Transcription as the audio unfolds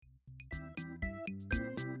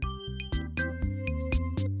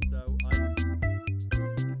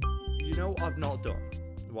know what I've not done?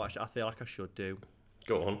 What I feel like I should do?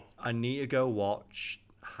 Go on. I need to go watch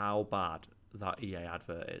how bad that EA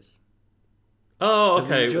advert is. Oh,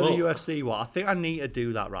 okay. Do the Well, UFC what? I think I need to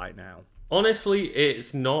do that right now. honestly,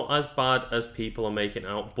 it's not as bad as people are making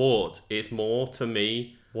out, but it's more to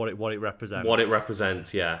me What it represents. what it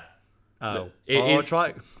represents. Yeah, Oh, is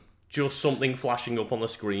try. just something flashing up on the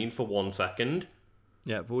screen for 1 second.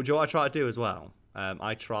 Yeah, but do you know what I try to do as well?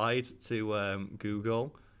 I tried to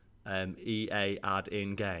Google EA ad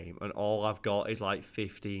in game, and all I've got is like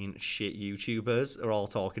 15 shit YouTubers are all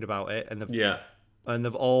talking about it, and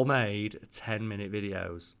they've all made 10-minute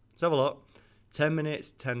videos. Let's have a look. 10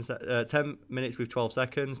 minutes, 10 minutes with 12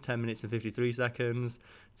 seconds, 10 minutes and 53 seconds,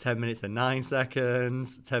 10 minutes and 9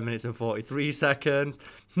 seconds, 10 minutes and 43 seconds.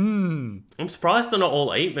 I'm surprised they're not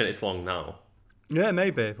all 8 minutes long now. Yeah,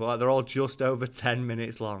 maybe. But they're all just over 10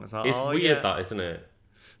 minutes long. It's, like, It's weird, yeah. that, isn't it?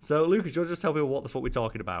 So, Lucas, do you want to just tell people what the fuck we're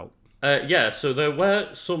talking about? Yeah, so there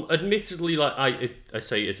were some, admittedly, like I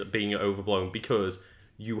say it's being overblown because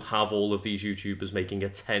you have all of these YouTubers making a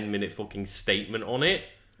 10-minute fucking statement on it.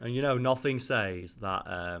 And nothing says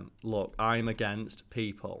that, look, I'm against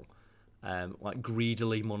people like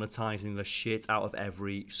greedily monetizing the shit out of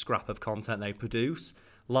every scrap of content they produce,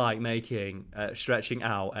 like stretching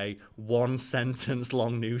out a 1-sentence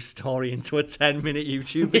long news story into a 10-minute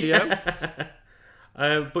YouTube video.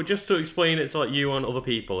 But just to explain it to like you and other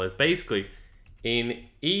people, is basically in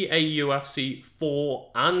EA UFC 4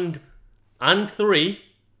 and 3,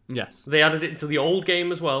 Yes. they added it to the old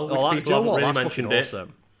game as well, which people haven't really mentioned it.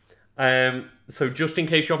 Awesome. So just in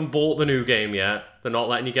case you haven't bought the new game yet, they're not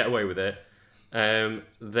letting you get away with it.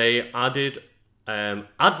 They added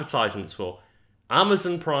advertisements for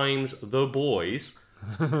Amazon Prime's The Boys,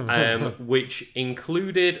 which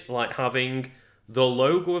included like having the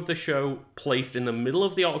logo of the show placed in the middle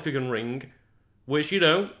of the octagon ring, which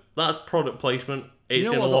that's product placement. It's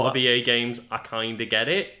in a lot of EA games. I kind of get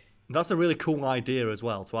it. That's a really cool idea as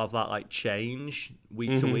well, to have that like change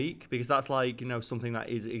week to week, because that's like something that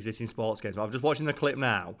exists in sports games. But I'm just watching the clip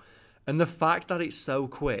now, and the fact that it's so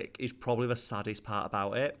quick is probably the saddest part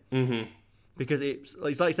about it. Because it's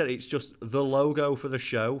like I said, it's just the logo for the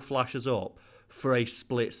show flashes up for a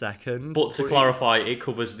split second. But to clarify, it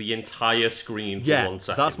covers the entire screen for 1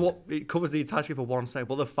 second. That's what it covers, the entire screen for 1 second.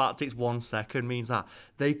 But the fact it's 1 second means that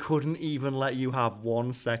they couldn't even let you have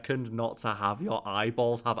 1 second not to have your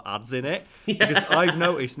eyeballs have ads in it. Yeah. Because I've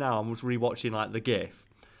noticed now, I'm just rewatching like the GIF,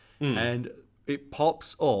 and it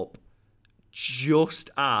pops up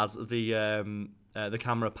just as the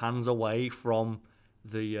camera pans away from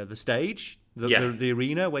the stage. The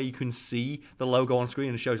arena where you can see the logo on screen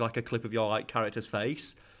and shows like a clip of your like character's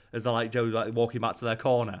face as they're like walking back to their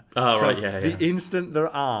corner. Oh, so right, yeah. The instant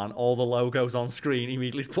there aren't all the logos on screen,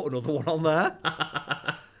 immediately put another one on there.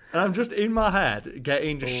 And I'm just in my head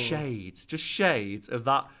getting just shades of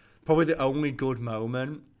that. Probably the only good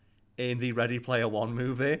moment in the Ready Player One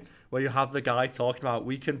movie, where you have the guy talking about,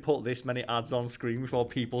 we can put this many ads on screen before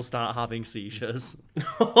people start having seizures.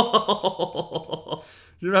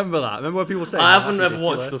 You remember that? Remember when people say I haven't ever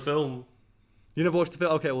watched the film. You never watched the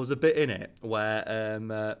film? Okay, well, there's a bit in it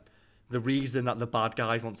where the reason that the bad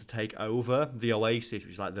guys want to take over the Oasis,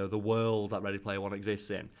 which is like the world that Ready Player One exists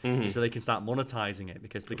in, is so they can start monetizing it,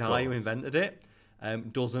 because the guy who invented it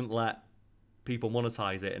doesn't let people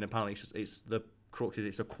monetize it, and apparently it's the crux is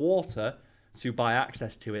it's a quarter to buy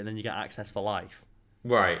access to it, and then you get access for life.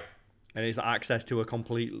 Right. And it's access to a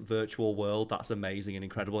complete virtual world that's amazing and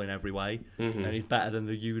incredible in every way. And it's better than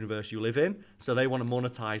the universe you live in. So they want to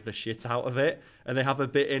monetize the shit out of it. And they have a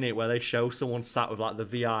bit in it where they show someone sat with like the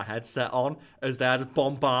VR headset on as they're just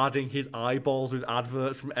bombarding his eyeballs with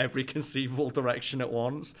adverts from every conceivable direction at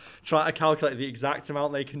once, trying to calculate the exact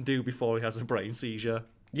amount they can do before he has a brain seizure.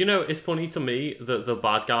 It's funny to me that the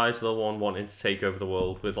bad guys are the one wanting to take over the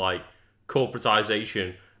world with like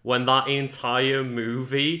corporatization, when that entire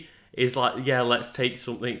movie is like, yeah, let's take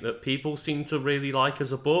something that people seem to really like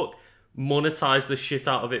as a book, monetize the shit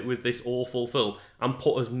out of it with this awful film, and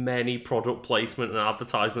put as many product placement and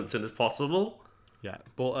advertisements in as possible. Yeah,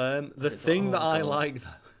 but the thing that I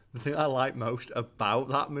like most about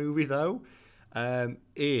that movie though,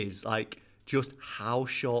 is like just how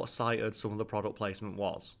short-sighted some of the product placement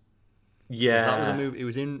was. Yeah, that was a movie. It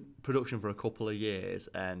was in production for a couple of years,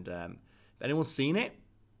 and if anyone's seen it,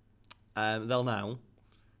 they'll know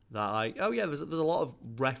that there's a lot of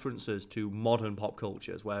references to modern pop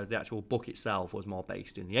cultures, whereas the actual book itself was more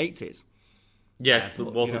based in the 80s. Yeah, because there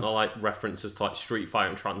wasn't like references to like Street Fighter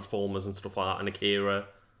and Transformers and stuff like that, and Akira.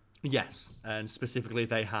 Yes, and specifically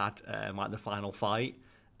they had like the final fight,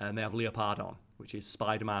 and they have Leopardon, which is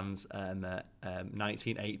Spider-Man's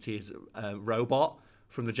 1980s robot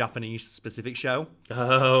from the Japanese specific show.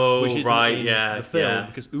 Oh, Which isn't right, in yeah. the film, yeah.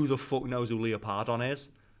 because who the fuck knows who Leopardon is?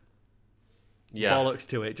 Yeah. Bollocks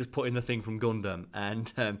to it, just put in the thing from Gundam.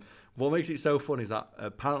 And what makes it so fun is that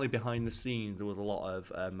apparently behind the scenes there was a lot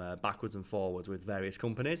of backwards and forwards with various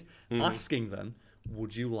companies asking them,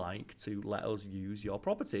 would you like to let us use your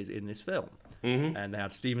properties in this film? And they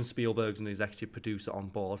had Steven Spielberg as an executive producer on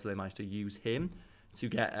board, so they managed to use him to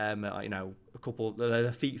get a couple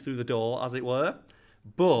their feet through the door, as it were.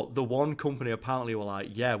 But the one company apparently were like,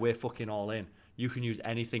 yeah, we're fucking all in. You can use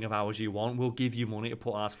anything of ours you want. We'll give you money to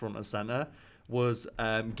put ours front and center. Was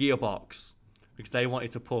Gearbox, because they wanted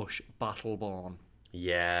to push Battleborn.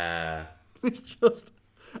 Yeah. It's just,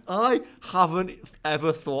 I haven't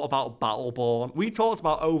ever thought about Battleborn. We talked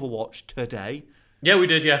about Overwatch today. Yeah, we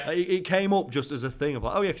did, yeah. It came up just as a thing of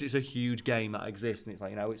like, oh yeah, because it's a huge game that exists, and it's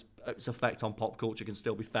like, its effect on pop culture can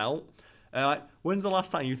still be felt. When's the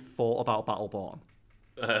last time you thought about Battleborn?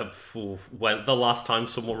 When the last time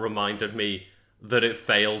someone reminded me that it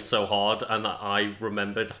failed so hard and that I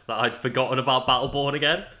remembered that I'd forgotten about Battleborn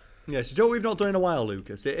again. Yeah, so do you know what we've not done in a while,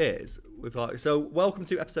 Lucas? It is. So welcome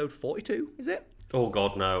to episode 42, is it? Oh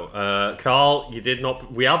god, no. Carl, you did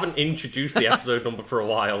not... We haven't introduced the episode number for a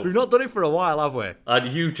while. We've not done it for a while, have we?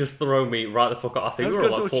 And you just throw me right the fuck out. I think Let's we're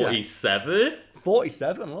go on like to a check. 47.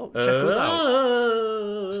 47, look, check us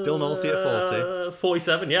out. Still naughty at 40.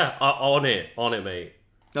 47, yeah. On it, mate.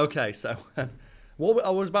 Okay, so what I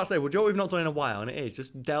was about to say, well, Joe, we've not done in a while, and it is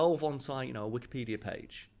just delve onto a Wikipedia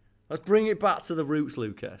page. Let's bring it back to the roots,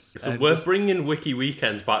 Lucas. So we're bringing Wiki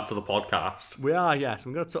Weekends back to the podcast. We are, yes.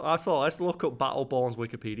 I'm going to. I thought let's look up Battleborn's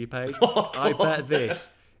Wikipedia page. Oh, I bet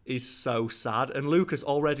this is so sad, and Lucas,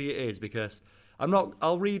 already it is, because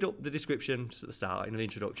I'll read up the description just at the start, in the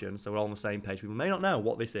introduction, so we're all on the same page. People may not know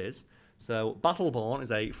what this is. So, Battleborn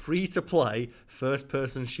is a free-to-play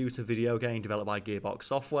first-person shooter video game developed by Gearbox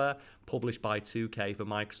Software, published by 2K for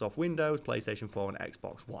Microsoft Windows, PlayStation 4, and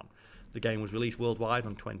Xbox One. The game was released worldwide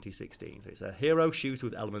in 2016. So it's a hero shooter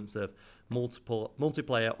with elements of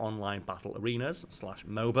multiplayer online battle arenas /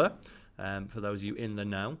 MOBA, for those of you in the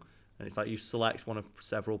know. And it's like you select one of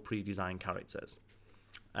several pre-designed characters.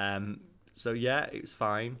 So yeah, it's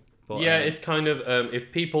fine. But, yeah, it's kind of,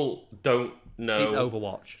 if people don't know... It's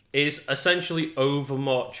Overwatch. It's essentially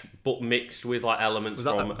Overwatch, but mixed with like elements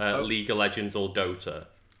from League of Legends or Dota.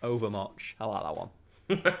 Overwatch. I like that one.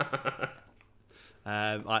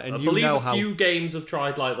 And I believe a few games have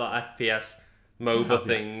tried like that FPS MOBA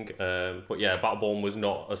thing, but yeah, Battleborn was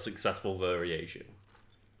not a successful variation.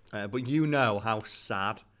 But you know how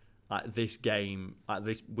sad this game,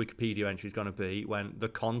 this Wikipedia entry is going to be when the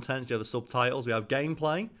content, the subtitles, we have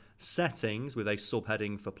gameplay, settings with a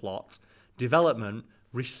subheading for plot, development,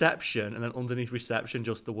 reception, and then underneath reception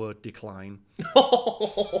just the word decline.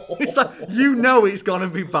 It's like, it's gonna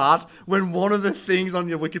be bad when one of the things on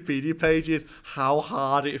your Wikipedia page is how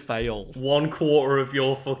hard it failed. 1/4 of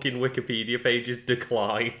your fucking Wikipedia page is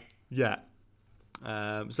decline. Yeah.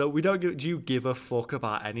 So we don't do you give a fuck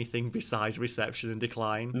about anything besides reception and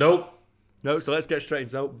decline? Nope. No, so let's get straight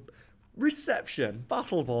into it. Reception.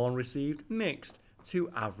 Battleborn received mixed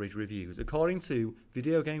to average reviews, according to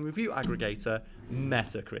video game review aggregator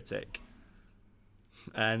Metacritic.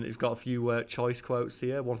 And it's got a few choice quotes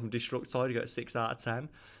here. One from Destructoid, you got a 6 out of 10.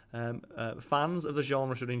 Fans of the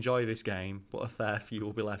genre should enjoy this game, but a fair few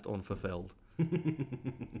will be left unfulfilled.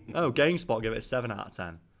 GameSpot gave it a 7 out of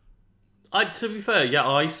 10. To be fair, yeah,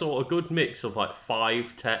 I saw a good mix of like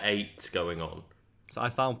 5 to 8 going on. So I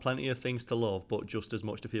found plenty of things to love, but just as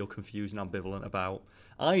much to feel confused and ambivalent about.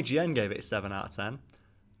 IGN gave it a 7 out of 10.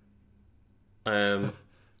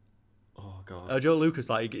 Oh, God. Joe Lucas,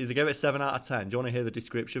 they gave it a 7 out of 10. Do you want to hear the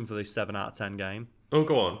description for this 7 out of 10 game? Oh,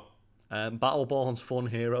 go on. Battleborn's fun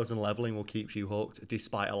heroes and leveling will keep you hooked,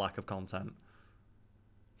 despite a lack of content.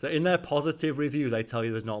 So in their positive review, they tell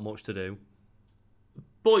you there's not much to do.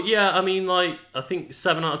 But yeah, I mean, like, I think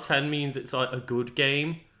 7 out of 10 means it's like a good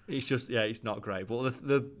game. It's just, yeah, it's not great. But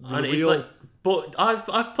the and real... it's like, but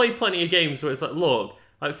I've played plenty of games where it's like, look,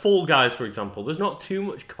 like Fall Guys, for example, there's not too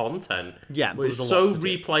much content. Yeah, but it's so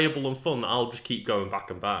replayable and fun that I'll just keep going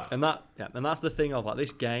back and back. And that's the thing of like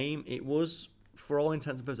this game. It was, for all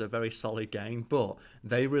intents and purposes, a very solid game, but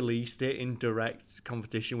they released it in direct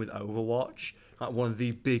competition with Overwatch, like one of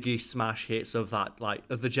the biggest smash hits of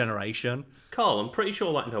the generation. Carl, I'm pretty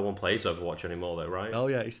sure like no one plays Overwatch anymore, though, right? Oh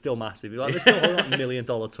yeah, it's still massive. Like, there's still a $1 million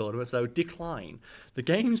tournament. So decline. The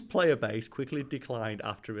game's player base quickly declined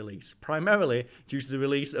after release, primarily due to the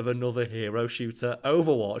release of another hero shooter,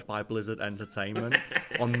 Overwatch, by Blizzard Entertainment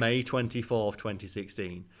on May 24th,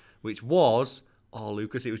 2016, which was Oh,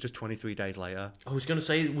 Lucas, it was just 23 days later. I was gonna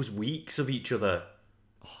say it was weeks of each other.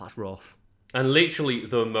 Oh, that's rough. And literally,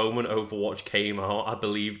 the moment Overwatch came out, I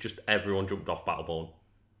believe just everyone jumped off Battleborn.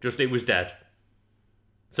 Just, it was dead.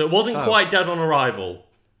 So it wasn't quite dead on arrival.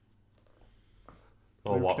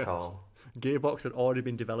 Or what, Lucas. Carl? Gearbox had already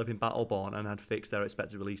been developing Battleborn and had fixed their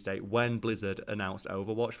expected release date when Blizzard announced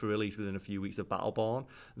Overwatch for release within a few weeks of Battleborn.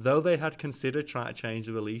 Though they had considered trying to change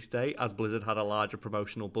the release date, as Blizzard had a larger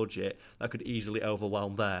promotional budget that could easily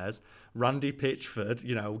overwhelm theirs, Randy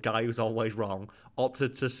Pitchford, guy who's always wrong,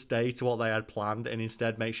 opted to stay to what they had planned and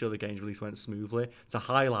instead make sure the game's release went smoothly to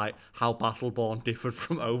highlight how Battleborn differed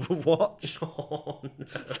from Overwatch. Oh, no.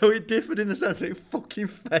 So it differed in the sense that it fucking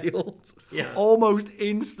failed. Yeah. Almost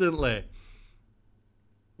instantly.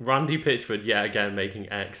 Randy Pitchford, yet again,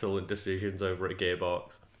 making excellent decisions over at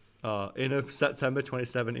Gearbox. In a September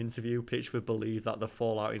 27 interview, Pitchford believed that the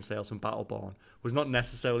fallout in sales from Battleborn was not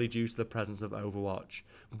necessarily due to the presence of Overwatch,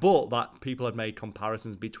 but that people had made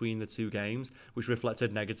comparisons between the two games, which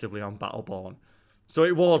reflected negatively on Battleborn. So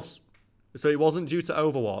it wasn't due to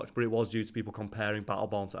Overwatch, but it was due to people comparing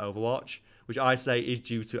Battleborn to Overwatch, which I say is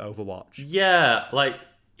due to Overwatch. Yeah, like,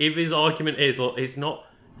 if his argument is, look, it's not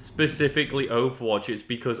specifically Overwatch, it's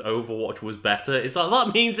because Overwatch was better. It's like,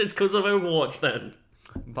 that means it's because of Overwatch then.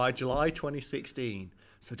 By July 2016,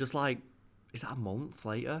 so just like, is that a month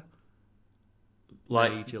later?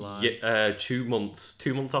 Like, May, July. 2 months.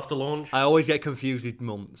 2 months after launch? I always get confused with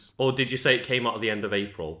months. Or did you say it came out at the end of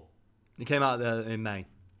April? It came out in May.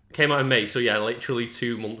 Came out in May, so yeah, literally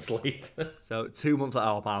 2 months later. So 2 months.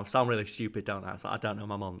 Oh man, I sound really stupid, don't I? So I don't know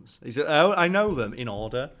my months. I know them in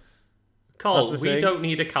order. Carl, we don't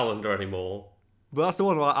need a calendar anymore. But that's the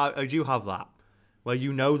one where I do have that, where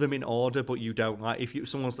you know them in order, but you don't. Like, if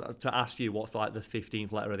someone's to ask you what's like the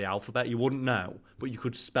 15th letter of the alphabet, you wouldn't know, but you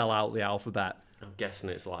could spell out the alphabet. I'm guessing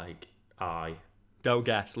it's like I. Don't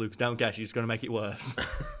guess, Luke. Don't guess. You're just going to make it worse.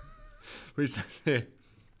 But it says here,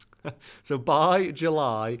 so by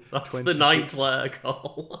July... That's the 9th letter,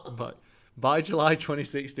 Carl. By July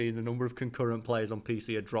 2016, the number of concurrent players on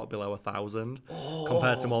PC had dropped below 1,000,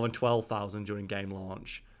 compared to more than 12,000 during game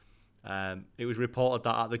launch. It was reported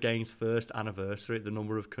that at the game's first anniversary, the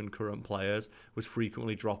number of concurrent players was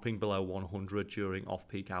frequently dropping below 100 during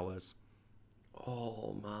off-peak hours.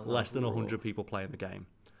 Oh, man. Less than 100 people playing the game.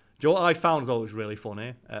 Do you know what I found was always really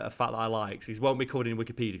funny? A fact that I like. These won't be covered in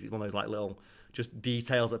Wikipedia. It's one of those like little just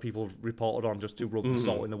details that people reported on just to rub the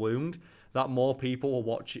salt in the wound. That more people were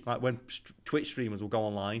watching, like when Twitch streamers will go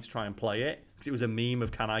online to try and play it, because it was a meme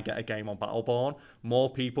of, can I get a game on Battleborn? More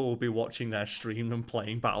people will be watching their stream than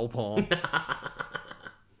playing Battleborn.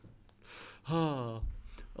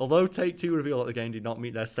 Although Take-Two revealed that the game did not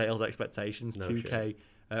meet their sales expectations, 2K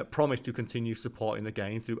promised to continue supporting the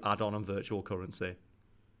game through add-on and virtual currency.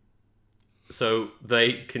 So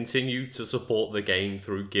they continue to support the game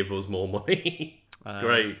through give us more money.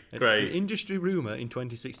 Great. An industry rumour in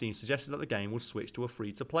 2016 suggested that the game would switch to a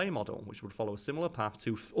free-to-play model, which would follow a similar path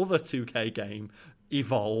to other 2K game,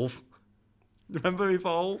 Evolve. Remember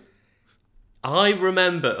Evolve? I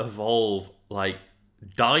remember Evolve, like,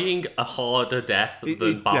 dying a harder death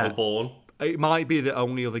than Battleborn. Yeah. It might be the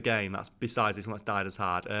only other game that's besides this one that's died as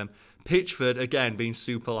hard. Pitchford, again, being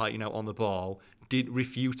super, on the ball,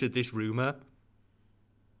 refuted this rumour.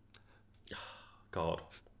 God.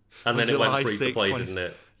 And then it went free to play, didn't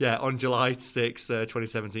it? Yeah, on July 6,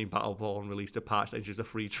 2017, Battleborn released a patch that introduced a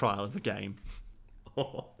free trial of the game.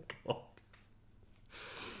 Oh, God.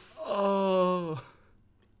 Oh.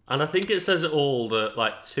 And I think it says it all that,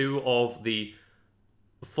 like, two of the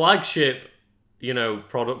flagship,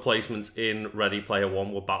 product placements in Ready Player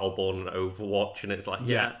One were Battleborn and Overwatch, and it's like,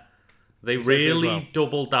 yeah they really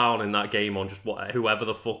doubled down in that game on just whoever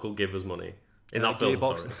the fuck will give us money. In that film,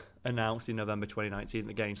 Gearbox sorry. Announced in November 2019 that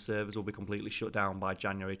the game's servers will be completely shut down by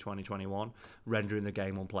January 2021, rendering the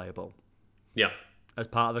game unplayable. Yeah. As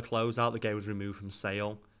part of the closeout, the game was removed from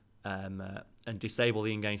sale and disabled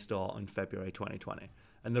the in-game store in February 2020.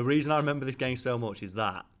 And the reason I remember this game so much is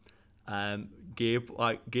that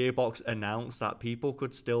Gearbox announced that people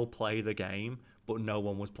could still play the game, but no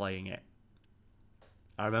one was playing it.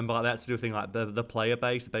 I remember they had to do a thing like the player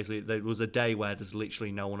base. Basically, there was a day where there's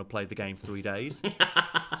literally no one had played the game for 3 days.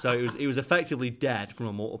 So it was effectively dead from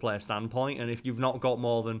a multiplayer standpoint. And if you've not got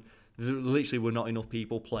more than... There literally were not enough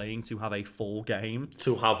people playing to have a full game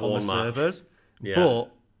to have on one the match. servers. Yeah.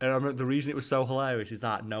 But and I remember the reason it was so hilarious is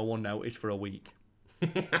that no one noticed for a week.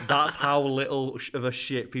 That's how little of a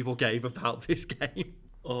shit people gave about this game.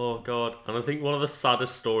 Oh, God. And I think one of the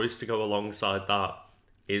saddest stories to go alongside that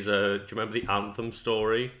is, do you remember the Anthem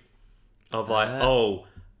story? Of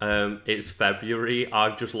It's February.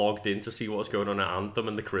 I've just logged in to see what's going on at Anthem,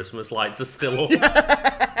 and the Christmas lights are still up.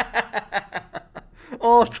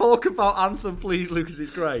 Oh, talk about Anthem, please, Lucas. It's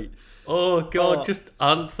great. Oh god, just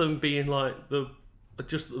Anthem being like the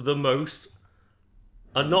most.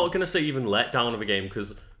 I'm not gonna say even let down of a game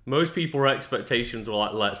because most people's expectations were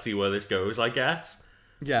like, let's see where this goes, I guess.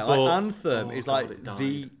 Yeah, But- like Anthem is God, like it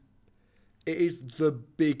died. it is the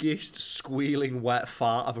biggest squealing wet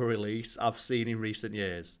fart of a release I've seen in recent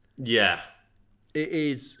years. Yeah. It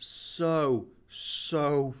is so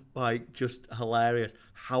like just hilarious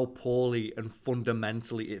how poorly and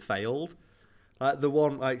fundamentally it failed. Like the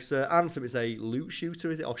one like so Anthem is a loot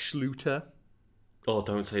shooter, is it, or shluter? Oh,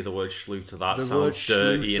 don't say the word Schluter. That The word sounds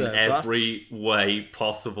dirty in Schluter, that's- every way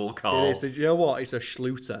possible, Carl. It is. You know what? It's a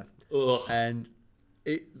shluter. Ugh. And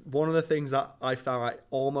one of the things that I found like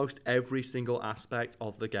almost every single aspect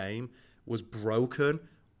of the game was broken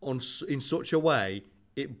in such a way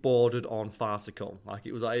it bordered on farcical. Like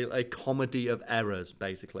it was like a comedy of errors,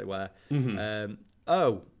 basically, where in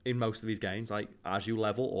most of these games, like as you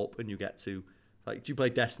level up and you get to like, do you play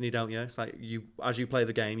Destiny? Don't you? It's like as you play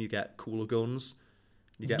the game, you get cooler guns.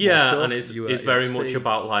 You get more stuff, and it's very much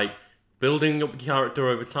about like building up your character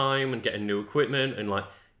over time and getting new equipment and like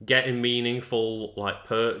getting meaningful like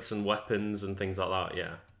perks and weapons and things like that.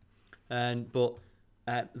 Yeah. But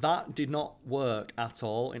that did not work at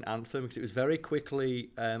all in Anthem because it was very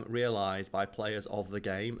quickly realised by players of the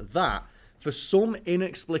game that for some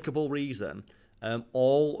inexplicable reason,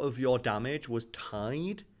 all of your damage was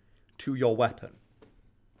tied to your weapon.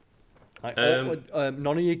 Like,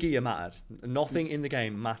 none of your gear mattered. Nothing in the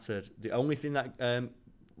game mattered. The only thing that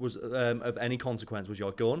was of any consequence was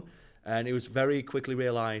your gun. And it was very quickly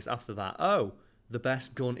realised after that, the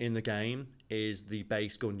best gun in the game is the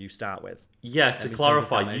base gun you start with. Yeah, to in terms of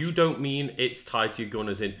clarify, damage. you don't mean it's tied to your gun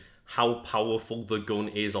as in how powerful the gun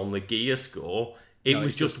is on the gear score. It was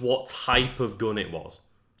it's just what type of gun it was.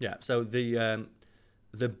 Yeah, so the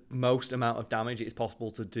most amount of damage it is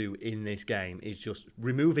possible to do in this game is just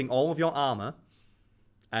removing all of your armor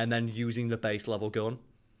and then using the base level gun,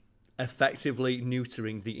 effectively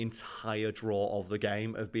neutering the entire draw of the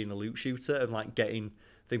game of being a loot shooter and like getting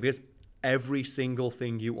things, because every single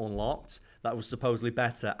thing you unlocked that was supposedly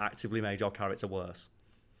better actively made your character worse.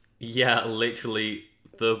 Yeah, literally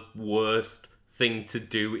the worst thing to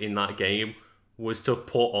do in that game was to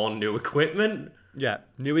put on new equipment. Yeah,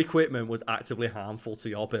 new equipment was actively harmful to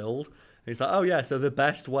your build. And it's like, so the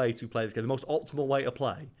best way to play this game, the most optimal way to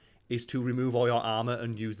play, is to remove all your armor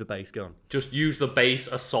and use the base gun. Just use the base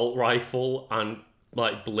assault rifle and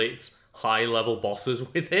like blitz high level bosses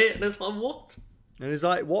with it. And it's like, what? And it's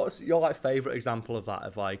like, what's your like favorite example of that?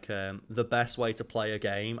 Of like the best way to play a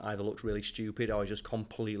game either looks really stupid or is just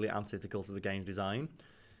completely antithetical to the game's design.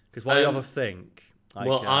 Because what do you ever think? Like,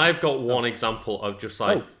 Well, I've got one example of just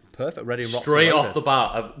like perfect, ready and rock. straight off the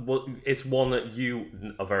bat. It's one that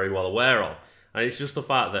you are very well aware of, and it's just the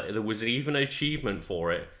fact that there was even an achievement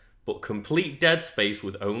for it, but complete dead space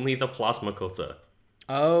with only the plasma cutter.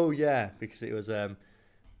 Oh yeah, because it was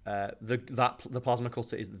the plasma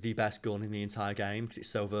cutter is the best gun in the entire game because it's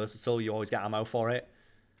so versatile. You always get ammo for it.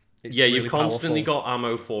 It's Yeah, really you've constantly powerful. got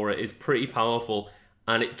ammo for it. It's pretty powerful,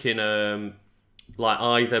 and it can like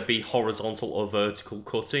either be horizontal or vertical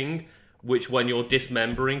cutting, which when you're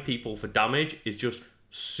dismembering people for damage is just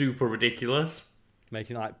super ridiculous.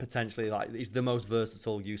 Making like potentially like it's the most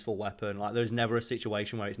versatile, useful weapon. Like there's never a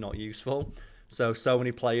situation where it's not useful. So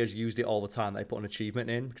many players used it all the time. They put an achievement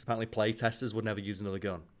in because apparently play testers would never use another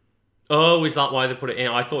gun. Oh, is that why they put it in?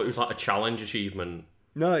 I thought it was like a challenge achievement.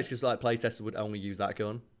 No, it's just like play testers would only use that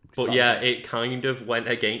gun. But yeah, it kind of went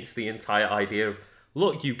against the entire idea of,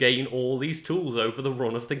 look, you gain all these tools over the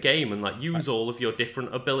run of the game and like use all of your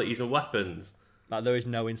different abilities and weapons. Like there is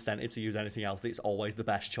no incentive to use anything else. It's always the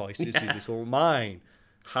best choice to just use this one. Mine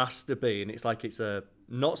has to be, and it's like it's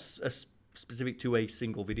not specific to a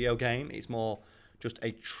single video game. It's more just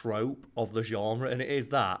a trope of the genre, and it is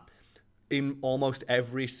that in almost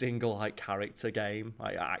every single like character game,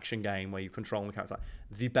 like action game where you control the character,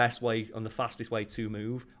 like, the best way and the fastest way to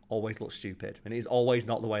move always looks stupid, and it is always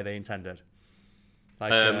not the way they intended.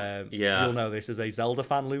 Like, yeah. You'll know this as a Zelda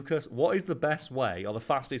fan, Lucas. What is the best way or the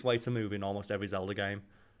fastest way to move in almost every Zelda game?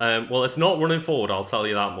 Well, it's not running forward, I'll tell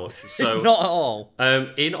you that much. So, It's not at all.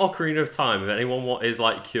 in Ocarina of Time, if anyone is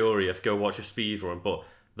like curious, go watch a speedrun. But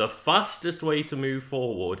the fastest way to move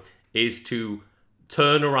forward is to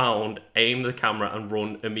turn around, aim the camera, and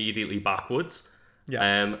run immediately backwards.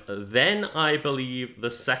 Yeah. Then I believe the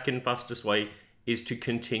second fastest way is to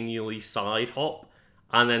continually side hop,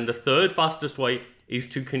 and then the third fastest way is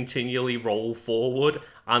to continually roll forward,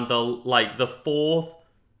 and the fourth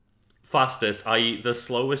fastest, i.e. the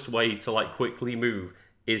slowest way to like quickly move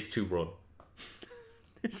is to run.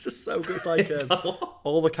 It's just so good. It's like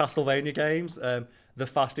all the Castlevania games. The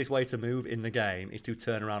fastest way to move in the game is to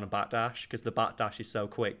turn around and backdash, because the backdash is so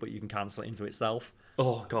quick, but you can cancel it into itself.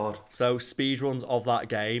 Oh god. So speedruns of that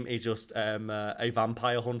game is just a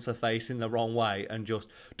vampire hunter facing the wrong way and just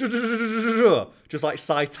like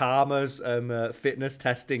Saitama's fitness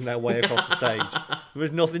testing their way across the stage.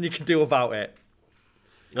 There's nothing you can do about it.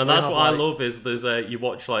 And that's what I love is there's you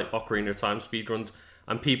watch like Ocarina of Time speedruns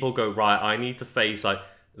and people go, right, I need to face like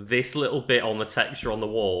this little bit on the texture on the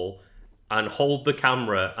wall and hold the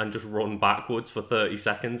camera and just run backwards for 30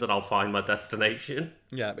 seconds and I'll find my destination.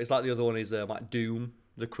 Yeah, it's like the other one is like Doom.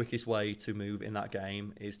 The quickest way to move in that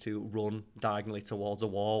game is to run diagonally towards a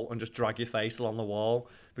wall and just drag your face along the wall.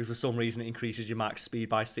 But for some reason, it increases your max speed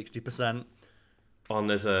by 60%. And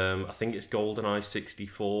there's I think it's GoldenEye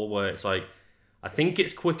 64 where it's like, I think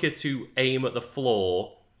it's quicker to aim at the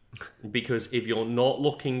floor because if you're not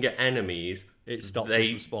looking at enemies, it stops them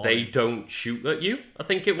from spawning. They don't shoot at you, I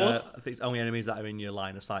think it was. I think it's only enemies that are in your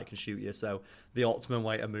line of sight can shoot you, so the optimum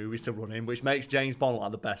way to move is to run in, which makes James Bond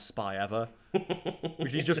like the best spy ever.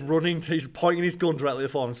 Because he's just running, he's pointing his gun directly at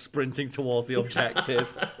the floor and sprinting towards the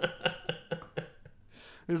objective.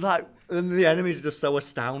 It's like, and the enemies are just so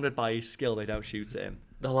astounded by his skill, they don't shoot at him.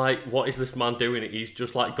 They're like, what is this man doing? He's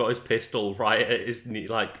just like got his pistol right at his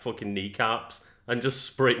like fucking kneecaps and just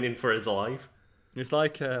sprinting for his life. It's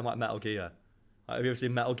like Metal Gear. Like, have you ever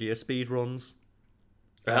seen Metal Gear speed runs?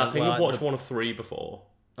 I think I've watched one of 3 before.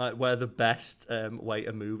 Like where the best way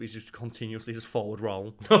to move is just continuously just forward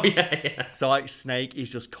roll. Oh yeah. So like Snake is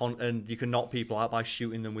just and you can knock people out by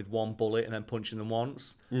shooting them with one bullet and then punching them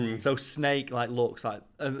once. So Snake like looks like,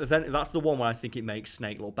 and then that's the one where I think it makes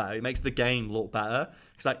Snake look better. It makes the game look better.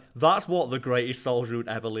 It's like that's what the greatest soldier who'd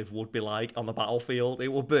ever live would be like on the battlefield. It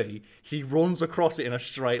will be he runs across it in a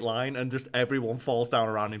straight line and just everyone falls down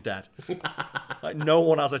around him dead. Like no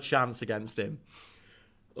one has a chance against him.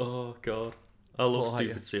 Oh god. I love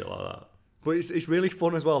stupid shit like that. But it's really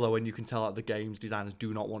fun as well, though, when you can tell that the game's designers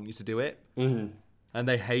do not want you to do it. Mm-hmm. And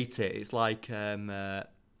they hate it. It's like the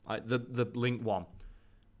Link one.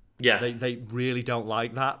 Yeah. They really don't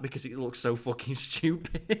like that because it looks so fucking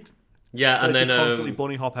stupid. Yeah, so and then constantly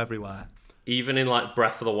bunny hop everywhere. Even in like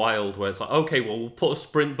Breath of the Wild, where it's like, okay, well, we'll put a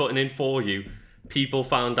sprint button in for you. People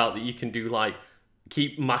found out that you can do like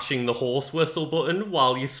keep mashing the horse whistle button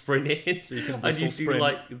while you're sprinting, so you can and you do sprint.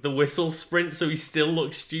 like the whistle sprint, so you still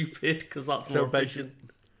look stupid because that's more efficient.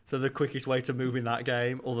 So the quickest way to move in that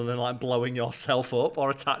game, other than like blowing yourself up or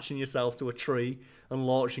attaching yourself to a tree and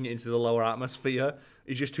launching it into the lower atmosphere,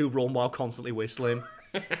 is just to run while constantly whistling.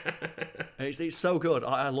 It's so good.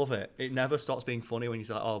 I love it. It never stops being funny when you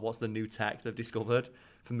say, "Oh, what's the new tech they've discovered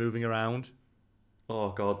for moving around?"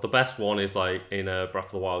 Oh god, the best one is like in Breath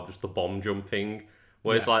of the Wild, just the bomb jumping.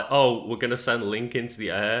 Where it's like, oh, we're going to send Link into the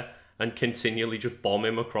air and continually just bomb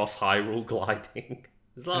him across Hyrule gliding.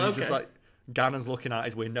 It's like, okay. Just like, Ganon's looking out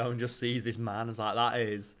his window and just sees this man. It's like, that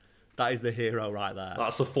is the hero right there.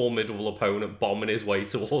 That's a formidable opponent bombing his way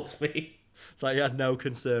towards me. It's like he has no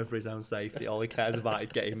concern for his own safety. All he cares about is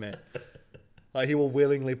getting me. Like, he will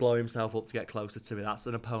willingly blow himself up to get closer to me. That's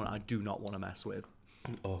an opponent I do not want to mess with.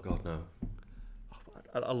 Oh, God, no.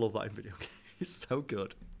 I love that in video games. It's so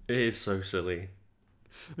good. It is so silly.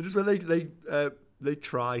 Just when they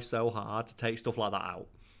try so hard to take stuff like that out.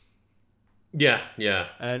 Yeah.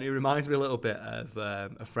 And it reminds me a little bit of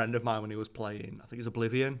a friend of mine when he was playing, I think it's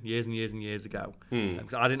Oblivion, years and years and years ago.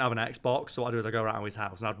 Because I didn't have an Xbox, so what I'd do is I'd go around his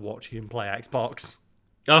house and I'd watch him play Xbox.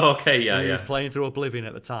 Oh, okay, yeah, and he was playing through Oblivion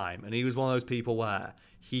at the time, and he was one of those people where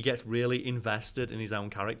he gets really invested in his own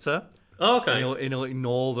character. Oh, okay. And he'll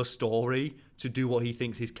ignore the story to do what he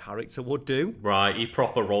thinks his character would do. Right, he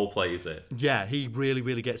proper role plays it. Yeah, he really,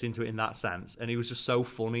 really gets into it in that sense. And he was just so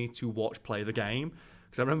funny to watch play the game.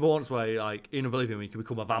 Because I remember once where, like, in Oblivion, he could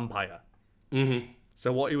become a vampire. Mm-hmm.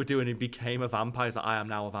 So what he would do when he became a vampire is that I am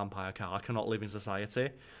now a vampire, Carl. I cannot live in society.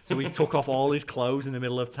 So he took off all his clothes in the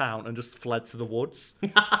middle of town and just fled to the woods.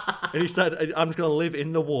 And he said, I'm just going to live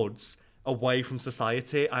in the woods away from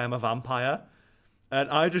society. I am a vampire. And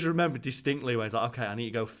I just remember distinctly when he's like, okay, I need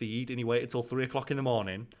to go feed. And he waited till 3 o'clock in the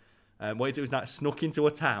morning. Waited till his night, snuck into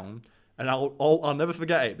a town. And I'll never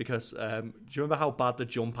forget it because do you remember how bad the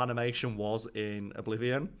jump animation was in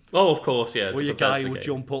Oblivion? Oh, of course, yeah. Where your guy would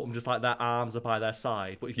jump up and just like their arms are by their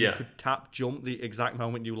side. But if you Yeah. could tap jump the exact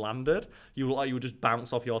moment you landed, you look like you would just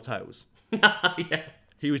bounce off your toes. Yeah.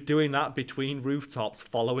 He was doing that between rooftops,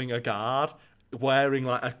 following a guard, wearing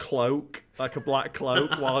like a cloak, like a black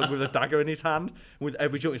cloak, while with a dagger in his hand. With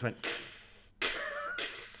every jump, he just went.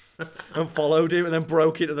 and followed him and then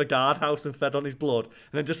broke into the guardhouse and fed on his blood and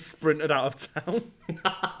then just sprinted out of town.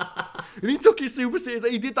 And he took his super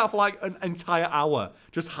seriously. He did that for like an entire hour,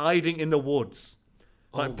 just hiding in the woods.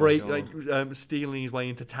 Like stealing his way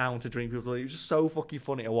into town to drink people's blood. It was just so fucking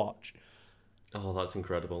funny to watch. Oh, that's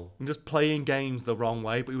incredible. And just playing games the wrong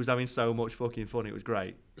way, but he was having so much fucking fun. It was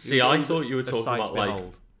great. See, I thought you were talking about like...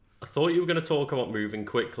 I thought you were going to talk about moving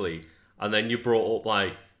quickly, and then you brought up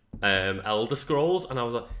like Elder Scrolls, and I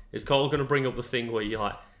was like, is Cole going to bring up the thing where you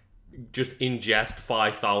like just ingest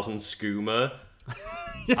 5,000 skooma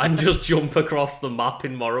and just jump across the map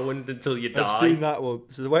in Morrowind until you die? I've seen that one.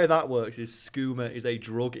 So the way that works is skooma is a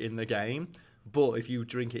drug in the game, but if you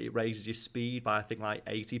drink it, it raises your speed by I think like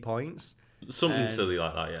 80 points. Something silly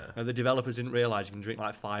like that, yeah. And the developers didn't realize you can drink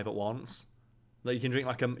like 5 at once. Like you can drink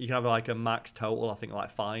you can have like a max total, I think like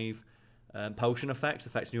 5 potion affecting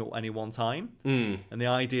you at any one time. And the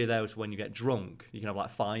idea there was when you get drunk, you can have like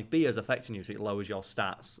 5 beers affecting you, so it lowers your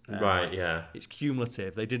stats. Right, yeah. It's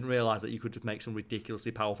cumulative. They didn't realize that you could just make some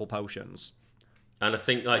ridiculously powerful potions. And I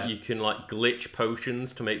think like you can like glitch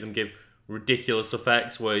potions to make them give ridiculous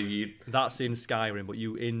effects where you... That's in Skyrim, but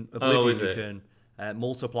in Oblivion you can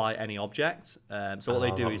multiply any object. So what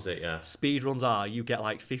they do is speed runs are you get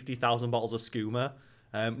like 50,000 bottles of skooma,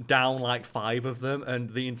 down like 5 of them,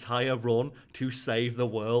 and the entire run to save the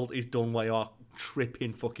world is done where you are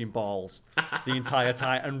tripping fucking balls the entire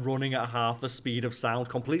time and running at half the speed of sound,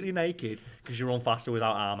 completely naked because you run faster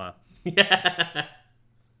without armor. Yeah.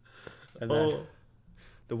 And then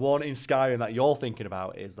the one in Skyrim that you're thinking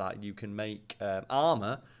about is that you can make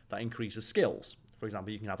armor that increases skills. For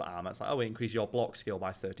example, you can have armor. It's like, it increases your block skill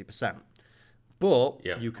by 30%. But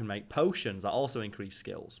you can make potions that also increase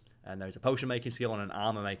skills. And there's a potion making skill and an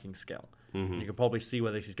armor making skill. Mm-hmm. You can probably see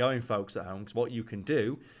where this is going, folks, at home. Because what you can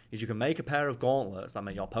do is you can make a pair of gauntlets that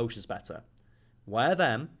make your potions better. Wear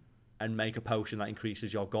them and make a potion that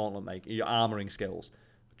increases your your armoring skills.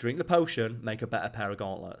 Drink the potion, make a better pair of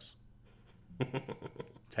gauntlets.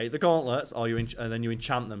 Take the gauntlets, and then you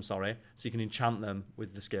enchant them, so you can enchant them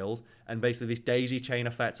with the skills. And basically this daisy chain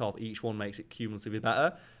effect of each one makes it cumulatively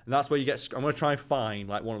better. And that's where you get... I'm going to try and find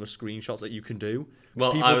like one of the screenshots that you can do.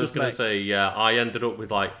 Well, I was going to say, I ended up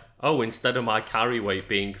with like, instead of my carry weight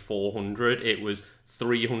being 400, it was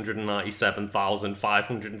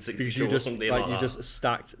 397,562 or something like that. You just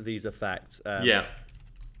stacked these effects. I'm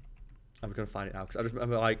going to find it now, because I just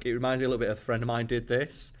remember, like, it reminds me a little bit of a friend of mine did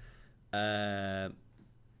this. Oh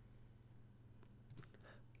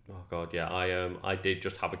god, yeah. I did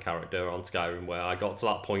just have a character on Skyrim where I got to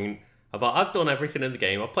that point. I've done everything in the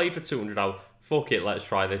game. I've played for 200 hours. Fuck it, let's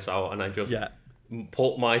try this out. And I just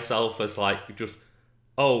put myself as like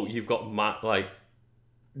you've got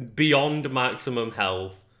beyond maximum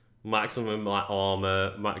health, maximum like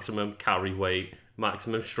armor, maximum carry weight,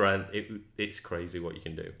 maximum strength. It's crazy what you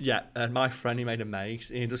can do. Yeah, and my friend, he made a mace.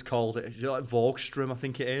 He just called it like Vorgstrom, I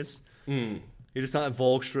think it is. He just started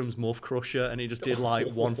Vorgstrom's Muff Crusher, and he just did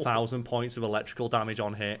like 1,000 points of electrical damage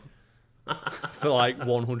on hit for like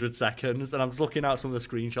 100 seconds. And I'm just looking at some of the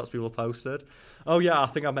screenshots people have posted. Oh yeah, I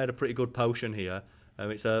think I made a pretty good potion here.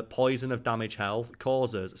 It's a poison of damage health,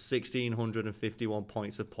 causes 1,651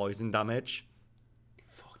 points of poison damage.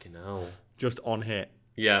 Fucking hell. Just on hit.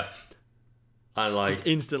 Yeah. And like just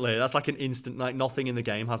instantly, that's like an instant. Like nothing in the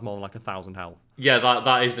game has more than like 1,000 health. Yeah,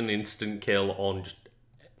 that is an instant kill on just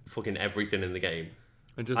fucking everything in the game.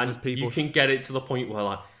 And people, you can get it to the point where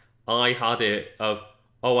like I had it of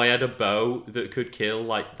I had a bow that could kill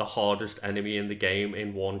like the hardest enemy in the game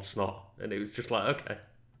in one snot, and it was just like okay.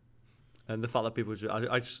 And the fact that people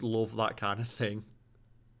I just love that kind of thing.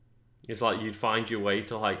 It's like you'd find your way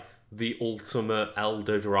to like the ultimate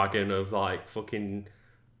elder dragon of like fucking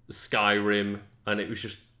Skyrim, and it was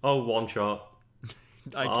just one shot.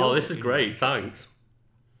 This is great, thanks.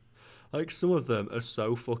 Like some of them are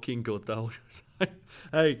so fucking good though.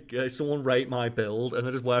 Hey, someone rate my build, and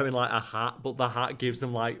they're just wearing like a hat, but the hat gives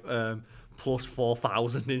them like plus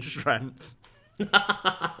 4,000 in strength.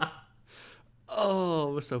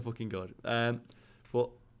 Oh, we're so fucking good. But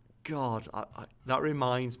God, that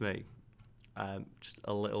reminds me, just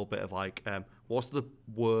a little bit of like, what's the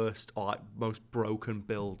worst or like most broken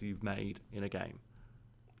build you've made in a game?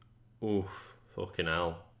 Oof, fucking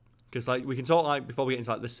hell. Because like we can talk like before we get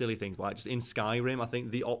into like the silly things, but like just in Skyrim, I think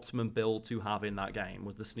the optimum build to have in that game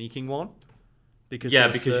was the sneaking one. Because you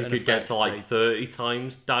could get to like 30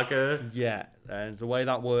 times dagger. Yeah, and the way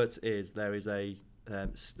that works is there is an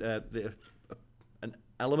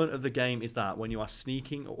element of the game is that when you are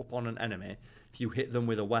sneaking up on an enemy, if you hit them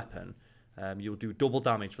with a weapon, you'll do double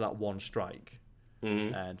damage for that one strike.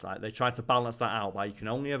 Mm-hmm. And like they tried to balance that out by you can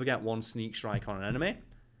only ever get one sneak strike on an enemy.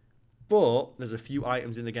 But there's a few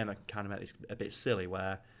items in the game that kind of make this a bit silly,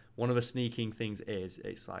 where one of the sneaking things is,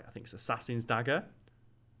 it's like, I think it's Assassin's Dagger.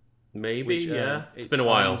 Maybe, Which, yeah. It's it been a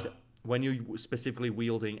while. times- When you're specifically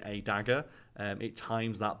wielding a dagger, it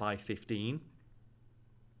times that by 15.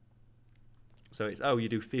 So it's, you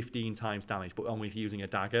do 15 times damage, but only if you're using a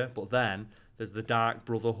dagger. But then there's the Dark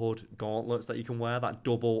Brotherhood gauntlets that you can wear that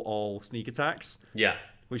double all sneak attacks, Yeah.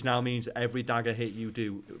 which now means every dagger hit you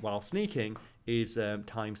do while sneaking is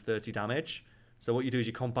times 30 damage. So what you do is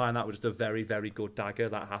you combine that with just a very, very good dagger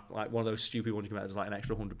that like one of those stupid ones you can get that's like an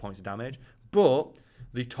extra 100 points of damage. But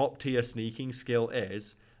the top tier sneaking skill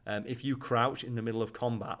is if you crouch in the middle of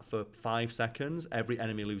combat for 5 seconds, every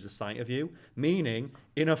enemy loses sight of you. Meaning,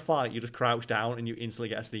 in a fight, you just crouch down and you instantly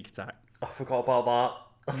get a sneak attack. I forgot about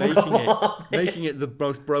that. Making it the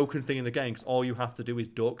most broken thing in the game, because all you have to do is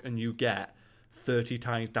duck and you get 30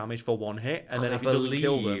 times damage for one hit, and then if it doesn't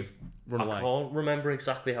kill them, run away. I can't remember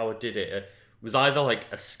exactly how I did it. It was either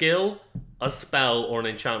like a skill, a spell, or an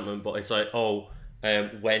enchantment, but it's like,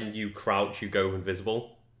 when you crouch, you go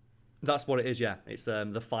invisible. That's what it is, yeah. It's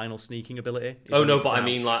the final sneaking ability. Oh, no, but I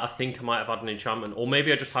mean, like, I think I might have had an enchantment, or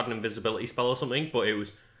maybe I just had an invisibility spell or something, but it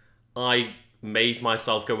was, I made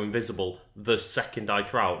myself go invisible the second I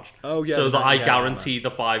crouched. Oh, yeah. So that I guarantee the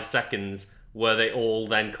 5 seconds where they all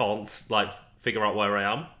then can't, like, figure out where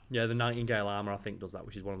I am. Yeah, the Nightingale armor, I think, does that,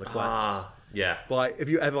 which is one of the quests. Yeah. But like, have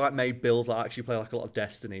you ever like made builds that actually play like a lot of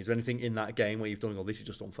Destiny? Is there anything in that game where you've done, this is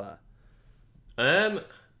just unfair?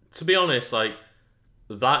 To be honest, like,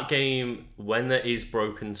 that game, when there is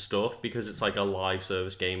broken stuff, because it's like a live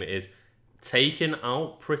service game, it is taken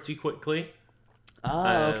out pretty quickly.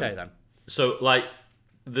 Okay then. So, like,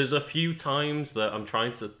 there's a few times that I'm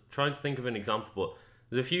trying to think of an example, but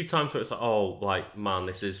there's a few times where it's like, man,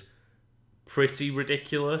 this is pretty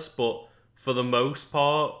ridiculous, but for the most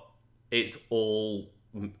part, it's all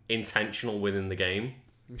intentional within the game.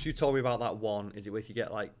 You told me about that one. Is it where if you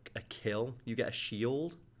get like a kill, you get a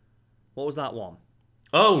shield? What was that one?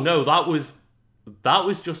 Oh no, that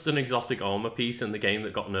was just an exotic armor piece in the game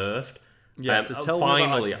that got nerfed. Yeah, so tell me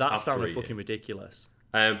about that sounded fucking ridiculous.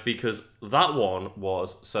 Because that one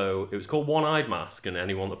was, so it was called One-Eyed Mask, and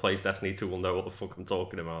anyone that plays Destiny 2 will know what the fuck I'm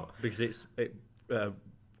talking about. Because it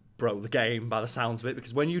broke the game by the sounds of it.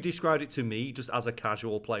 Because when you described it to me, just as a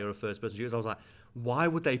casual player of first-person shooters, I was like, why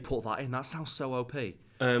would they put that in? That sounds so OP.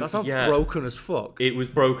 That sounds broken as fuck. It was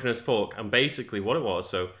broken as fuck, and basically what it was,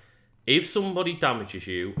 so if somebody damages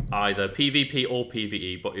you, either PvP or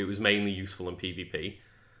PvE, but it was mainly useful in PvP,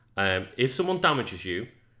 if someone damages you,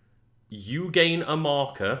 you gain a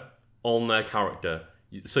marker on their character,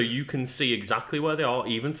 so you can see exactly where they are,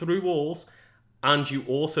 even through walls, and you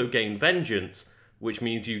also gain Vengeance, which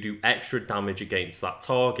means you do extra damage against that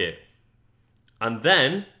target. And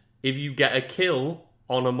then, if you get a kill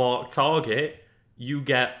on a marked target, you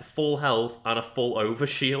get full health and a full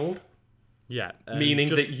overshield. Yeah. Meaning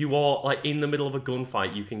that you are, like, in the middle of a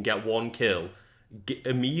gunfight, you can get one kill,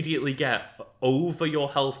 immediately get over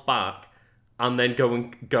your health back, and then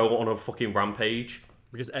go on a fucking rampage.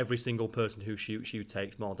 Because every single person who shoots you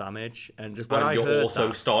takes more damage. And just you're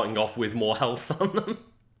also starting off with more health than them.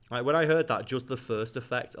 Like, when I heard that, just the first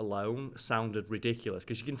effect alone sounded ridiculous.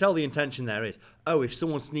 Because you can tell the intention there is, if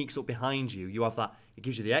someone sneaks up behind you, you have that, it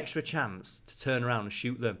gives you the extra chance to turn around and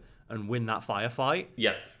shoot them and win that firefight.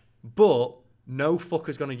 Yeah. But no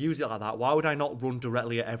fucker's going to use it like that. Why would I not run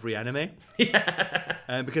directly at every enemy?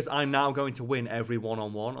 Yeah. Because I'm now going to win every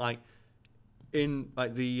one-on-one. Like, in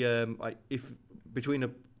like the if between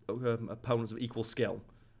opponents of equal skill,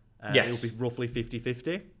 yes, it'll be roughly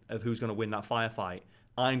 50-50 of who's going to win that firefight.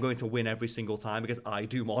 I'm going to win every single time because I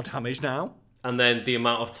do more damage now. And then the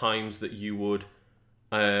amount of times that you would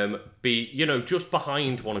be, just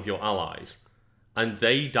behind one of your allies, and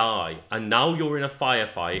they die, and now you're in a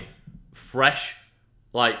firefight, fresh,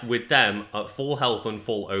 like, with them at full health and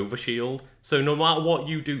full overshield. So no matter what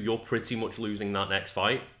you do, you're pretty much losing that next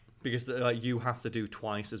fight. Because you have to do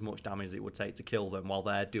twice as much damage as it would take to kill them while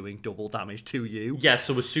they're doing double damage to you. Yeah,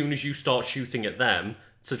 so as soon as you start shooting at them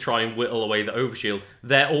to try and whittle away the overshield,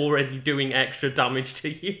 they're already doing extra damage to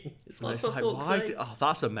you. It's like why?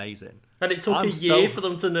 That's amazing. And it took a year for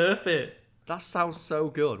them to nerf it. That sounds so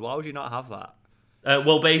good. Why would you not have that?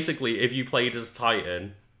 Well, basically, if you played as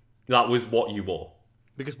Titan, that was what you wore.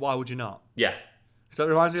 Because why would you not? Yeah. So it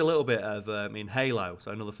reminds me a little bit of in Halo,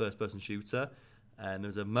 so another first-person shooter. And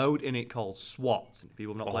there's a mode in it called SWAT. If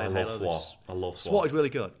people have not played Halo, I love SWAT. SWAT is really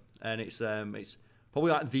good, and it's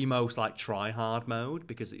probably like the most like try-hard mode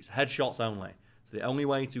because it's headshots only. So the only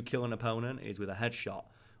way to kill an opponent is with a headshot.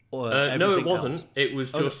 No, it wasn't. It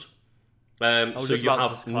was just So just you about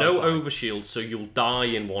have to no clarify. overshield, so you'll die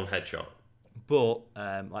in one headshot. But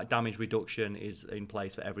like damage reduction is in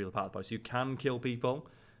place for every other part of the bow. So you can kill people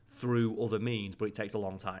through other means, but it takes a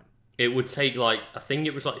long time. It would take I think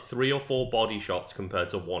it was 3 or 4 body shots compared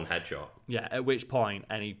to one headshot. Yeah, at which point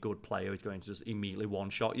any good player is going to just immediately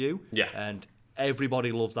one-shot you. Yeah. And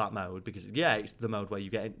everybody loves that mode because, it's the mode where you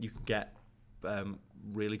can get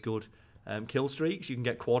really good kill streaks. You can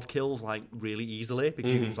get quad kills really easily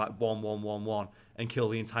because you can just 1-1-1-1 and kill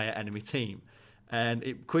the entire enemy team. And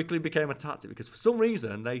it quickly became a tactic because for some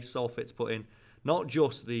reason they saw fit to put in not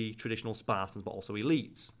just the traditional Spartans but also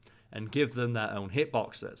elites and give them their own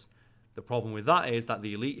hitboxes. The problem with that is that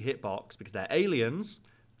the elite hitbox, because they're aliens,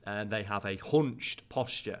 and they have a hunched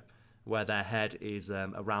posture where their head is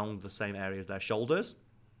around the same area as their shoulders.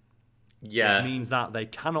 Yeah. Which means that they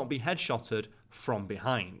cannot be headshotted from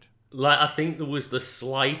behind. I think there was the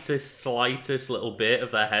slightest little bit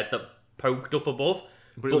of their head that poked up above.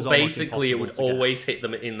 But it was almost basically, it would impossible to get. always hit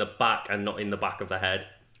them in the back and not in the back of the head.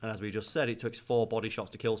 And as we just said, it took 4 body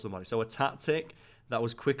shots to kill somebody. So a tactic that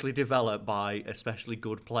was quickly developed by especially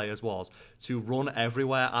good players was to run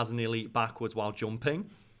everywhere as an elite backwards while jumping.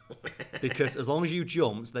 Because as long as you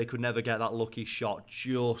jumped, they could never get that lucky shot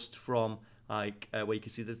just from where you can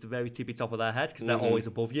see there's the very tippy top of their head because they're always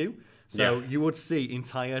above you. So you would see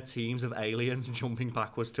entire teams of aliens jumping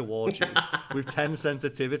backwards towards you with 10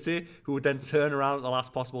 sensitivity, who would then turn around at the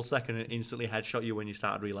last possible second and instantly headshot you when you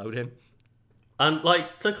started reloading. And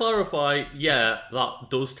to clarify, that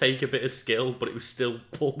does take a bit of skill, but it was still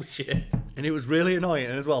bullshit. And it was really annoying,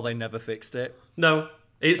 and as well, they never fixed it. No,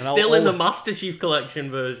 it's still in the Master Chief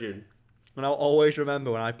Collection version. And I'll always remember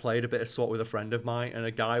when I played a bit of SWAT with a friend of mine, and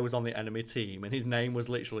a guy was on the enemy team, and his name was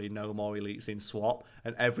literally No More Elites in SWAT,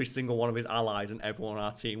 and every single one of his allies and everyone on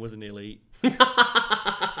our team was an elite.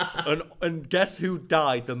 and guess who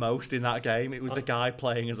died the most in that game? It was the guy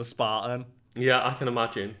playing as a Spartan. Yeah, I can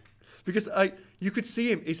imagine. Because you could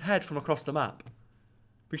see his head from across the map.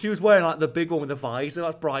 Because he was wearing the big one with the visor,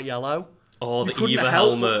 that's bright yellow. Oh, the EVA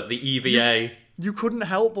helmet, the EVA. You couldn't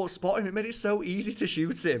help but spot him. It made it so easy to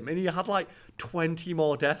shoot him. And he had 20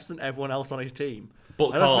 more deaths than everyone else on his team.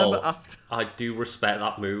 But Carl, I do respect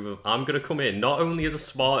that move. I'm going to come in not only as a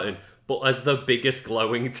Spartan, but as the biggest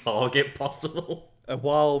glowing target possible. And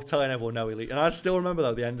while telling everyone no elite. And I still remember,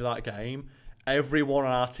 though, at the end of that game, everyone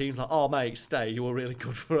on our team's like, oh, mate, stay. You were really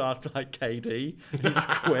good for our KD. And he just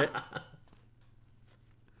quit.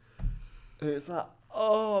 And it's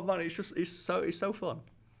oh, man, it's so fun.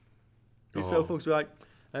 It's so fun. So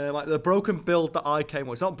the broken build that I came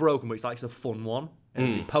with, it's not broken, but it's a fun one.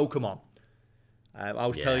 It's Pokemon. I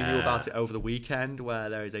was telling you about it over the weekend, where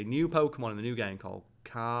there is a new Pokemon in the new game called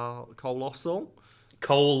Colossal.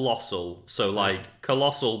 Colossal. So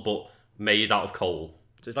colossal, but made out of coal.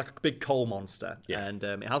 So it's like a big coal monster. Yeah. And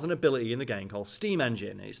it has an ability in the game called Steam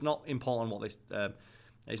Engine. It's not important what this...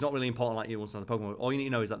 it's not really important like you want to know the Pokemon. All you need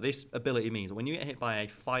to know is that this ability means that when you get hit by a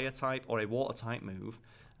fire type or a water type move,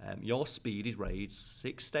 your speed is raised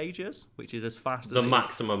 6 stages, which is as fast as the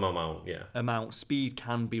maximum amount speed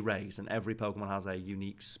can be raised, and every Pokemon has a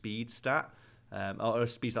unique speed stat, or a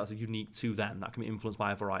speed stat that's unique to them that can be influenced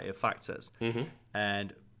by a variety of factors. Mm-hmm.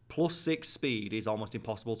 And plus 6 speed is almost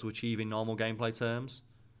impossible to achieve in normal gameplay terms.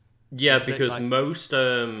 Yeah, because most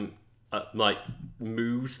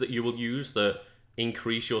moves that you will use that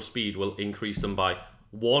increase your speed will increase them by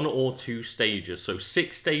 1 or 2 stages. So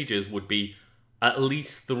 6 stages would be at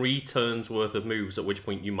least 3 turns worth of moves, at which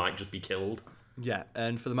point you might just be killed. Yeah,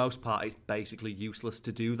 and for the most part, it's basically useless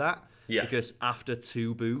to do that. Yeah. Because after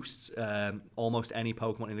 2 boosts, almost any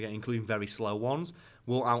Pokemon in the game, including very slow ones,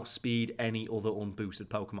 will outspeed any other unboosted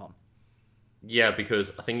Pokemon. Yeah,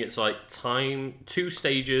 because I think it's 2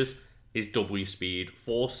 stages is double your speed,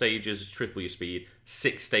 4 stages is triple your speed,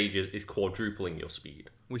 6 stages is quadrupling your speed.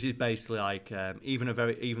 Which is basically even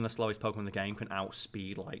the slowest Pokemon in the game can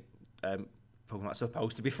outspeed Pokemon that's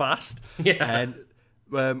supposed to be fast. Yeah. And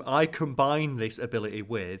I combine this ability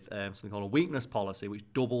with something called a weakness policy, which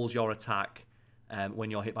doubles your attack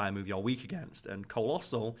when you're hit by a move you're weak against. And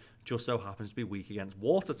Colossal just so happens to be weak against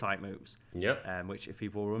water-type moves. Yep. Which, if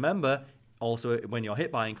people remember, also when you're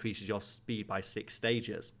hit by increases your speed by 6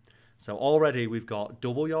 stages. So already we've got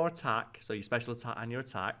double your attack, so your special attack and your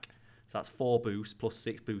attack. So that's 4 boosts plus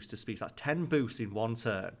 6 boosts to speed. So that's 10 boosts in 1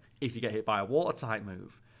 turn if you get hit by a water-type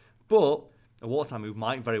move. But a water-type move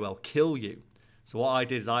might very well kill you. So what I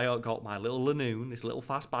did is I got my little Lanoon, this little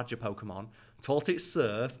fast badger Pokemon, taught it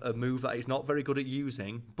Surf, a move that it's not very good at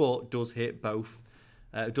using, but does hit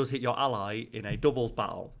your ally in a doubles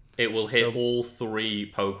battle. It will hit all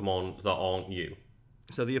 3 Pokemon that aren't you.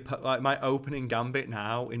 So like my opening gambit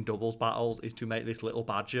now in doubles battles is to make this little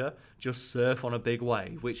badger just surf on a big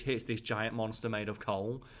wave, which hits this giant monster made of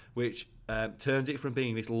coal, which turns it from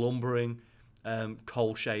being this lumbering,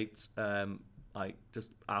 coal-shaped, like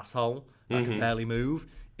just asshole that can barely move,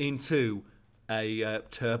 into a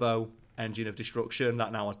turbo engine of destruction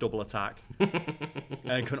that now has double attack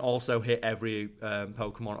and can also hit every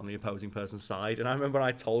Pokemon on the opposing person's side. And I remember when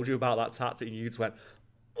I told you about that tactic, and you just went,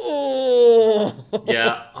 "Oh!"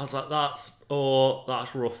 Yeah, I was like, that's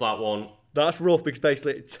rough, that one. That's rough because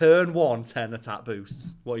basically turn 1, 10 attack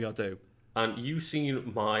boosts. What you gotta do? And you've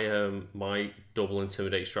seen my double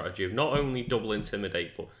intimidate strategy of not only double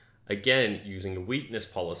intimidate, but again using a weakness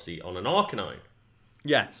policy on an Arcanine.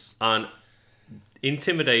 Yes. And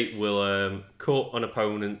intimidate will cut an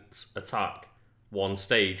opponent's attack one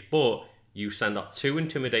stage, but you send up 2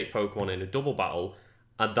 intimidate Pokemon in a double battle,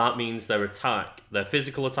 and that means their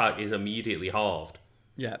physical attack is immediately halved.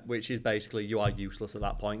 Yeah, which is basically you are useless at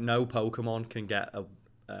that point. No Pokemon can get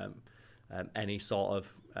any sort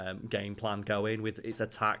of game plan going with its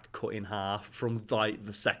attack cut in half from like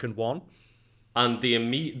the second one. And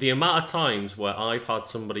the amount of times where I've had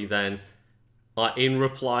somebody then, like in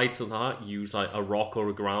reply to that, use like a rock or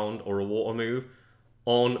a ground or a water move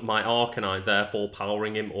on my Arcanine, therefore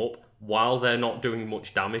powering him up while they're not doing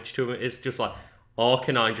much damage to him. It's just like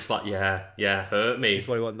Arcanine, just like yeah, hurt me. That's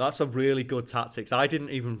what I want. That's a really good tactics. I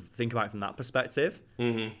didn't even think about it from that perspective.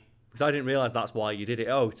 Because I didn't realise that's why you did it.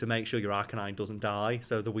 Oh, to make sure your Arcanine doesn't die,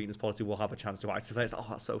 so the weakness policy will have a chance to activate. Oh,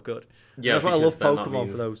 that's so good. Yeah, that's why I love then that Pokemon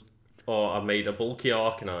means, for those. Or I've made a bulky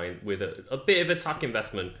Arcanine with a bit of attack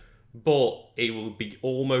investment, but it will be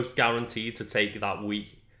almost guaranteed to take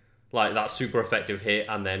that super effective hit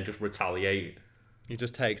and then just retaliate. He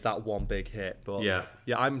just takes that one big hit. But yeah,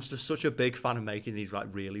 I'm just such a big fan of making these like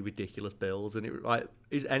really ridiculous builds. And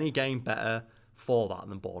is any game better for that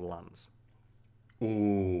than Borderlands?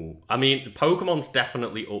 Ooh, I mean, Pokemon's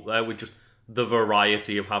definitely up there with just the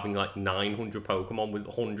variety of having like 900 Pokemon with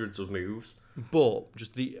hundreds of moves. But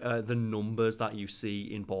just the numbers that you see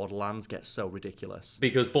in Borderlands get so ridiculous.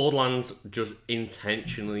 Because Borderlands just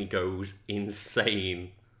intentionally goes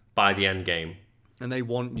insane by the end game. And they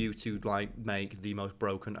want you to like make the most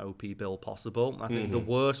broken OP build possible. I think the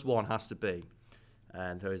worst one has to be,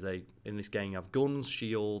 and there is in this game you have guns,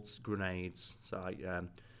 shields, grenades. So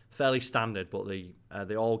fairly standard, but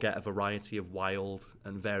they all get a variety of wild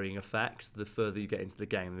and varying effects the further you get into the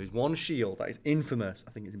game. There's one shield that is infamous.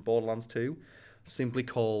 I think it's in Borderlands 2, simply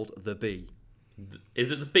called the Bee.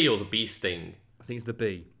 Is it the Bee or the Bee Sting? I think it's the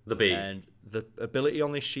Bee. The Bee. And the ability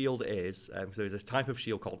on this shield is, so there's this type of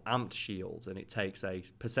shield called amped shields, and it takes a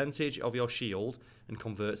percentage of your shield and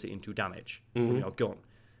converts it into damage from your gun.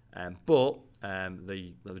 But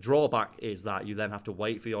the drawback is that you then have to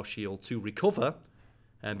wait for your shield to recover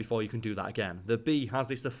before you can do that again. The Bee has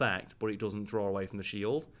this effect, but it doesn't draw away from the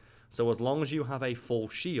shield. So as long as you have a full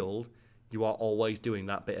shield, you are always doing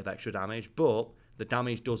that bit of extra damage, but the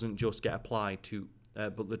damage doesn't just get applied to...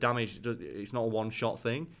 but the damage, it's not a one-shot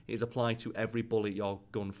thing. It's applied to every bullet your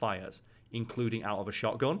gun fires, including out of a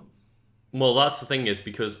shotgun. Well, that's the thing is,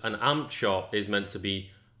 because an amped shot is meant to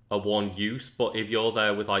be a one use, but if you're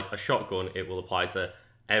there with like a shotgun, it will apply to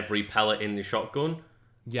every pellet in the shotgun.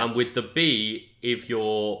 Yes. And with the Bee, if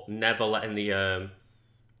you're never letting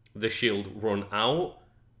the shield run out,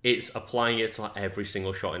 it's applying it to like every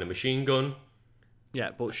single shot in a machine gun.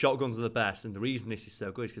 Yeah, but shotguns are the best, and the reason this is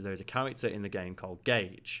so good is because there is a character in the game called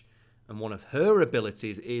Gage, and one of her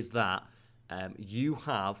abilities is that you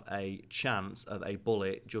have a chance of a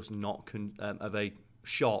bullet just not of a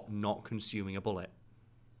shot not consuming a bullet.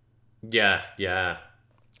 Yeah.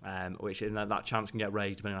 Which and that chance can get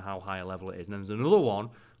raised depending on how high a level it is. And then there's another one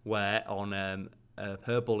where on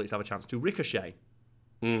her bullets have a chance to ricochet.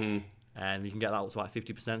 And you can get that up to like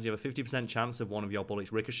 50%. So you have a 50% chance of one of your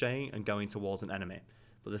bullets ricocheting and going towards an enemy.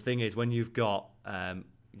 But the thing is, when you've got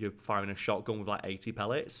you're firing a shotgun with like 80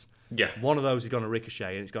 pellets, one of those is going to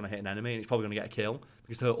ricochet and it's going to hit an enemy and it's probably going to get a kill.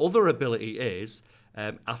 Because her other ability is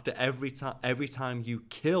after every time you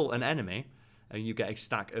kill an enemy, and you get a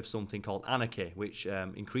stack of something called Anarchy, which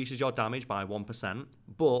increases your damage by 1%,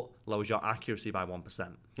 but lowers your accuracy by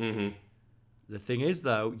 1%. The thing is,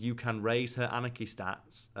 though, you can raise her Anarchy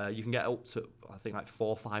stats. You can get up to, I think, like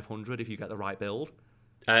 400 or 500 if you get the right build.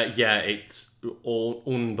 It's all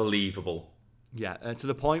unbelievable. Yeah, to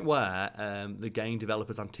the point where the game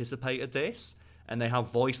developers anticipated this, and they have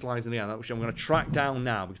voice lines in the end, which I'm going to track down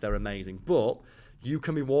now because they're amazing. But you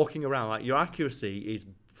can be walking around, like your accuracy is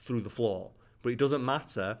through the floor. But it doesn't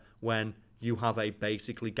matter when you have a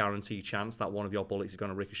basically guaranteed chance that one of your bullets is going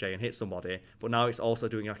to ricochet and hit somebody. But now it's also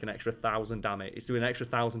doing like an extra 1,000 damage. It's doing an extra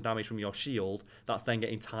 1,000 damage from your shield. That's then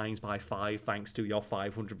getting times by 5 thanks to your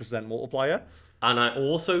 500% multiplier. And I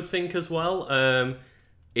also think as well,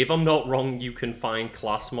 if I'm not wrong, you can find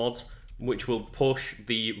class mods which will push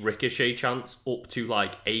the ricochet chance up to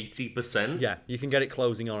like 80%. Yeah, you can get it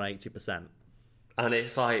closing on 80%. And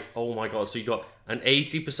it's like, oh my god, so you got an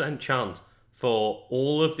 80% chance for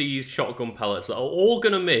all of these shotgun pellets that are all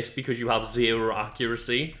going to miss because you have 0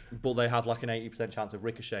 accuracy. But they have like an 80% chance of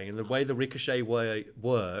ricocheting. And the way the ricochet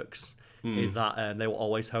works is that they were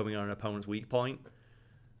always homing on an opponent's weak point.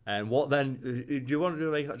 And what then, do you want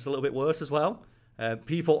to make that just a little bit worse as well?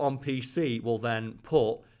 People on PC will then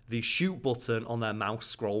put the shoot button on their mouse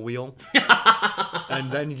scroll wheel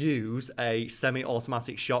and then use a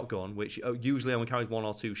semi-automatic shotgun, which usually only carries 1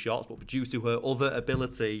 or 2 shots, but due to her other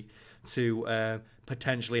ability to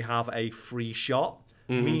potentially have a free shot,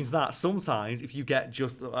 means that sometimes if you get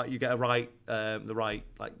just you get the right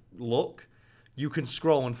like look, you can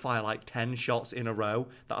scroll and fire like 10 shots in a row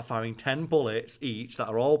that are firing 10 bullets each that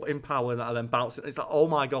are all in power that are then bouncing. It's like, oh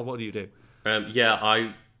my god, what do you do? Yeah,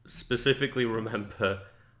 I specifically remember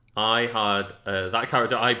I had that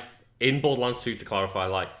character. In Borderlands 2, to clarify,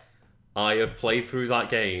 like I have played through that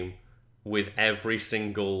game with every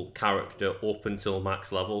single character up until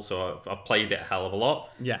max level, so I've played it a hell of a lot.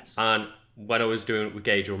 Yes. And when I was doing it with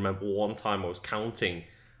Gage, I remember one time I was counting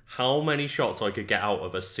how many shots I could get out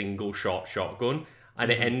of a single shotgun,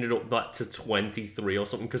 and it ended up back to 23 or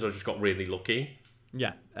something because I just got really lucky.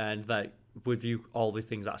 Yeah, and like with you, all the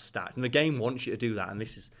things that are stacked, and the game wants you to do that, and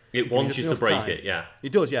this is it wants you to break it. Yeah,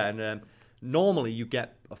 it does. Yeah, and normally you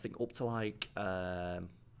get, I think, up to like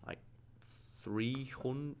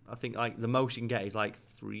 300. I think like the most you can get is like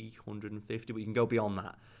 350, but you can go beyond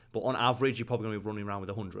that. But on average, you're probably going to be running around with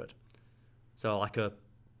 100. So like I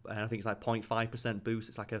think it's like 0.5% boost.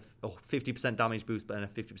 It's like a 50% damage boost, but then a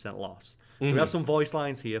 50% loss. So we have some voice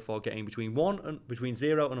lines here for getting between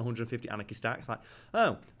 0 and 150 Anarchy stacks. Like,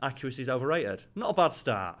 oh, accuracy is overrated. Not a bad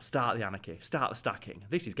start. Start the Anarchy. Start the stacking.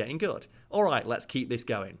 This is getting good. All right, let's keep this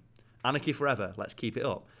going. Anarchy forever. Let's keep it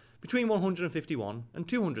up. Between 151 and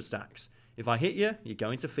 200 stacks. If I hit you, you're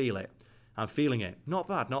going to feel it. I'm feeling it. Not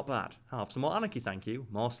bad, not bad. Have some more Anarchy, thank you.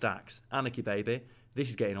 More stacks. Anarchy, baby. This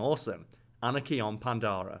is getting awesome. Anarchy on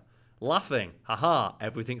Pandora. Laughing. Haha,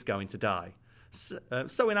 everything's going to die.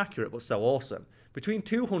 So inaccurate, but so awesome. Between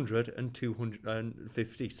 200 and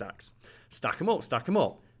 250 stacks. Stack them up, stack them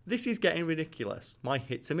up. This is getting ridiculous. My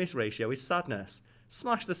hit to miss ratio is sadness.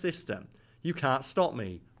 Smash the system. You can't stop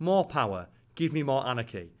me. More power. Give me more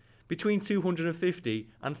Anarchy. Between 250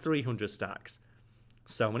 and 300 stacks.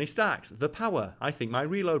 So many stacks. The power. I think my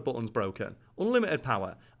reload button's broken. Unlimited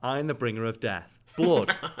power. I'm the bringer of death.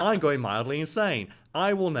 Blood. I'm going mildly insane.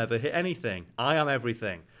 I will never hit anything. I am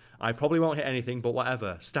everything. I probably won't hit anything, but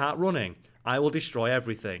whatever. Start running. I will destroy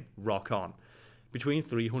everything. Rock on. Between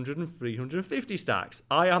 300 and 350 stacks.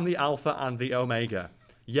 I am the alpha and the omega.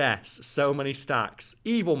 Yes, so many stacks.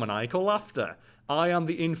 Evil maniacal laughter. I am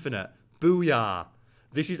the infinite. Booyah.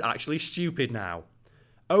 This is actually stupid now.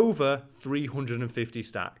 Over 350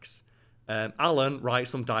 stacks. Alan, write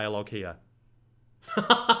some dialogue here.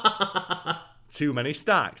 Too many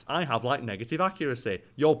stacks. I have like negative accuracy.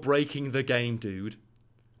 You're breaking the game, dude.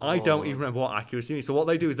 I don't even remember what accuracy means. So what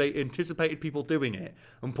they do is they anticipated people doing it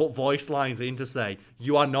and put voice lines in to say,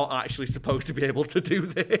 you are not actually supposed to be able to do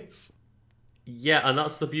this. Yeah, and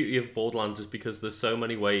that's the beauty of Borderlands, is because there's so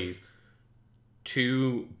many ways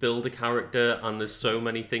to build a character, and there's so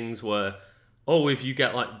many things where, oh, if you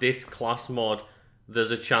get like this class mod, there's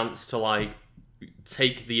a chance to like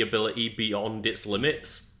take the ability beyond its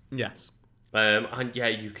limits. Yes. And yeah,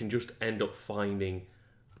 you can just end up finding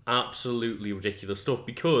absolutely ridiculous stuff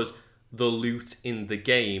because the loot in the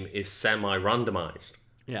game is semi-randomized.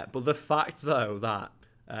 Yeah, but the fact though that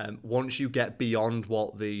once you get beyond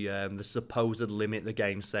what the supposed limit the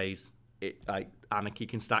game says it like Anarchy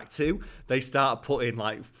can stack to, they start putting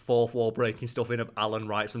like fourth wall breaking stuff in of Alan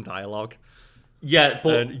writes some dialogue. Yeah,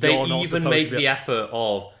 but they even make the effort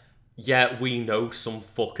of, yeah, we know some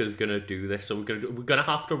fucker's gonna do this, so we're gonna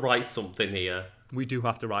have to write something here. We do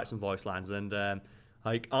have to write some voice lines, and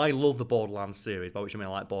like I love the Borderlands series, by which I mean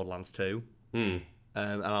I like Borderlands 2, and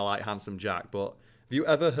I like Handsome Jack. But have you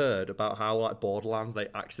ever heard about how like Borderlands they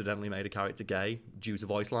accidentally made a character gay due to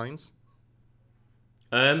voice lines?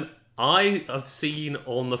 I have seen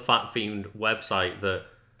on the Fat Fiend website that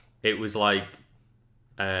it was like,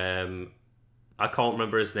 I can't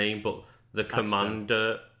remember his name, but the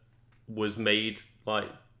commander was made like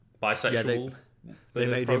bisexual. Yeah, they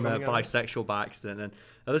made him bisexual by accident, and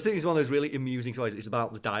I just think it's one of those really amusing stories. It's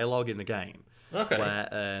about the dialogue in the game. Okay.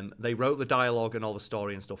 Where they wrote the dialogue and all the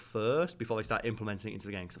story and stuff first before they start implementing it into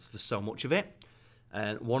the game because there's so much of it.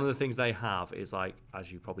 And one of the things they have is, like, as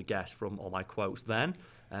you probably guessed from all my quotes then,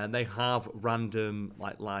 they have random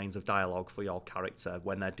like lines of dialogue for your character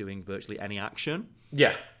when they're doing virtually any action.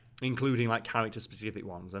 Yeah. Including like character-specific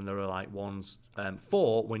ones. And there are like ones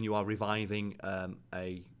for when you are reviving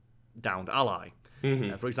a downed ally.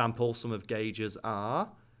 Mm-hmm. For example, some of Gage's are...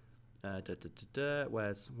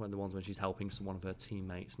 Where's the ones when she's helping one of her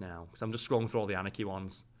teammates now? Because I'm just scrolling through all the Anarchy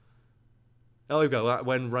ones. Oh, here we go.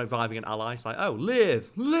 When reviving an ally, it's like, oh, live!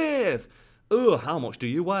 Ugh, how much do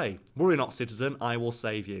you weigh? Worry not, citizen, I will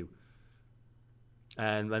save you.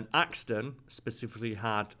 And then Axton specifically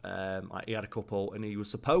had, he had a couple, and he was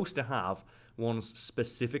supposed to have ones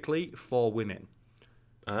specifically for women.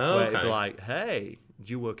 Oh, where okay. it'd be like, hey,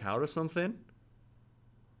 do you work out or something?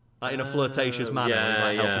 Like in a flirtatious manner, yeah, he's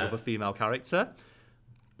like helping yeah. up a female character.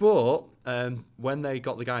 But when they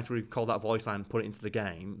got the guy to record that voice line and put it into the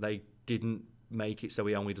game, they didn't make it so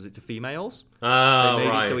he only does it to females. Oh, They made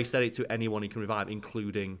right. it so he said it to anyone he can revive,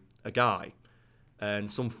 including a guy.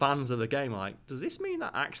 And some fans of the game are like, does this mean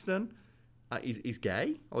that Axton is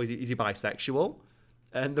gay? Or is he bisexual?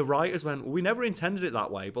 And the writers went, we never intended it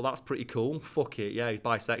that way, but that's pretty cool. Fuck it, yeah, he's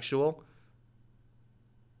bisexual.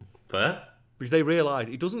 Fair. Because they realise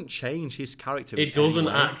it doesn't change his character. It in doesn't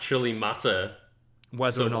any way, actually matter.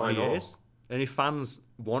 whether so or not why he not? is. And if fans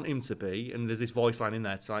want him to be, and there's this voice line in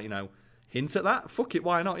there to, like, hint at that, fuck it,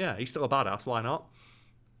 why not? Yeah, he's still a badass, why not?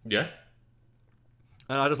 Yeah.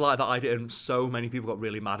 And I just like that idea, and so many people got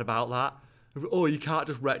really mad about that. Oh, you can't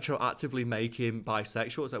just retroactively make him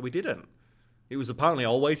bisexual. It's like, we didn't. It was apparently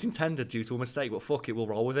always intended due to a mistake, but fuck it, we'll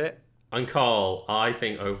roll with it. And Carl, I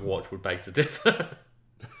think Overwatch would beg to differ.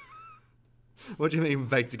 What do you mean,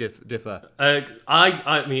 beg to differ?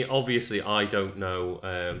 I mean, obviously, I don't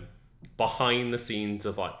know behind the scenes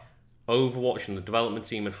of like Overwatch and the development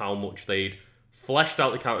team and how much they'd fleshed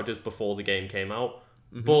out the characters before the game came out,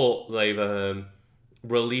 but they've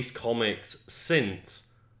released comics since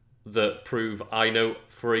that prove. I know,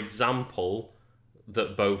 for example,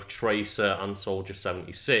 that both Tracer and Soldier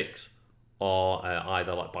 76 are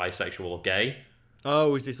either like bisexual or gay.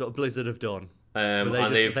 Oh, is this what Blizzard have done? But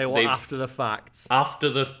And they were after the facts. after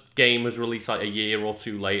the game was released like a year or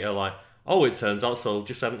two later, like, oh, it turns out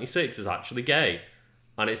Soldier 76 is actually gay.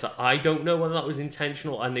 And it's like, I don't know whether that was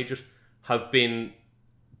intentional and they just have been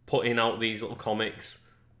putting out these little comics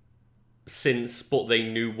since, but they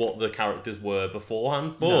knew what the characters were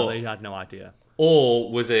beforehand. But, No, they had no idea.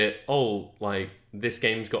 or was it, oh, like, this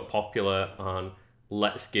game's got popular and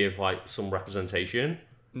let's give, like, some representation?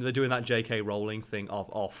 They're doing that J.K. Rowling thing of,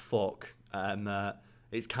 oh, fuck.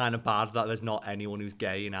 It's kind of bad that there's not anyone who's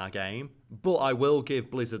gay in our game. But I will give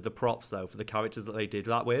Blizzard the props, though, for the characters that they did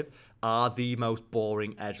that with are the most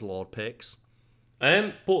boring edgelord picks.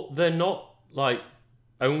 But they're not, like,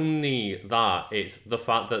 only that, it's the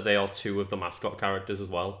fact that they are two of the mascot characters as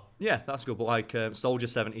well. Yeah, that's good. But like Soldier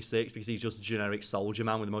 76, because he's just a generic soldier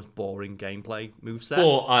man with the most boring gameplay moveset.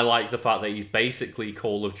 But I like the fact that he's basically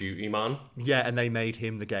Call of Duty man. Yeah, and they made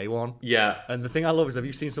him the gay one. Yeah. And the thing I love is, have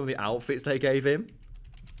you seen some of the outfits they gave him?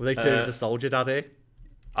 Where they turned into Soldier Daddy?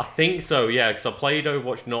 I think so, yeah, because I played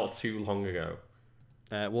Overwatch not too long ago.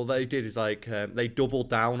 What they did is like they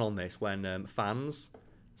doubled down on this when fans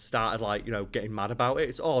started like getting mad about it.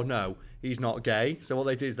 It's oh no, he's not gay. So what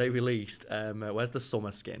they did is they released where's the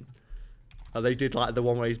summer skin? And they did like the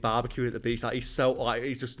one where he's barbecuing at the beach. Like he's so like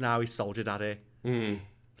he's Soldier Daddy.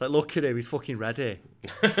 It's like look at him, he's fucking ready.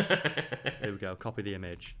 There we go. Copy the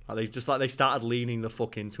image. Like, they started leaning the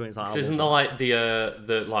fuck into it. It's like, This isn't like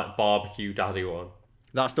the like barbecue daddy one.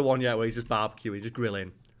 That's the one, yeah, where he's just barbecuing, just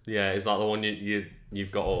grilling. Yeah, is that the one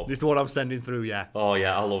you've got up? This is the one I'm sending through, yeah. Oh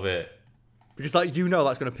yeah, I love it. Because like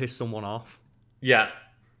that's gonna piss someone off. Yeah.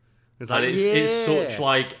 It's like And it's such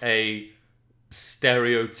like a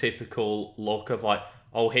stereotypical look of like,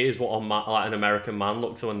 oh, here's what like an American man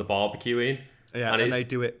looks when they're barbecuing. Yeah, and and they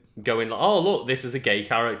do it. Going like, oh look, this is a gay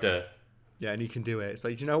character. Yeah, and you can do it. It's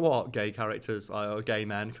like, do you know what? Gay characters or gay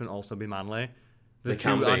men can also be manly. The They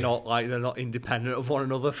can two are be. not like they're not independent of one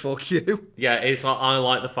another. Fuck you. Yeah, it's like I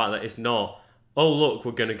like the fact that it's not. Oh look,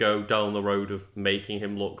 we're gonna go down the road of making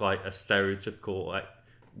him look like a stereotypical like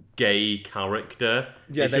gay character.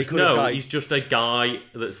 Yeah, it's they just, could have, no, like- he's just a guy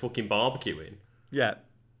that's fucking barbecuing. Yeah,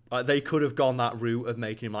 like they could have gone that route of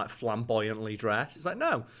making him like flamboyantly dressed. It's like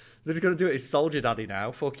no, they're just gonna do it. It's Soldier Daddy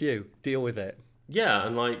now. Fuck you. Deal with it. Yeah,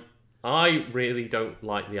 and like I really don't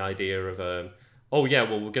like the idea of oh yeah,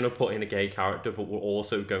 well we're gonna put in a gay character, but we're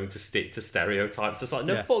also going to stick to stereotypes. It's like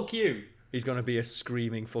no, Yeah. fuck you. He's gonna be a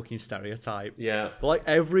screaming fucking stereotype. Yeah. But like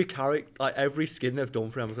every character, like every skin they've done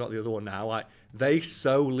for him, I've got the other one now. Like they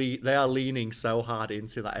are leaning so hard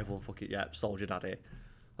into that. Everyone fucking Soldier Daddy.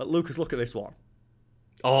 Like Lucas, look at this one.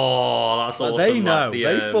 Oh, that's Like, awesome. they know.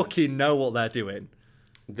 Like They fucking know what they're doing.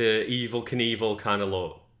 The Evil Knievel kind of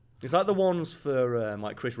look. It's like the ones for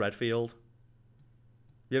like Chris Redfield.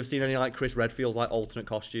 You ever seen any like Chris Redfield's like alternate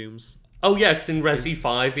costumes? Oh yeah, because in Resi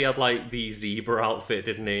 5 he had like the zebra outfit,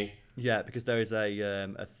 didn't he? Yeah, because there is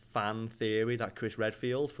a fan theory that Chris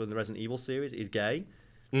Redfield from the Resident Evil series is gay,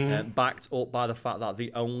 backed up by the fact that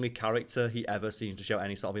the only character he ever seems to show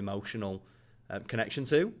any sort of emotional connection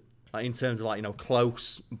to, like in terms of like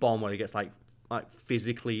close bond where he gets like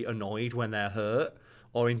physically annoyed when they're hurt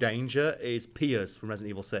or in danger, is Piers from Resident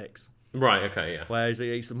Evil 6. Right. Okay. Yeah. Whereas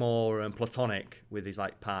he's more platonic with his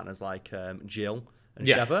like partners like Jill and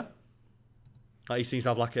Yeah. Sheva. Like he seems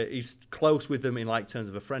to have he's close with them in like terms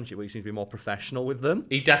of a friendship, but he seems to be more professional with them.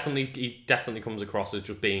 He definitely comes across as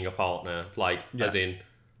just being a partner, like Yeah. as in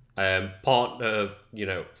partner,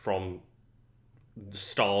 from the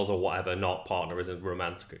stars or whatever, not partner as a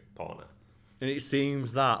romantic partner. And it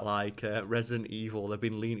seems that like Resident Evil, they've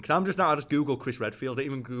been leaning. Because I just Google Chris Redfield, I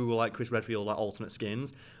didn't even Google like Chris Redfield like alternate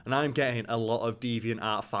skins, and I'm getting a lot of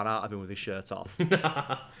DeviantArt fan art of him with his shirt off.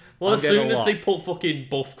 Well, I'm as getting soon a as lot. they put fucking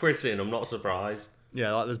buff Chris in, I'm not surprised.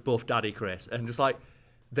 Yeah, like there's buff Daddy Chris, and just like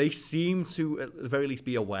they seem to at the very least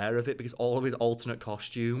be aware of it because all of his alternate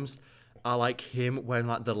costumes are like him wearing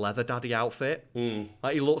like the leather daddy outfit.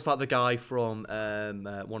 Like he looks like the guy from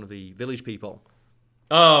one of the Village People.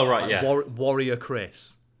 Oh right, Like yeah. Warrior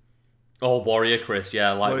Chris. Oh, Warrior Chris,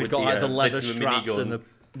 yeah, like Where he's with got like the leather the straps minigun.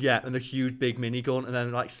 and the huge big minigun, and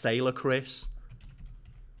then like Sailor Chris.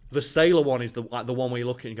 The Sailor one is the one where you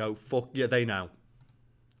look at it and go, fuck yeah, they know.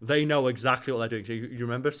 They know exactly what they're doing. So you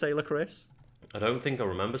remember Sailor Chris? I don't think I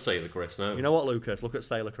remember Sailor Chris. No. You know what, Lucas? Look at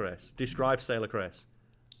Sailor Chris. Describe Sailor Chris.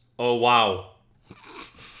 Oh wow.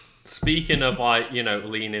 Speaking of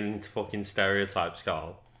leaning into fucking stereotypes,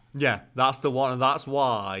 Carl. Yeah, that's the one, and that's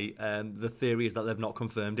why the theory is that they've not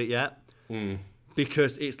confirmed it yet.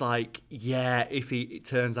 Because it's like, yeah, if it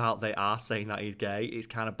turns out they are saying that he's gay, it's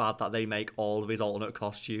kind of bad that they make all of his alternate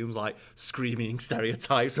costumes like screaming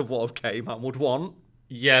stereotypes of what a gay man would want.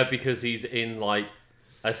 Yeah, because he's in like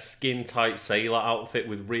a skin tight sailor outfit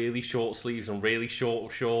with really short sleeves and really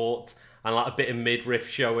short shorts and like a bit of midriff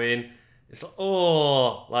showing. It's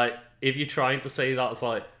like, if you're trying to say that's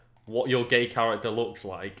like what your gay character looks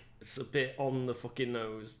like, it's a bit on the fucking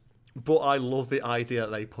nose. But I love the idea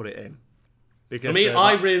that they put it in. Because, I mean,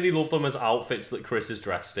 I really love them as outfits that Chris is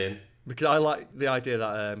dressed in. Because I like the idea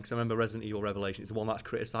that, because I remember Resident Evil Revelation, it's the one that's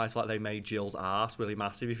criticised, like they made Jill's arse really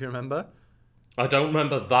massive, if you remember. I don't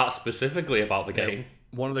remember that specifically about the game.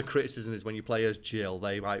 One of the criticisms is when you play as Jill,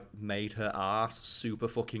 they like made her arse super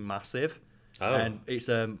fucking massive. Oh. And it's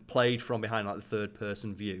played from behind like the third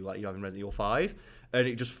person view, like you have in Resident Evil 5. And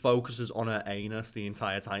it just focuses on her anus the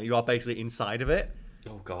entire time. You are basically inside of it.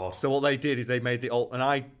 Oh god. So what they did is they made and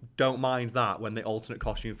I don't mind that when the alternate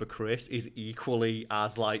costume for Chris is equally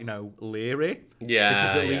as like leery. Yeah.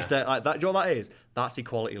 Because at least they're like that. Do you know what that is? That's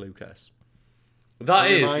equality, Lucas. That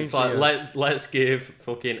It is. reminds It's like me of- let's give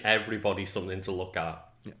fucking everybody something to look at.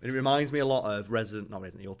 Yeah. It reminds me a lot of Resident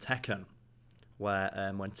Evil, Tekken,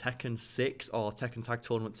 where when Tekken 6 or Tekken Tag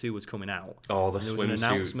Tournament 2 was coming out, Oh, the there was an swimsuits.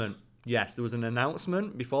 announcement. Yes, there was an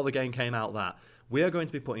announcement before the game came out that we are going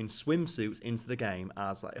to be putting swimsuits into the game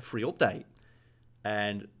as like a free update.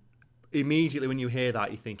 And immediately when you hear that,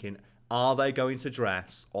 you're thinking, are they going to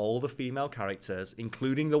dress all the female characters,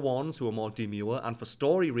 including the ones who are more demure and for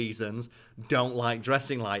story reasons don't like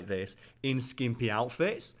dressing like this, in skimpy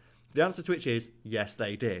outfits? The answer to which is yes,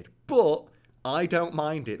 they did. But I don't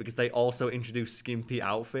mind it because they also introduced skimpy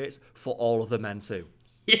outfits for all of the men too.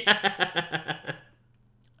 Yeah.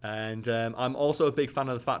 And I'm also a big fan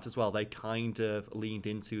of the fact as well they kind of leaned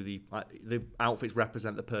into the outfits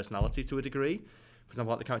represent the personality to a degree. For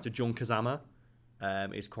example, like the character Jun Kazama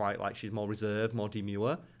is quite like she's more reserved, more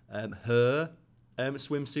demure. Her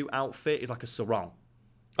swimsuit outfit is like a sarong.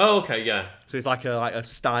 Oh, okay, yeah. So it's like a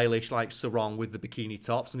stylish like sarong with the bikini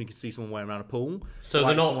top, something you can see someone wearing around a pool. So Like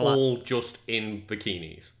they're not someone all just in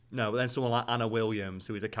bikinis. No, but then someone like Anna Williams,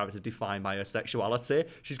 who is a character defined by her sexuality,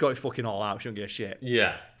 she's got it fucking all out. She don't give a shit.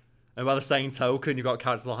 Yeah. And by the same token, you've got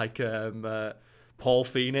characters like Paul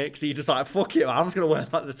Phoenix. You're just like, fuck it, man. I'm just going to wear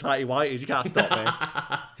like the tighty whities. You can't stop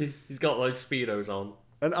me. He's got those Speedos on.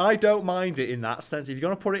 And I don't mind it in that sense. If you're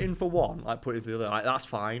going to put it in for one, like put it for the other, like that's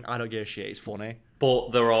fine. I don't give a shit. It's funny.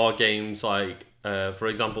 But there are games like, for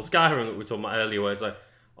example, Skyrim that we were talking about earlier, where it's like,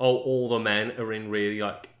 oh, all the men are in really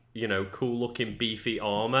like, cool looking beefy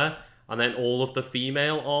armor, and then all of the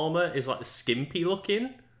female armor is like skimpy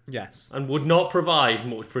looking Yes. and would not provide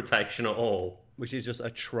much protection at all. Which is just a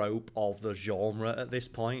trope of the genre at this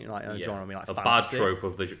point. Like, genre, I mean, like a fantasy. bad trope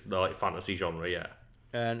of the like fantasy genre, yeah.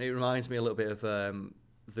 And it reminds me a little bit of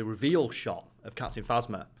the reveal shot of Captain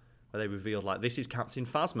Phasma, where they revealed, like, this is Captain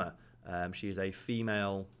Phasma. She is a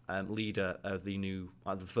female leader of the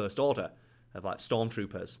First Order of, like,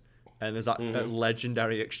 stormtroopers. And there's that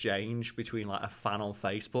legendary exchange between, like, a fan on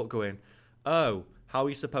Facebook going, oh, how are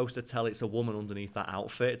you supposed to tell it's a woman underneath that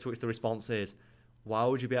outfit? To which the response is, why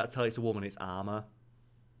would you be able to tell it's a woman? It's armor.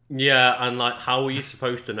 Yeah, and like, how are you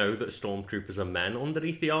supposed to know that stormtroopers are men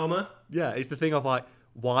underneath the armor? Yeah, it's the thing of like,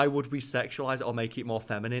 why would we sexualize it or make it more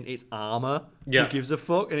feminine? It's armor. Yeah. Who gives a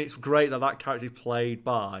fuck? And it's great that character is played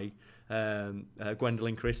by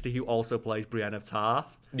Gwendolyn Christie, who also plays Brienne of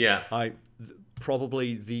Tarth. Yeah. It's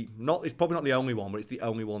probably not the only one, but it's the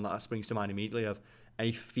only one that springs to mind immediately of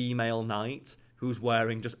a female knight who's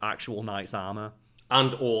wearing just actual knight's armor.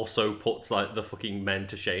 And also puts like the fucking men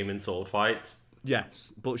to shame in sword fights.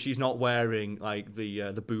 Yes, but she's not wearing like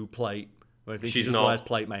the boob plate. Or anything. She's she just not. wears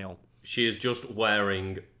plate mail. She is just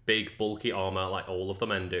wearing big bulky armor like all of the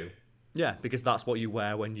men do. Yeah, because that's what you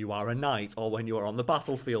wear when you are a knight or when you are on the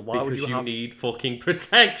battlefield. Why would Because you need fucking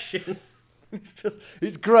protection.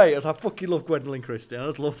 It's great. I fucking love Gwendolyn Christie. I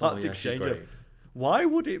just love that she's exchange. great. Why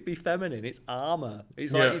would it be feminine? It's armor.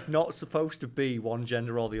 It's like it's not supposed to be one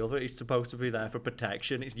gender or the other. It's supposed to be there for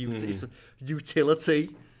protection. It's utility.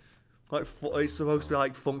 Like it's supposed to be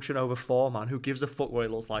like function over form, man. Who gives a fuck what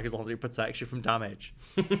it looks like as long as it protects you from damage?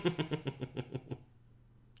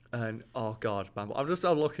 And oh god, man, I'm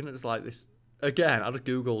looking at like this again. I just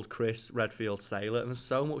googled Chris Redfield sailor, and there's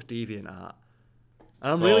so much deviant art.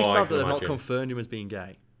 And I'm really sad that they're not confirmed him as being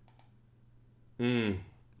gay.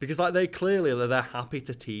 Because like they're happy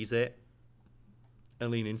to tease it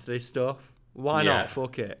and lean into this stuff. Why not?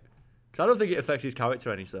 Fuck it. Because I don't think it affects his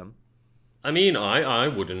character any some. I mean, I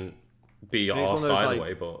wouldn't be arsed either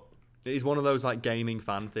way, but it is one of those like gaming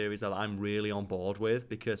fan theories that I'm really on board with,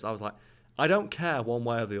 because I was like, I don't care one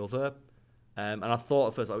way or the other. And I thought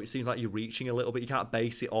at first, it seems like you're reaching a little bit. You can't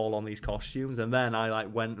base it all on these costumes. And then I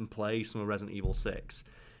like went and played some of Resident Evil 6,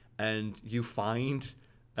 and you find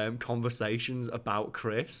conversations about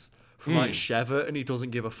Chris from like Sheva, and he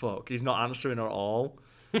doesn't give a fuck. He's not answering at all.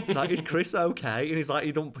 It's like, is Chris okay? And he's like,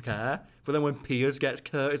 he don't care. But then when Piers gets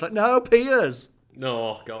hurt, it's like, no, Piers.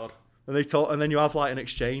 Oh god. And they talk, and then you have like an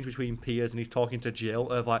exchange between Piers, and he's talking to Jill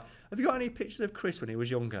of like, have you got any pictures of Chris when he was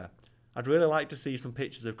younger? I'd really like to see some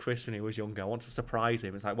pictures of Chris when he was younger. I want to surprise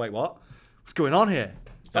him. It's like, wait, what? What's going on here?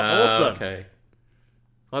 That's awesome. Okay.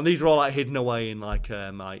 And these are all like hidden away in like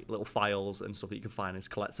little files and stuff that you can find as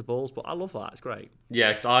collectibles. But I love that. It's great. Yeah,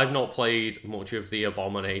 because I've not played much of the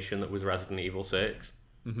abomination that was Resident Evil 6.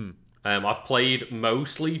 I've played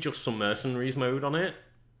mostly just some Mercenaries mode on it.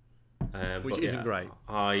 Which isn't great.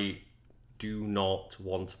 I do not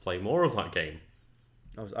want to play more of that game.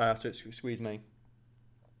 I have to squeeze me.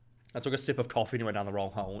 I took a sip of coffee and went down the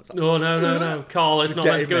wrong hole. It's like, no. Carl, let's not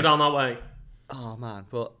let's go down that way. Oh, man.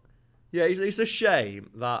 But, yeah, it's a shame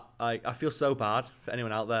that I feel so bad for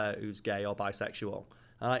anyone out there who's gay or bisexual.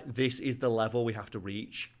 And this is the level we have to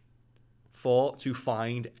reach to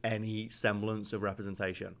find any semblance of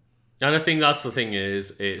representation. And I think that's the thing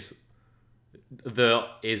there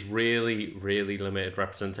is really, really limited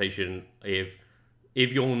representation if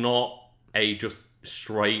you're not a just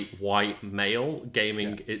straight white male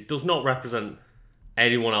gaming. It does not represent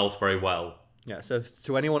anyone else very well. Yeah, so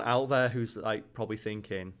to anyone out there who's like probably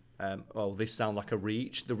thinking, oh, this sounds like a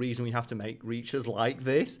reach, the reason we have to make reaches like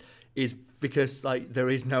this is because like there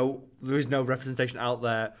is no representation out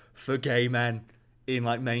there for gay men in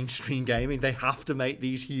like mainstream gaming. They have to make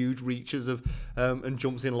these huge reaches of and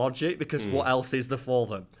jumps in logic, because what else is there for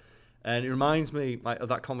them? And it reminds me like of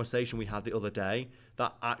that conversation we had the other day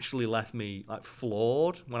that actually left me like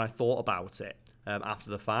floored when I thought about it after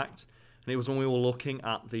the fact. And it was when we were looking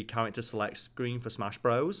at the character select screen for Smash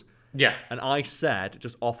Bros. Yeah. And I said,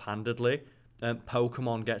 just offhandedly,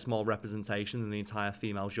 Pokemon gets more representation than the entire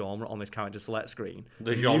female genre on this character select screen.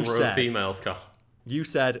 The genre of females, Carl. You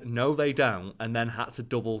said, no, they don't, and then had to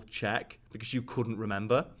double check because you couldn't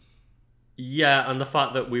remember. Yeah, and the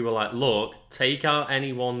fact that we were like, look, take out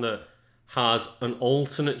anyone that has an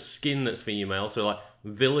alternate skin that's female. So, like,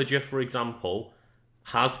 Villager, for example,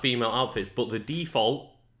 has female outfits, but the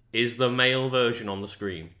default is the male version on the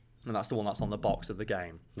screen. And that's the one that's on the box of the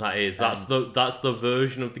game. That's the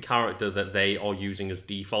version of the character that they are using as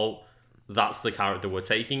default. That's the character we're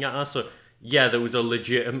taking at us. So, yeah, there was a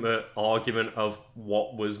legitimate argument of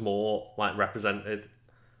what was more like represented.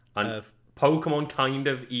 And Pokemon kind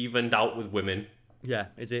of evened out with women. Yeah,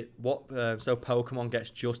 is it what? So Pokemon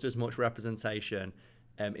gets just as much representation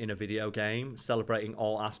in a video game, celebrating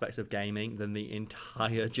all aspects of gaming, than the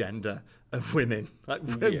entire gender of women, like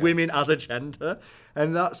women as a gender,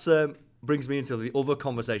 and that's brings me into the other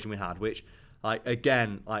conversation we had, which, like,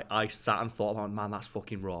 again, like I sat and thought, man, that's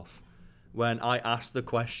fucking rough. When I asked the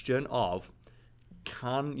question of,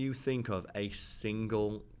 can you think of a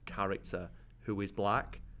single character who is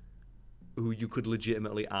black, who you could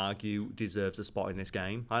legitimately argue deserves a spot in this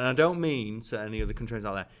game? And I don't mean to any of the countries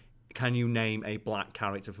out there. Can you name a black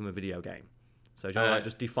character from a video game? So do you want to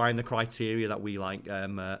just define the criteria that we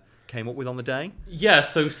came up with on the day? Yeah,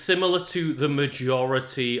 so similar to the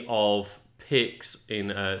majority of picks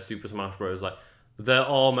in Super Smash Bros. Like, there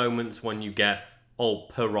are moments when you get,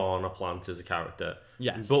 Piranha Plant as a character.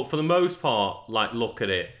 Yes. But for the most part, like, look at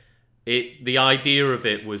it. The idea of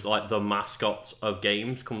it was like the mascots of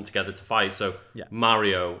games come together to fight. So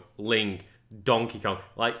Mario, Link, Donkey Kong,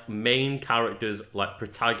 like main characters, like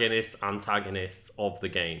protagonists, antagonists of the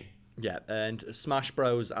game. Yeah, and Smash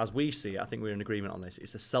Bros, as we see it, I think we're in agreement on this.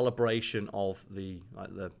 It's a celebration of the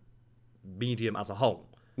medium as a whole.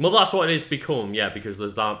 Well, that's what it has become, yeah, because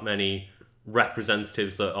there's that many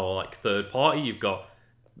representatives that are like third party. You've got,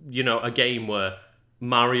 a game where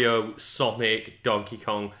Mario, Sonic, Donkey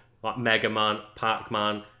Kong, like Mega Man,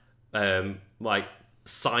 Pac-Man, like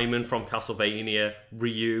Simon from Castlevania,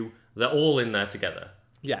 Ryu, they're all in there together.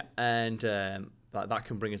 Yeah, and that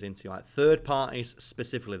can bring us into like third parties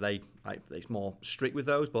specifically. It's more strict with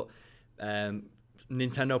those, but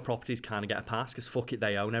Nintendo properties kind of get a pass because fuck it,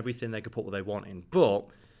 they own everything. They can put what they want in. But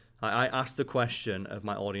I asked the question of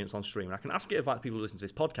my audience on stream, and I can ask it of like people who listen to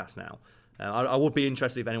this podcast now. I would be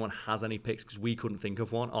interested if anyone has any picks, because we couldn't think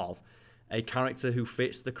of one, of a character who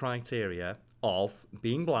fits the criteria of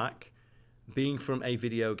being black, being from a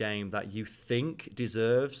video game that you think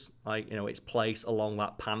deserves its place along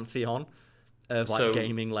that pantheon of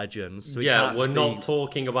gaming legends. So we're not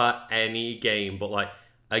talking about any game, but like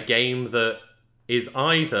a game that is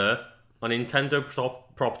either a Nintendo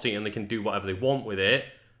property and they can do whatever they want with it,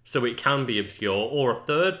 so it can be obscure, or a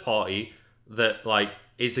third party that like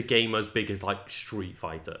is a game as big as like Street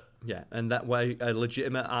Fighter. Yeah, and that way a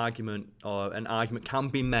legitimate argument or an argument can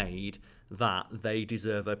be made that they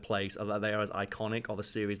deserve a place, or that they are as iconic of a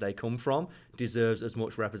series they come from, deserves as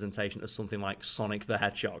much representation as something like Sonic the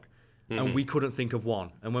Hedgehog. Mm-hmm. And we couldn't think of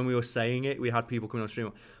one. And when we were saying it, we had people coming on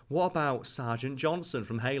stream, what about Sergeant Johnson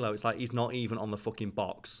from Halo? It's like, he's not even on the fucking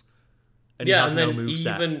box. And he has no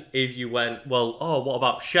moveset. Even if you went, what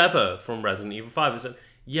about Sheva from Resident Evil 5? It's like,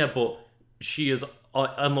 yeah, but she is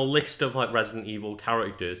on the list of like Resident Evil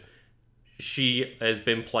characters. She has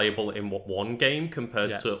been playable in one game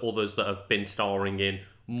compared to others that have been starring in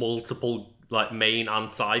multiple like main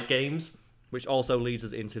and side games. Which also leads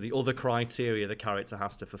us into the other criteria the character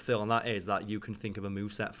has to fulfill, and that is that you can think of a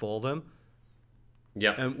moveset for them.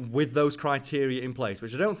 Yeah. And with those criteria in place,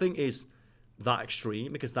 which I don't think is that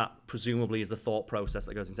extreme, because that presumably is the thought process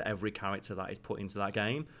that goes into every character that is put into that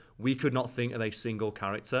game, we could not think of a single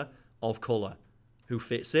character of colour who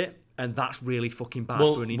fits it. And that's really fucking bad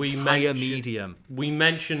for an entire medium. We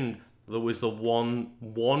mentioned there was the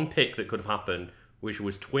one pick that could have happened, which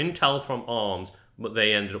was Twintelle from ARMS, but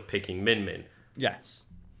they ended up picking Min Min. Yes.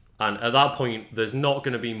 And at that point, there's not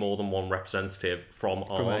going to be more than one representative from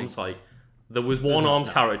ARMS. Like, there was one ARMS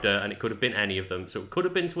character, and it could have been any of them. So it could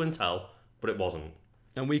have been Twintelle, but it wasn't.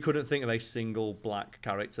 And we couldn't think of a single black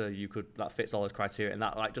character that fits all those criteria, and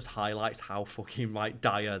that like just highlights how fucking like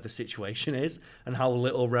dire the situation is, and how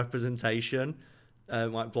little representation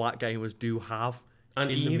like black gamers do have.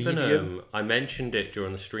 And in even the medium. I mentioned it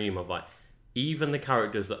during the stream of like, even the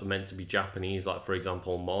characters that are meant to be Japanese, like for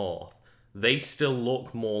example Marth, they still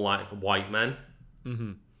look more like white men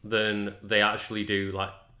than they actually do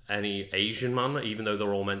like any Asian man, even though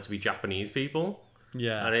they're all meant to be Japanese people.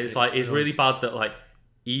 Yeah, and it's really bad that like,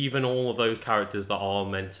 even all of those characters that are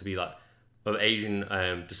meant to be like of Asian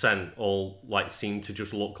descent all like seem to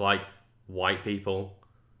just look like white people.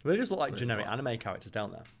 They just look like generic anime characters,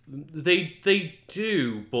 don't they? They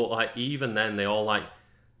do, but like even then, they all like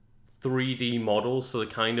 3D models, so they're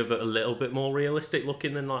kind of a little bit more realistic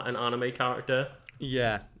looking than like an anime character.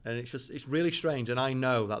 Yeah, and it's really strange. And I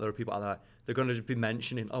know that there are people out there, they're going to be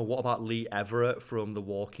mentioning, what about Lee Everett from the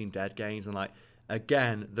Walking Dead games, and like.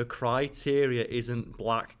 Again, the criteria isn't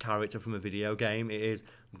black character from a video game. It is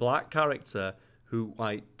black character who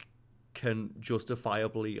like can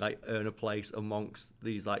justifiably like earn a place amongst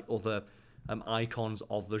these like other icons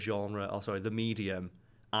of the genre, the medium,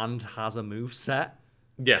 and has a move set.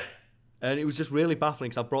 Yeah. And it was just really baffling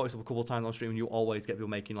because I brought this up a couple of times on stream, and you always get people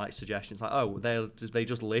making like suggestions like, oh, they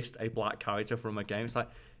just list a black character from a game. It's like,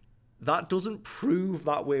 that doesn't prove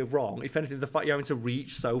that we're wrong. If anything, the fact you're having to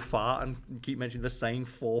reach so far and keep mentioning the same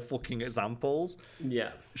 4 fucking examples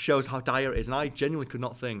shows how dire it is. And I genuinely could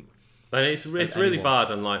not think. And it's really bad.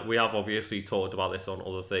 And like, we have obviously talked about this on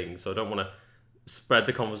other things, so I don't want to spread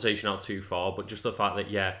the conversation out too far. But just the fact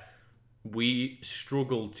that we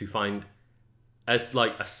struggle to find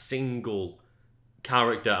a single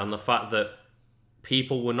character, and the fact that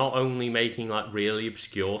people were not only making like really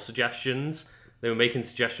obscure suggestions. They were making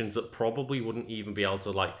suggestions that probably wouldn't even be able to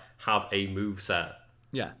like have a moveset.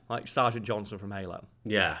 Yeah, like Sergeant Johnson from Halo.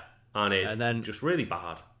 Yeah, and then just really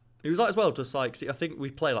bad. It was like as well, just like, see, I think we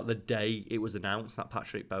played like the day it was announced that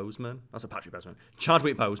Chadwick Boseman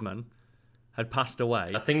had passed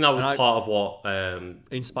away. I think that was part of what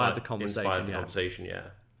inspired the conversation. Yeah.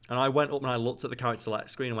 And I went up and I looked at the character select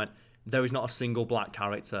screen and went, there is not a single black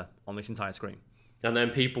character on this entire screen. And then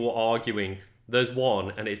people were arguing, there's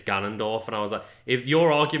one, and it's Ganondorf, and I was like, if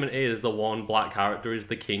your argument is the one black character is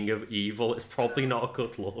the king of evil, it's probably not a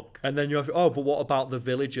good look. And then you have, but what about the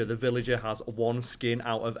villager? The villager has 1 skin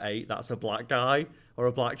out of 8 that's a black guy or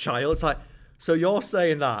a black child. It's like, so you're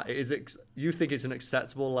saying that you think it's an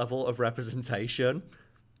acceptable level of representation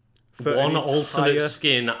for one alternate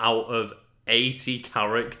skin out of 80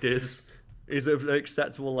 characters is an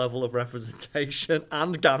acceptable level of representation,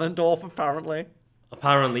 and Ganondorf apparently.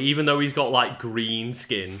 Apparently, even though he's got like green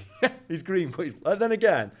skin. He's green, but then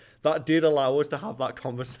again, that did allow us to have that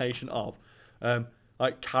conversation of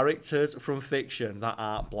like characters from fiction that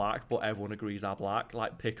aren't black, but everyone agrees are black,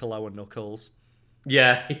 like Piccolo and Knuckles.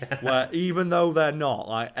 Yeah. Where even though they're not,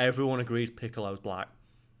 like everyone agrees Piccolo's black.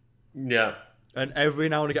 Yeah. And every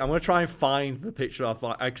now and again, I'm going to try and find the picture of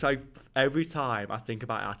like, every time I think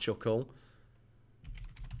about it, I chuckle.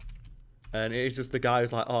 And it's just the guy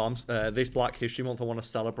who's like, this Black History Month, I want to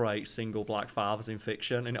celebrate single black fathers in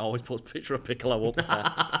fiction. And it always puts a picture of Piccolo up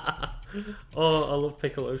there. Oh, I love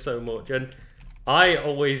Piccolo so much. And I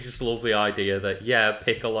always just love the idea that,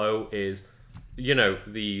 Piccolo is,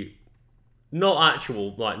 the not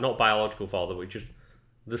actual, like, not biological father, but just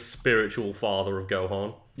the spiritual father of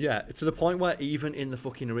Gohan. Yeah, to the point where even in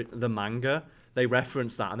the manga, they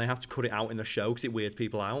reference that and they have to cut it out in the show because it weirds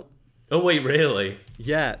people out. Oh, wait, really?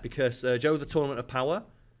 Yeah, because Joe the Tournament of Power.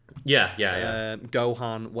 Yeah.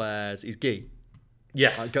 Gohan wears his gi.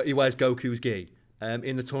 Yes. He wears Goku's gi.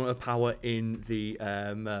 In the Tournament of Power in the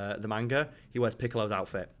manga, he wears Piccolo's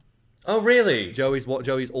outfit. Oh, really? Joey's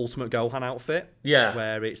Ultimate Gohan outfit. Yeah.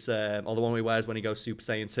 Where it's or the one he wears when he goes Super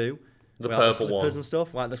Saiyan 2. The purple the one. And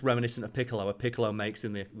stuff. Like, that's reminiscent of Piccolo, what Piccolo makes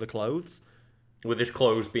in the clothes. With his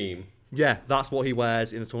clothes beam. Yeah, that's what he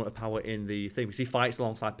wears in the Tournament of Power in the thing. Because he fights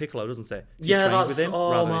alongside Piccolo, doesn't he? He trains with him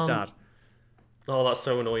rather than his dad. Oh, that's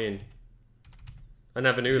so annoying. I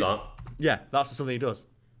never knew that. Yeah, that's something he does.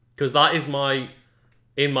 Because that is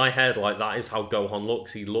in my head, like, that is how Gohan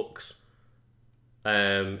looks. He looks,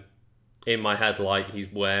 in my head, like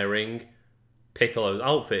he's wearing Piccolo's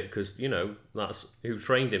outfit. Because, that's who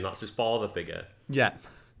trained him. That's his father figure. Yeah.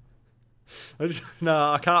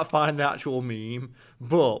 I can't find the actual meme,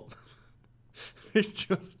 but it's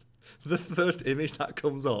just the first image that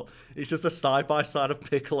comes up. It's just a side-by-side of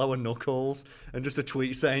Piccolo and Knuckles, and just a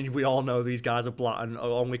tweet saying, we all know these guys are black and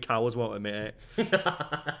only cowards won't admit it.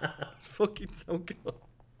 It's fucking so good. I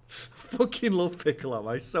fucking love Piccolo,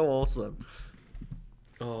 mate. He's so awesome.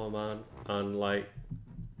 Oh, man. And, like,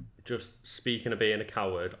 just speaking of being a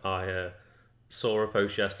coward, I saw a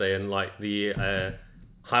post yesterday, and, like, the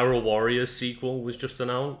Hyrule Warriors sequel was just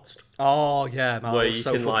announced. Oh yeah, man, where you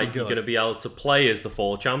so can like good. You're gonna be able to play as the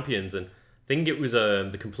 4 champions, and I think it was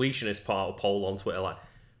the completionist part of poll on Twitter, like,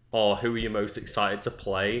 oh, who are you most excited to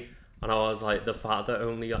play? And I was like, the fact that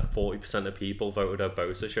only like 40% of people voted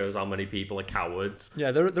Urbosa shows how many people are cowards.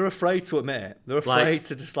 Yeah, they're afraid to admit it. They're afraid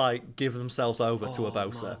to just like give themselves over to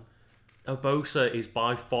Urbosa. Urbosa is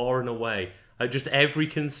by far and away, just every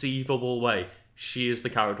conceivable way, she is the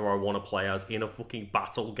character I want to play as in a fucking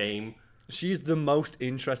battle game. She's the most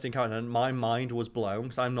interesting character, and my mind was blown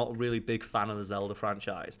because I'm not a really big fan of the Zelda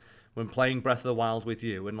franchise. When playing Breath of the Wild with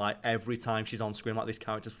you, and like every time she's on screen, like, this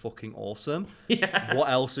character's fucking awesome. Yeah. What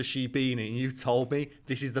else has she been in? You told me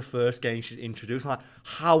this is the first game she's introduced. Like,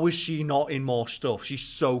 how is she not in more stuff? She's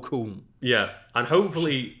so cool. Yeah, and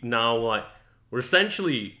hopefully now, like, we're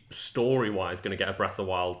essentially story-wise going to get a Breath of the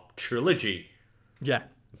Wild trilogy. Yeah.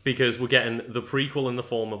 Because we're getting the prequel in the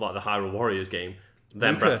form of like the Hyrule Warriors game,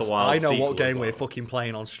 then Breath of the Wild. I know sequel what game well. we're fucking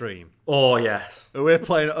playing on stream. Oh yes, we're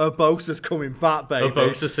playing Urbosa's coming back, baby.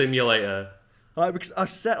 Urbosa Simulator. Like, because I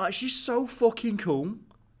said, like, she's so fucking cool.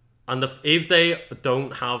 And if they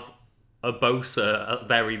don't have a Bosa at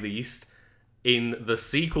very least in the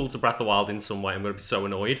sequel to Breath of the Wild in some way, I'm going to be so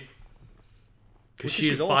annoyed. Because she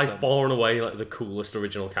is by far and away like the coolest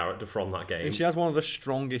original character from that game. And she has one of the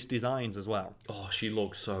strongest designs as well. Oh, she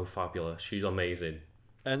looks so fabulous. She's amazing.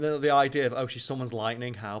 And the idea of, she summons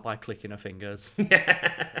lightning, how? By clicking her fingers.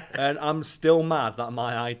 And I'm still mad that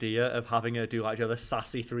my idea of having her do like the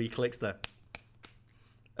sassy 3 clicks there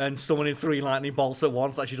and summoning 3 lightning bolts at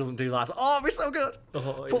once, like she doesn't do that. So, it'd be so good.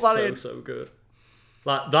 Oh, Put that in. So good.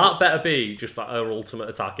 Like, that better be just like her ultimate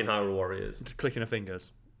attack in Hyrule Warriors. Just clicking her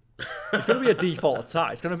fingers. It's going to be a default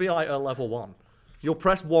attack. It's going to be like a level 1. You'll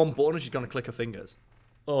press one button and she's going to click her fingers.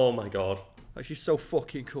 Oh my god. Like, she's so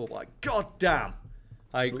fucking cool. Like, god damn.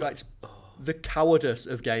 Like the cowardice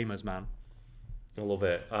of gamers, man. I love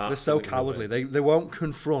it. They're so cowardly. They won't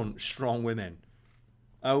confront strong women.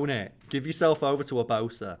 Own it. Give yourself over to a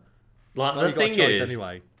Bosa. Like, the thing is,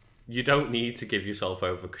 anyway. You don't need to give yourself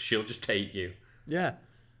over because she'll just take you. Yeah.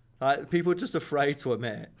 Like, people are just afraid to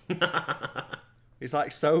admit it. It's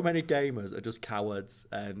like so many gamers are just cowards,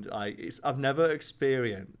 and I've never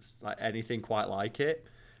experienced like anything quite like it.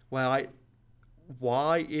 Where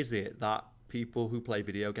why is it that people who play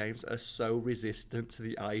video games are so resistant to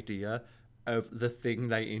the idea of the thing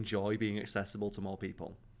they enjoy being accessible to more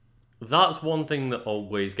people? That's one thing that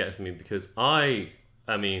always gets me, because I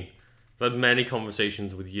mean, I've had many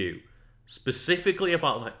conversations with you, specifically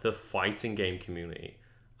about like the fighting game community.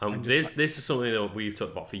 This is something that we've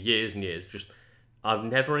talked about for years and years. Just I've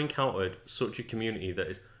never encountered such a community that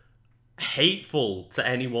is hateful to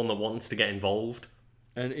anyone that wants to get involved.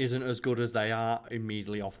 And isn't as good as they are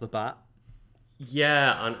immediately off the bat.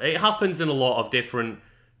 Yeah, and it happens in a lot of different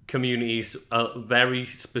communities, very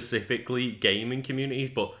specifically gaming communities,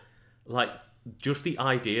 but like just the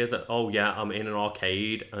idea that, oh yeah, I'm in an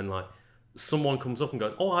arcade and like someone comes up and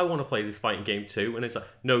goes, oh, I want to play this fighting game too, and it's like,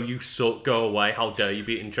 no, you suck, go away, how dare you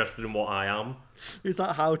be interested in what I am. It's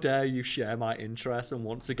like, how dare you share my interests and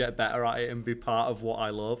want to get better at it and be part of what I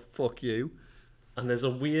love? Fuck you. And there's a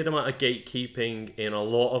weird amount of gatekeeping in a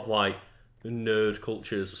lot of like nerd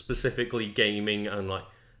cultures, specifically gaming and like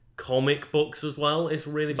comic books as well. It's a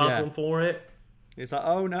really bad one for it. It's like,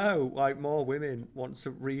 oh no, like more women want to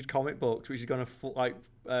read comic books, which is going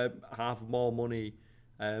to have more money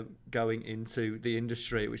going into the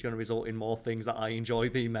industry, which is going to result in more things that I enjoy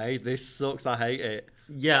being made. This sucks. I hate it.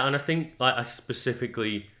 Yeah, and I think like I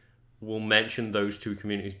specifically will mention those two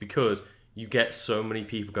communities because you get so many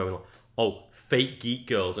people going like, oh, fake geek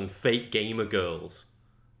girls and fake gamer girls.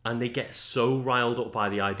 And they get so riled up by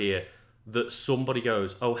the idea that somebody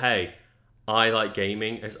goes, oh, hey, I like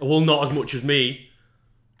gaming. It's, well, not as much as me.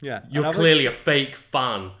 Yeah. You're clearly a fake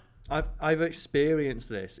fan. I've experienced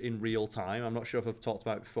this in real time. I'm not sure if I've talked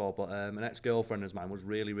about it before, but an ex-girlfriend of mine was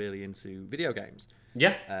really, really into video games.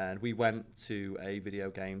 Yeah. And we went to a video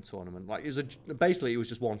game tournament. Like, basically, it was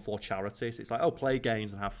just one for charity. So it's like, oh, play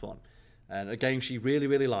games and have fun. And a game she really,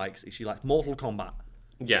 really likes is she likes Mortal Kombat.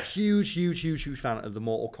 Yeah. Huge fan of the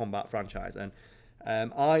Mortal Kombat franchise. And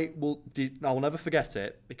I will never forget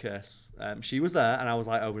it because she was there and I was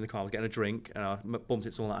like over in the car, I was getting a drink and I bumped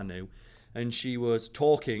into someone that I knew. And she was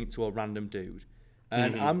talking to a random dude.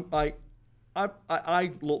 And I'm like,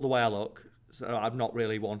 I look the way I look. So I'm not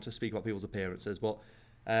really one to speak about people's appearances. But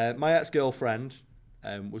my ex-girlfriend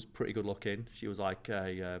was pretty good looking. She was like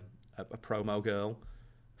a promo girl.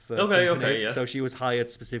 Okay, yeah. So she was hired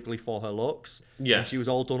specifically for her looks. Yeah. And she was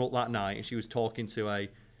all done up that night, and she was talking to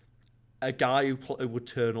a guy who would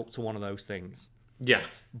turn up to one of those things. Yeah.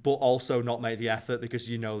 But also not make the effort because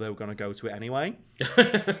you know they were going to go to it anyway.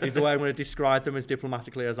 Is the way I'm going to describe them as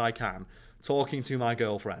diplomatically as I can. Talking to my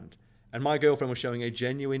girlfriend. And my girlfriend was showing a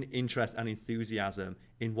genuine interest and enthusiasm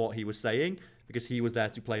in what he was saying because he was there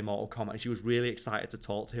to play Mortal Kombat and she was really excited to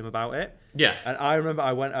talk to him about it. Yeah. And I remember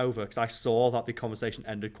I went over because I saw that the conversation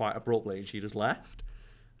ended quite abruptly and she just left.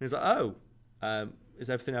 And he was like, oh, is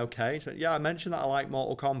everything okay? She said, yeah, I mentioned that I like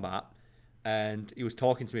Mortal Kombat and he was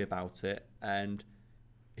talking to me about it and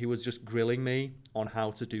he was just grilling me on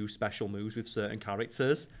how to do special moves with certain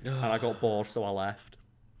characters and I got bored so I left.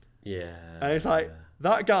 Yeah. And it's like,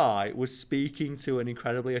 that guy was speaking to an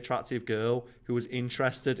incredibly attractive girl who was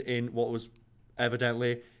interested in what was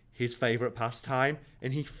evidently his favourite pastime,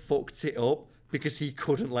 and he fucked it up because he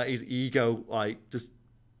couldn't let his ego just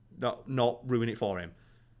not ruin it for him.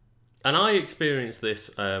 And I experienced this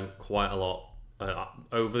quite a lot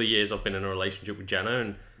over the years. I've been in a relationship with Jenna,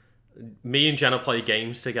 and me and Jenna play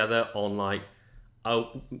games together on like a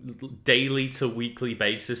daily to weekly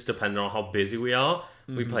basis, depending on how busy we are.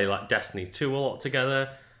 We play like Destiny 2 a lot together,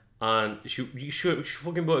 and she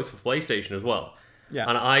fucking works for PlayStation as well. Yeah.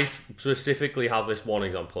 And I specifically have this one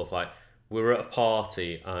example of like, we were at a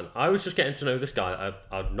party and I was just getting to know this guy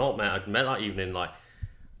I'd not met. I'd met that evening, like,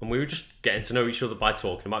 and we were just getting to know each other by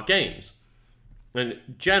talking about games. And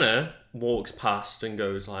Jenna walks past and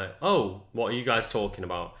goes like, "Oh, what are you guys talking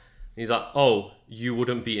about?" And he's like, "Oh, you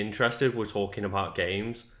wouldn't be interested. We're talking about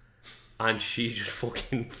games." And she just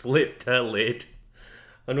fucking flipped her lid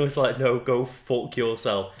and was like, "No, go fuck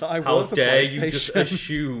yourself. So I How work for dare you just PlayStation."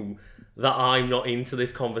 assume that I'm not into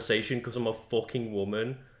this conversation because I'm a fucking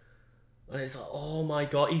woman?" And it's like, oh my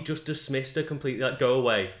god, he just dismissed her completely. Like, go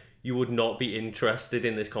away. You would not be interested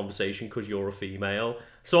in this conversation because you're a female.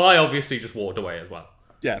 So I obviously just walked away as well.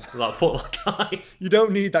 Yeah. Like, fuck that guy. You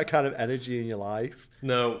don't need that kind of energy in your life.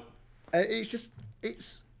 No.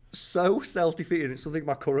 It's so self-defeating. It's something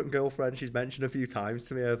my current girlfriend, she's mentioned a few times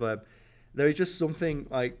to me of there is just something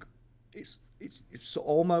like it's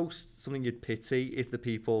almost something you'd pity if the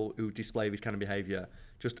people who display this kind of behaviour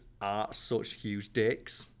just are such huge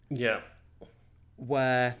dicks. Yeah.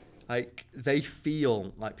 Where like they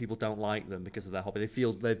feel like people don't like them because of their hobby. They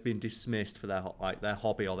feel they've been dismissed for their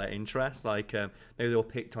hobby or their interest. Like maybe they were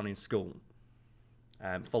picked on in school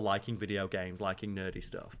for liking video games, liking nerdy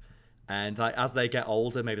stuff. And like as they get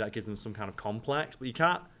older, maybe that gives them some kind of complex. But you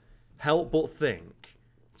can't help but think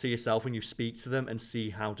to yourself when you speak to them and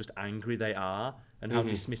see how just angry they are and how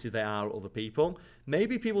dismissive they are of other people.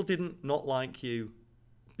 Maybe people didn't not like you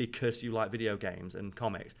because you like video games and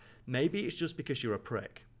comics. Maybe it's just because you're a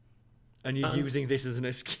prick, and you're using this as an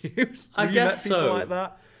excuse. I Have guess you met people so. like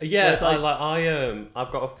that? Yeah, Like,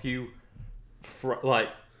 I've got a few, like,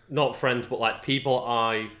 not friends, but like people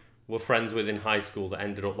I were friends with in high school that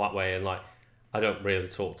ended up that way, and like I don't really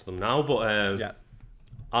talk to them now. But yeah,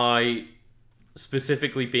 I,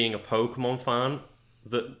 specifically being a Pokemon fan,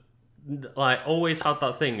 that like always had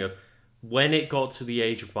that thing of when it got to the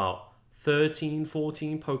age of about 13,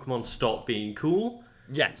 14, Pokemon stopped being cool.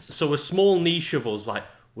 yes. So a small niche of us like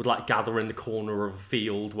would like gather in the corner of a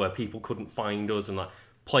field where people couldn't find us and like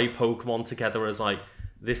play Pokemon together as like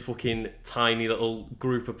this fucking tiny little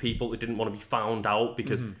group of people that didn't want to be found out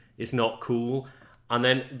because it's not cool. And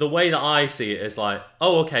then the way that I see it is like,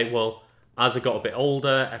 oh, okay, well, as I got a bit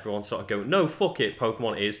older, everyone started going, no, fuck it,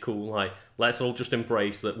 Pokemon is cool. Like, let's all just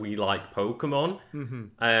embrace that we like Pokemon.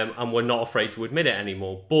 And we're not afraid to admit it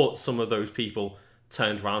anymore. But some of those people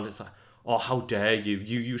turned around, it's like, oh, how dare you?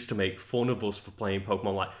 You used to make fun of us for playing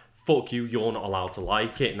Pokemon. Like, fuck you, you're not allowed to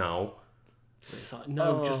like it now. It's like,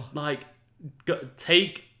 no, just like,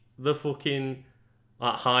 take the fucking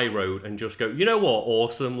high road and just go, you know what,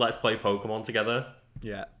 awesome, let's play Pokemon together.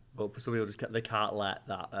 Yeah, but some people they can't let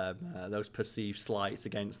that those perceived slights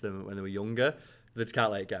against them when they were younger. They just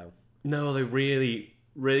can't let it go. No, they really,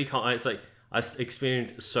 really can't. It's like I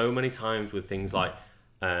experienced so many times with things like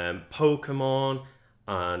Pokemon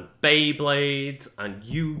and Beyblades and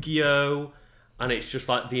Yu-Gi-Oh! And it's just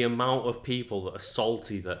like the amount of people that are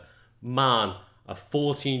salty that, man, a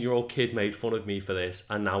 14-year-old kid made fun of me for this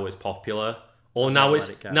and now it's popular. Or now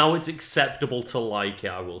it's acceptable to like it,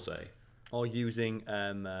 I will say. Or using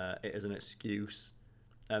it as an excuse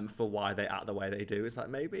for why they act the way they do. It's like,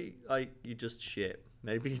 maybe like you just shit.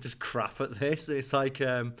 Maybe you just crap at this. It's like,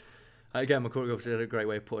 again, McCurry obviously had a great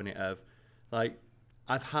way of putting it of, like,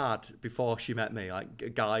 I've had, before she met me,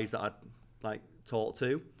 like, guys that I'd, like, talk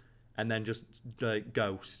to and then just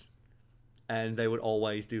ghost. And they would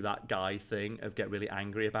always do that guy thing of get really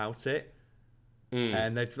angry about it.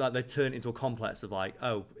 And they'd turn it into a complex of like,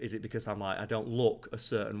 oh, is it because I'm like, I don't look a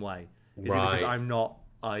certain way? Is it because I'm not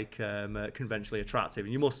like conventionally attractive?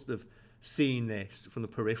 And you must have seen this from the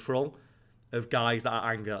peripheral of guys that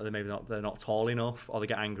are angry that they're not tall enough, or they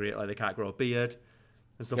get angry at like they can't grow a beard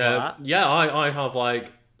and stuff like that. Yeah, I have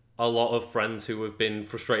like a lot of friends who have been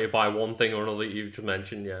frustrated by one thing or another that you've just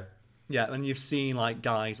mentioned. Yeah. Yeah, and you've seen like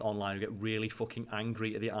guys online who get really fucking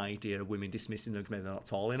angry at the idea of women dismissing them because maybe they're not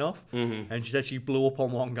tall enough. And she said she blew up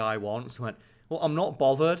on one guy once and went, well, I'm not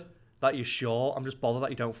bothered that you're short, I'm just bothered that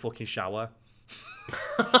you don't fucking shower.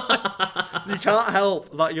 So you can't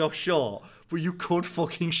help that you're short, but you could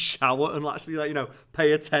fucking shower and actually, like, you know,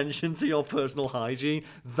 pay attention to your personal hygiene.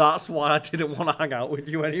 That's why I didn't want to hang out with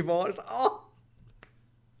you anymore. It's like, oh.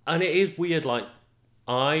 And it is weird, like,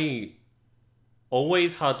 I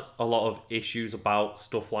always had a lot of issues about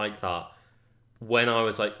stuff like that when I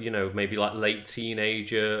was like, you know, maybe like late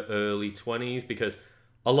teenager, early 20s, because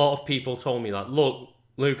a lot of people told me like, look,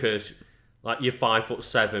 Lucas, like you're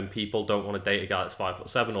 5'7", people don't want to date a guy that's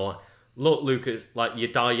 5'7", or like, look, Lucas, like you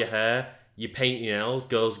dye your hair, you paint your nails,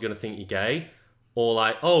 girls are gonna think you're gay, or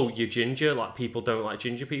like, oh, you're ginger, like people don't like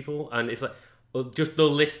ginger people, and it's like just the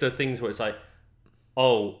list of things where it's like,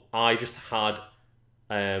 oh, I just had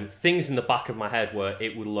things in the back of my head where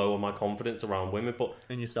it would lower my confidence around women. But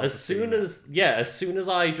And your as soon as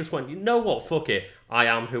I just went, you know what, fuck it, I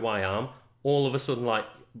am who I am. All of a sudden, like,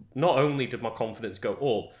 not only did my confidence go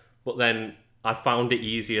up, but then I found it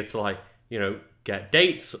easier to, like, you know, get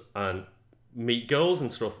dates and meet girls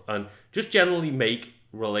and stuff, and just generally make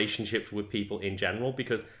relationships with people in general,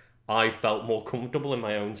 because I felt more comfortable in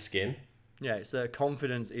my own skin. Yeah, it's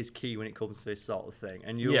confidence is key when it comes to this sort of thing,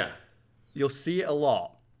 and Yeah. you'll see it a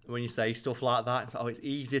lot when you say stuff like that. It's like, oh, it's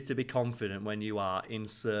easier to be confident when you are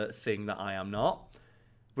insert thing that I am not.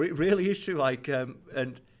 But it really is true. Like,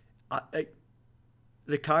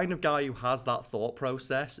 the kind of guy who has that thought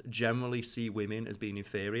process generally see women as being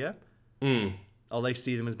inferior, or they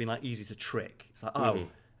see them as being like easy to trick. It's like,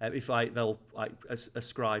 if like they'll like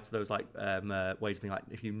ascribe to those like ways of being like,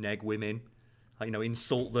 if you neg women, like, you know,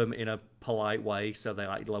 insult them in a polite way so they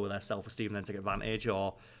like lower their self-esteem and then take advantage,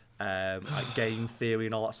 or like game theory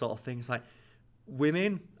and all that sort of thing. It's like,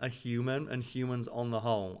 women are human, and humans on the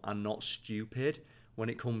whole are not stupid when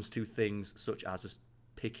it comes to things such as just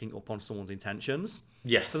picking up on someone's intentions.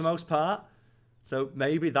 Yes. For the most part. So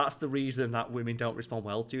maybe that's the reason that women don't respond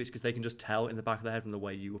well to you. It's because they can just tell in the back of their head from the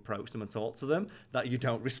way you approach them and talk to them that you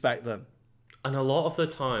don't respect them. And a lot of the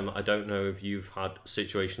time, I don't know if you've had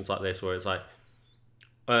situations like this where it's like,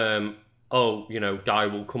 you know, guy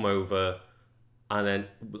will come over, and then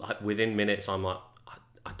like within minutes, I'm like,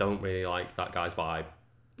 I don't really like that guy's vibe.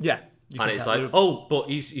 Yeah. And it's like, oh, but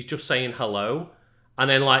he's just saying hello. And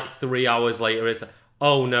then like 3 hours later, it's like,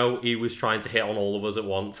 oh no, he was trying to hit on all of us at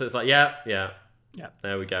once. It's like, yeah,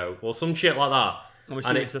 there we go. Or some shit like that. I'm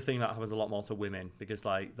assuming it's a thing that happens a lot more to women, because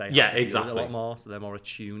like they have to deal with it a lot more, so they're more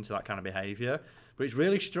attuned to that kind of behaviour. But it's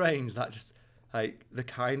really strange that just like the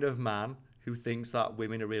kind of man who thinks that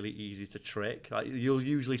women are really easy to trick. Like, you'll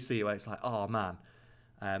usually see where it's like, oh man,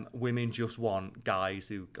 women just want guys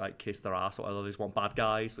who like kiss their ass, or others want bad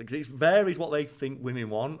guys. Like, it varies what they think women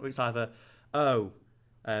want. It's either,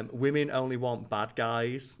 women only want bad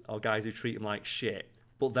guys, or guys who treat them like shit.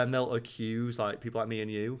 But then they'll accuse like people like me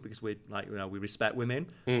and you, because we like, you know, we respect women,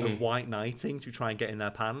 of white knighting to try and get in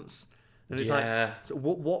their pants. And it's like, so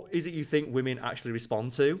what is it you think women actually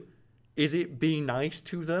respond to? Is it being nice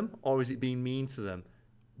to them, or is it being mean to them?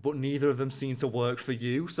 But neither of them seem to work for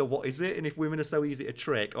you. So what is it? And if women are so easy to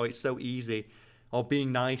trick, or it's so easy, or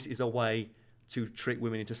being nice is a way to trick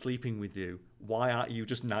women into sleeping with you, why aren't you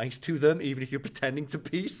just nice to them, even if you're pretending to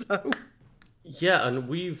be so? Yeah, and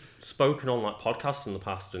we've spoken on like podcasts in the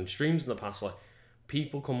past and streams in the past, like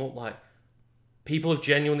people come up, like people have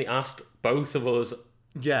genuinely asked both of us,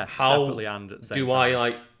 how separately and at the same do time. I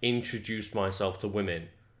like introduce myself to women?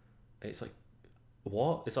 It's like,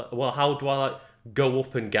 what? It's like, well, how do I like go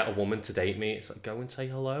up and get a woman to date me? It's like, go and say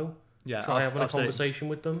hello. Yeah, try having a conversation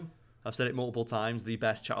with them. I've said it multiple times. The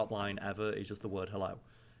best chat up line ever is just the word hello.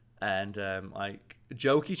 And like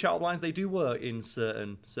jokey chat up lines, they do work in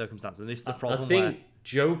certain circumstances. And this is the problem. I think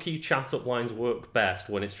jokey chat up lines work best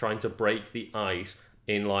when it's trying to break the ice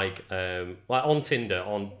in like on Tinder,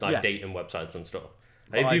 on like dating websites and stuff.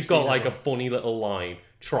 If you've got like a funny little line,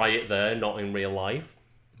 try it there, not in real life.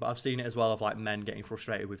 But I've seen it as well of like men getting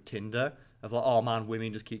frustrated with Tinder. Of like, oh man,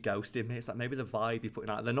 women just keep ghosting me. It's like, maybe the vibe you're putting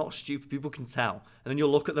out. They're not stupid. People can tell. And then you'll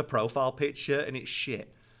look at the profile picture and it's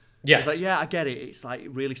shit. Yeah. It's like, yeah, I get it. It's like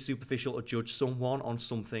really superficial to judge someone on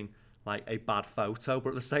something like a bad photo. But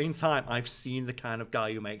at the same time, I've seen the kind of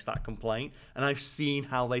guy who makes that complaint. And I've seen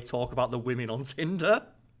how they talk about the women on Tinder.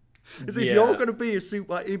 Because if you're going to be a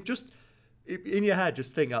super... Like, just in your head,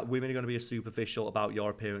 just think that women are going to be as superficial about your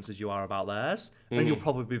appearance as you are about theirs. And you'll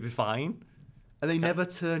probably be fine. And they never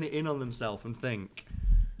turn it in on themselves and think.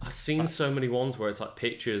 I've seen so many ones where it's like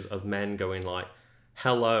pictures of men going like,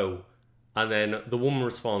 hello. And then the woman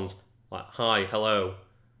responds like, hi, hello.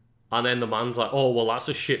 And then the man's like, oh, well, that's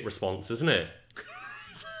a shit response, isn't it?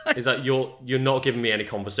 It's like, you're not giving me any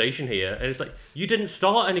conversation here. And it's like, you didn't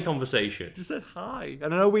start any conversation. Just said hi.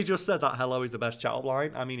 And I know we just said that hello is the best chat up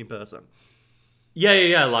line. I mean in person.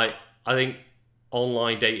 Yeah. Like, I think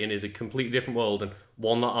online dating is a completely different world, and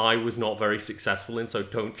one that I was not very successful in, so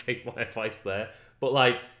don't take my advice there. But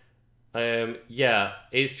like,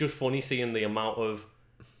 it's just funny seeing the amount of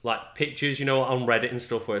like pictures, you know, on Reddit and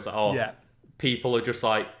stuff where it's like, people are just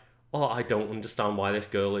like, oh, I don't understand why this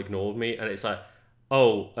girl ignored me. And it's like,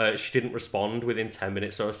 she didn't respond within 10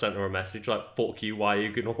 minutes, so I sent her a message like, fuck you, why are you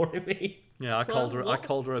ignoring me? Yeah, I called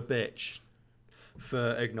her a bitch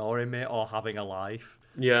for ignoring me or having a life.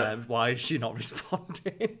 Yeah. Why is she not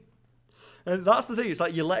responding? And that's the thing, it's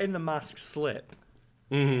like you're letting the mask slip.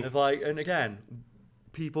 Mm-hmm. Of like, and again,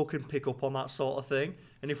 people can pick up on that sort of thing.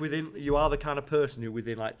 And if you are the kind of person who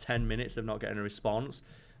within like 10 minutes of not getting a response,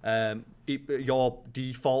 your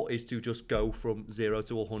default is to just go from 0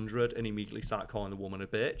 to 100 and immediately start calling the woman a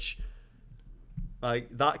bitch.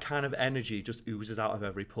 Like, that kind of energy just oozes out of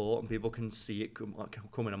every pore, and people can see it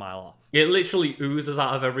coming a mile off. It literally oozes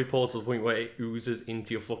out of every pore to the point where it oozes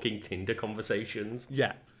into your fucking Tinder conversations.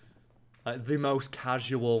 Yeah. Like, the most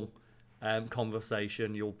casual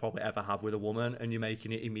conversation you'll probably ever have with a woman, and you're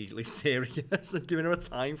making it immediately serious and giving her a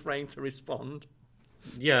time frame to respond.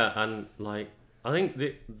 Yeah, and, like, I think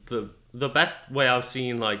the best way I've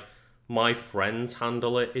seen, like, my friends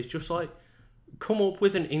handle it is just, like, come up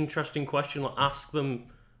with an interesting question, like ask them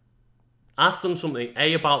something,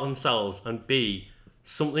 A, about themselves, and B,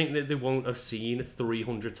 something that they won't have seen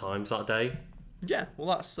 300 times that day. Yeah, well,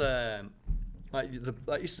 that's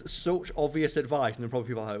it's such obvious advice, and then probably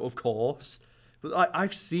people are like, of course, but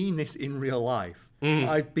I've seen this in real life.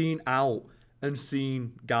 I've been out and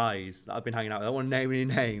seen guys that I've been hanging out with. I don't want to name any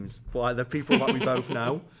names, but like, they're people that we both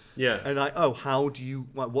know. Yeah. And like, oh,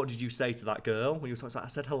 what did you say to that girl when you were talking? I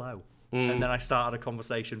said hello. And then I started a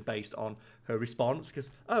conversation based on her response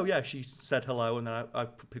because, oh yeah, she said hello, and then I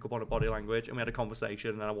pick up on her body language, and we had a conversation,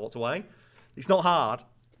 and then I walked away. It's not hard.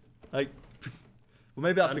 Like, well,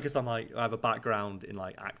 maybe that's because I have a background in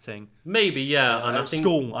like acting. Maybe, yeah. And I think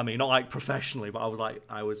school, I mean, not like professionally, but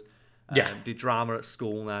I did drama at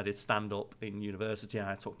school, and I did stand up in university, and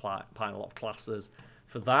I took part in a lot of classes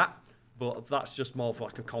for that. But that's just more of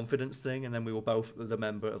like a confidence thing, and then we were both the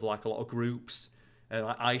member of like a lot of groups.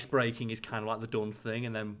 Like ice breaking is kind of like the done thing,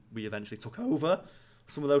 and then we eventually took over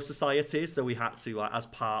some of those societies. So we had to, like, as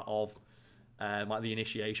part of like the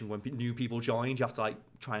initiation, when new people joined, you have to like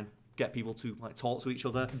try and get people to like talk to each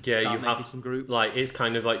other. Yeah, you have some groups. Like, it's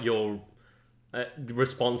kind of like your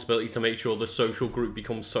responsibility to make sure the social group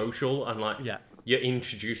becomes social, and like you're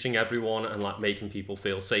introducing everyone and like making people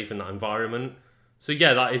feel safe in that environment. So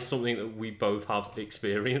yeah, that is something that we both have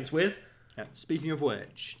experience with. Yeah. Speaking of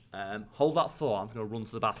which, hold that thought. I'm going to run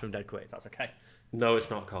to the bathroom dead quick. If that's okay. No, it's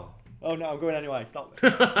not, Carl. Oh no, I'm going anyway. Stop.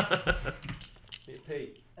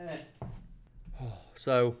 Pete.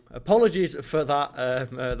 So apologies for that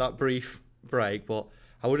that brief break, but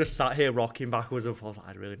I was just sat here rocking backwards and forwards.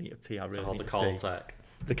 I really need to pee. I really need to pee.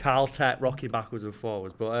 The Caltech rocking backwards and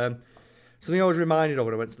forwards. But something I was reminded of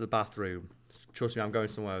when I went to the bathroom. Trust me, I'm going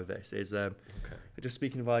somewhere with this. Is just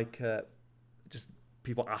speaking of like just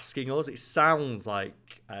people asking us. It sounds like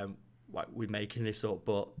we're making this up,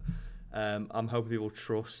 but I'm hoping people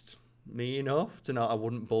trust me enough to know I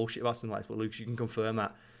wouldn't bullshit about something like this. But Lucas, you can confirm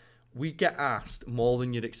that we get asked more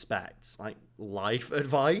than you'd expect, like life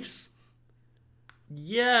advice.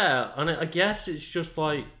 Yeah, and I guess it's just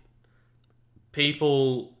like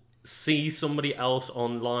people see somebody else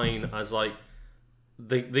online as like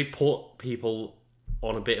they put people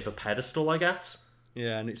on a bit of a pedestal, I guess.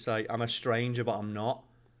 Yeah, and it's like, I'm a stranger, but I'm not.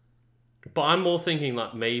 But I'm more thinking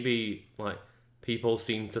like maybe like people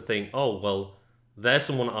seem to think, oh, well, there's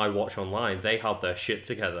someone I watch online. They have their shit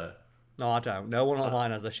together. No, I don't. No one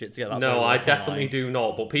online has their shit together. That's no, I definitely do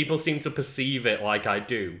not. But people seem to perceive it like I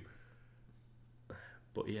do.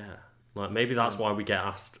 But yeah, like maybe that's why we get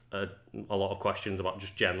asked a lot of questions about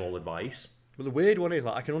just general advice. But the weird one is,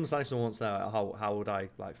 like, I can understand if someone wants to know how would I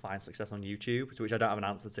like find success on YouTube, to which I don't have an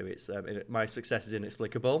answer to. It's my success is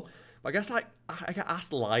inexplicable. But I guess like I get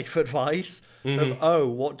asked life advice. Of, oh,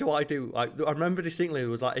 what do I do? Like, I remember distinctly there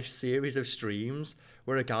was like a series of streams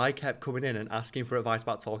where a guy kept coming in and asking for advice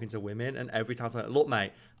about talking to women, and every time I was like, look,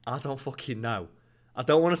 mate, I don't fucking know. I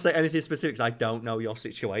don't want to say anything specific because I don't know your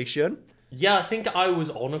situation. Yeah, I think I was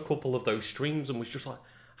on a couple of those streams and was just like,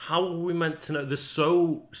 how are we meant to know? There's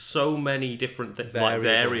so many different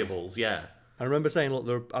variables. Yeah. I remember saying,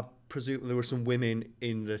 look, I presume there were some women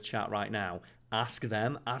in the chat right now. Ask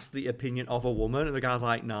them. Ask the opinion of a woman. And the guy's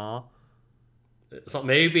like, nah. It's like,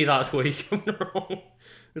 maybe that's where you're coming wrong.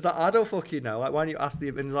 It's like, I don't fucking know. Like, why don't you ask the...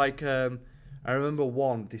 And like, I remember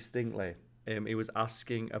one distinctly. He was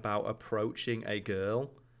asking about approaching a girl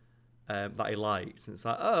that he likes, and it's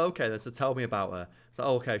like, oh, okay, then so tell me about her. It's like,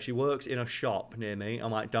 oh, okay, she works in a shop near me.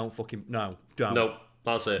 I'm like, don't, nope,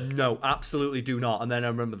 that's it. No, absolutely do not. And then I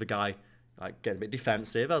remember the guy like getting a bit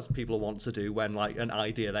defensive, as people want to do when like an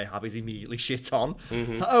idea they have is immediately shit on.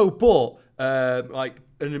 It's like, oh, but like,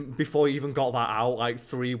 and before you even got that out, like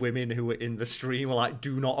 3 women who were in the stream were like,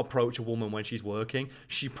 do not approach a woman when she's working.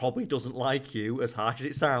 She probably doesn't like you, as harsh as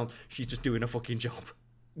it sounds. She's just doing a fucking job.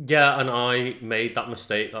 Yeah, and I made that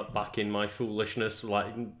mistake back in my foolishness,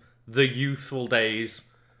 like the youthful days.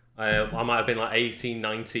 I might have been like 18,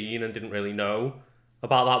 19 and didn't really know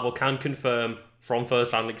about that, but can confirm from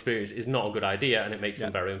first-hand experience is not a good idea, and it makes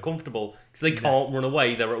them very uncomfortable because they can't run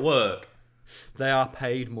away. They're at work. They are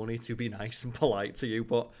paid money to be nice and polite to you,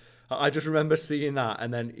 but I just remember seeing that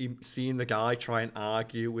and then seeing the guy try and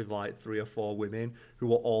argue with like 3 or 4 women who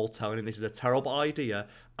were all telling him this is a terrible idea.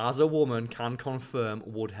 As a woman, can confirm,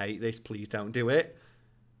 would hate this. Please don't do it.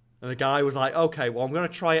 And the guy was like, okay, well, I'm going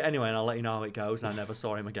to try it anyway and I'll let you know how it goes. And I never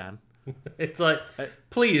saw him again. It's like,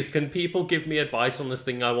 please, can people give me advice on this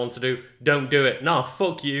thing I want to do? Don't do it. Nah,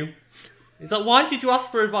 fuck you. It's like, why did you ask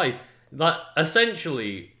for advice? Like,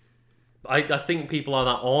 essentially, I think people like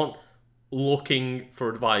that aren't looking for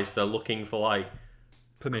advice. They're looking for, like,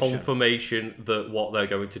 Permission. confirmation that what they're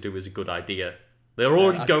going to do is a good idea. They're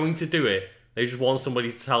already going to do it. They just want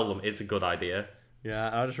somebody to tell them it's a good idea.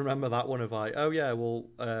 Yeah, I just remember that one of like, oh yeah, well,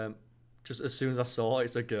 just as soon as I saw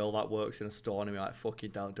it's a girl that works in a store, and I'm like,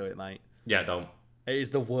 fucking don't do it, mate. Yeah, don't. It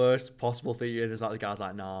is the worst possible thing. And it's like the guy's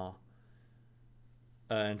like, nah.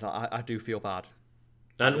 And I do feel bad.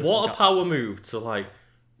 And what a power move to like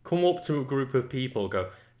come up to a group of people, go,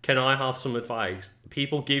 can I have some advice?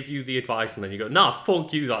 People give you the advice and then you go, nah,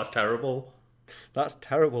 fuck you, that's terrible. That's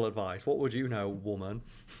terrible advice. What would you know, woman,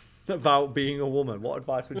 about being a woman? What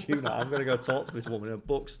advice would you know? I'm going to go talk to this woman in a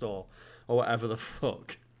bookstore or whatever the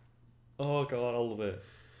fuck. Oh, God, I love it.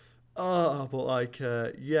 Oh, but like,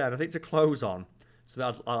 yeah, and I think to close on, so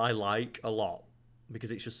that I like a lot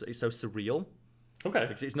because it's so surreal. Okay.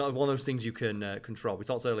 Because it's not one of those things you can control. We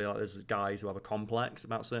talked earlier, like there's guys who have a complex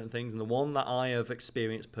about certain things, and the one that I have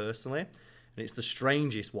experienced personally, and it's the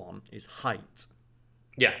strangest one, is height.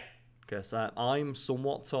 Yeah. Because I'm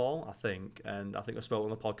somewhat tall, I think, and I think I spoke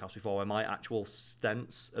on the podcast before where my actual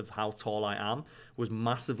sense of how tall I am was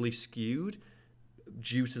massively skewed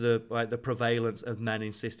due to the prevalence of men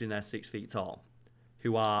insisting they're 6 feet tall,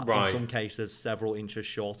 who are in some cases several inches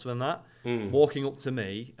shorter than that. Walking up to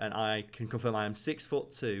me, and I can confirm I am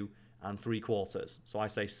 6'2" and 3/4. So I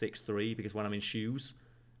say 6'3" because when I'm in shoes,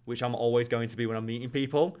 which I'm always going to be when I'm meeting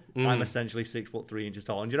people, I'm essentially 6'3" inches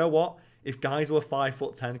tall. And you know what? If guys who are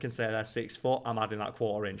 5'10" can say they're 6 foot, I'm adding that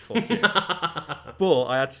quarter inch. Fuck you. But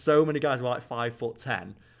I had so many guys who were like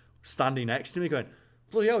 5'10" standing next to me going,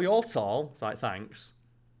 bloody hell, you're tall. It's like, thanks.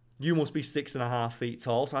 You must be 6.5 feet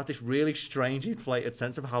tall. So I had this really strange inflated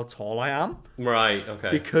sense of how tall I am. Right,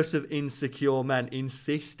 okay. Because of insecure men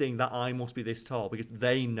insisting that I must be this tall because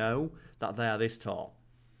they know that they are this tall.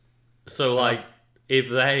 So, like,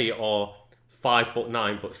 if they are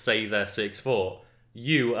 5'9" but say they're 6 foot,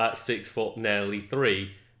 you at 6 foot nearly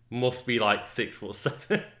 3 must be like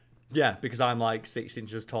 6'7". Yeah, because I'm like 6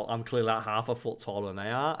 inches tall. I'm clearly like half a foot taller than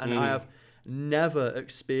they are. And I have never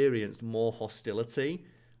experienced more hostility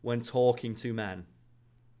when talking to men.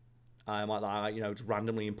 I'm like that, just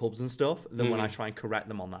randomly in pubs and stuff, than when I try and correct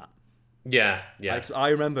them on that. Yeah. Like, I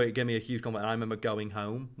remember it gave me a huge compliment. I remember going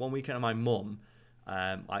home one weekend and my mum,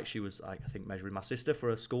 she was, I think, measuring my sister for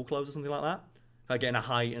her school clothes or something like that. Like getting a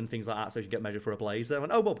height and things like that so she could get measured for a blazer. I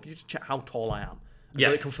went, oh, Bob, can you just check how tall I am? And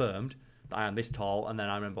it confirmed that I am this tall. And then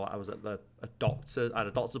I remember I was at a doctor, I had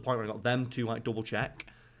a doctor's appointment. I got them to like double check.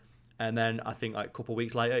 And then I think like a couple of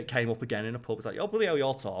weeks later, it came up again in a pub. It's like, oh, bloody hell,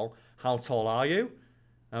 you're tall. How tall are you?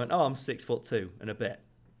 I went, oh, I'm 6'2" and a bit.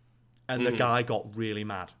 And the guy got really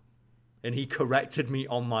mad. And he corrected me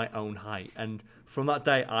on my own height. And from that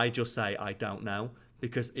day, I just say, I don't know.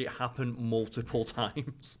 Because it happened multiple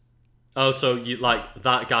times. Oh, so you like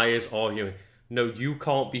that guy is arguing, no, you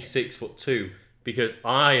can't be 6'2" because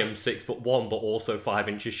I am 6'1" but also 5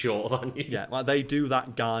 inches shorter than you. Yeah, like they do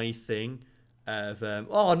that guy thing of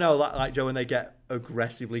oh no, like Joe, when they get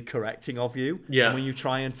aggressively correcting of you. Yeah. And when you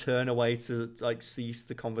try and turn away to like cease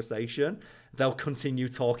the conversation, they'll continue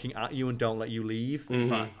talking at you and don't let you leave.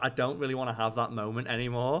 It's like, I don't really want to have that moment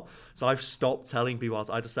anymore. So I've stopped telling people.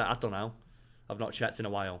 I just say, I don't know. I've not checked in a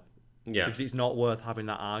while. Yeah. Because it's not worth having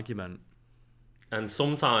that argument. And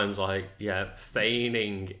sometimes,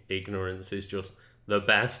 feigning ignorance is just the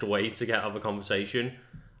best way to get out of a conversation.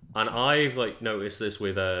 And I've, noticed this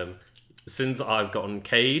with, since I've gotten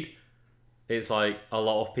Cade, it's like a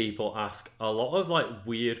lot of people ask a lot of,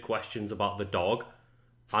 weird questions about the dog.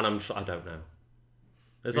 And I don't know.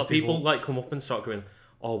 There's people come up and start going,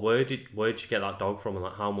 oh, where'd you get that dog from?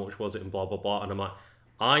 And, how much was it? And blah, blah, blah. And I'm like,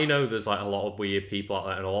 I know there's, a lot of weird people out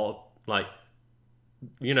there and a lot of,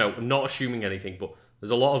 not assuming anything, but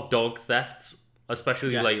there's a lot of dog thefts,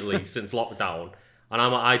 especially lately since lockdown. And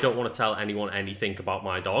I'm like, I don't want to tell anyone anything about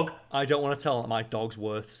my dog. I don't want to tell that my dog's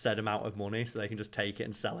worth said amount of money so they can just take it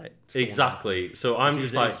and sell it. Exactly. So I'm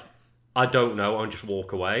just I don't know, I'll just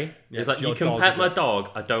walk away. Yeah, it's like, you can pet my dog,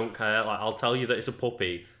 I don't care. I'll tell you that it's a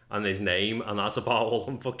puppy and his name, and that's about all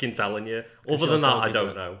I'm fucking telling you. Other than that, I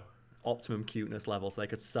don't know. optimum cuteness level, so they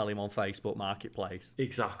could sell him on Facebook Marketplace.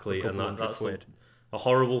 Exactly, For a and couple that's £100. a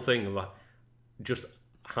horrible thing of like just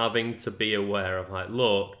having to be aware of like,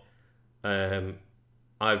 look,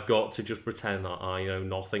 I've got to just pretend that I know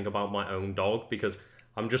nothing about my own dog because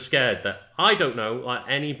I'm just scared that I don't know, like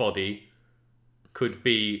anybody could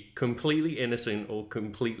be completely innocent or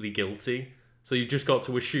completely guilty. So you just got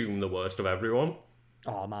to assume the worst of everyone.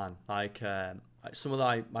 Oh man, like some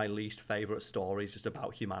of my least favorite stories just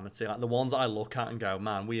about humanity, like the ones I look at and go,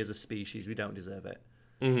 man, we as a species, we don't deserve it.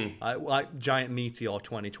 Like Giant Meteor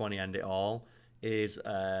 2020 End It All is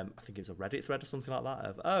I think it was a Reddit thread or something like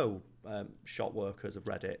that of shop workers of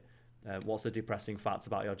Reddit. What's the depressing fact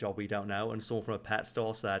about your job we don't know? And someone from a pet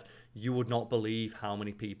store said, you would not believe how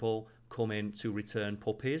many people come in to return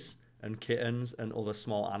puppies and kittens and other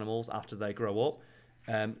small animals after they grow up,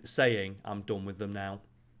 saying, I'm done with them now.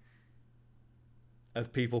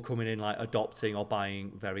 Of people coming in, like adopting or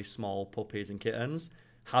buying very small puppies and kittens,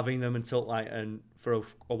 having them until and for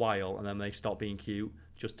a while, and then they stop being cute,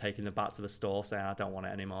 just taking them back to the store saying, I don't want it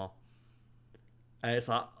anymore. And it's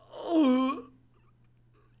like, oh.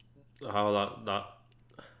 How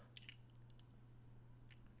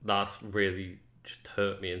that's really just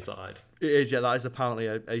hurt me inside. It is, yeah. That is apparently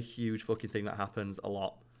a huge fucking thing that happens a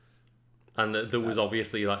lot. And there was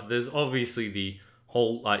obviously there's obviously the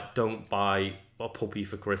whole like don't buy a puppy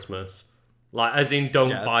for Christmas, like as in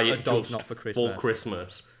don't buy it just not for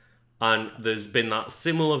Christmas. And there's been that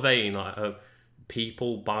similar vein like of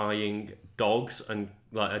people buying dogs and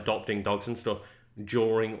like adopting dogs and stuff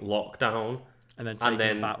during lockdown. And then taking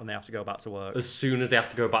them back when they have to go back to work. As soon as they have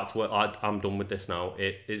to go back to work, I'm done with this now.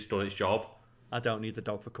 It's done its job. I don't need the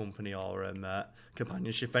dog for company or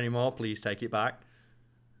companionship anymore. Please take it back.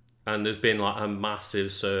 And there's been like a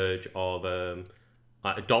massive surge of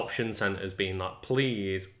like adoption centres being like,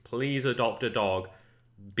 please adopt a dog,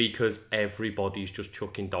 because everybody's just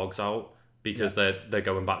chucking dogs out because they're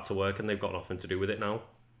going back to work and they've got nothing to do with it now.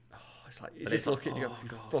 Oh, it's like, it's looking at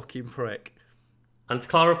you, fucking prick. And to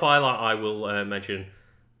clarify, like I will mention,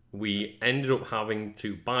 we ended up having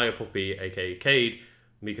to buy a puppy, aka Cade,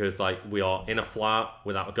 because like we are in a flat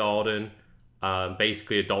without a garden.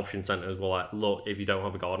 Basically, adoption centres were like, look, if you don't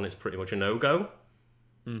have a garden, it's pretty much a no-go.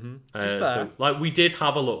 So like we did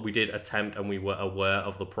have a look, we did attempt, and we were aware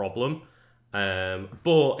of the problem.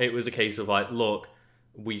 But it was a case of like, look,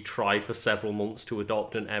 we tried for several months to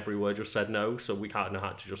adopt, and everywhere just said no. So we kind of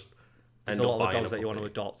had to just. There's a lot of the dogs that you want to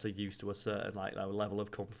adopt are used to a certain level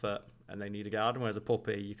of comfort, and they need a garden. Whereas a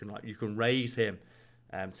puppy, you can raise him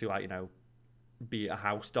to be a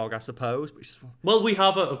house dog, I suppose. But well, we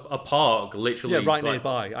have a park literally right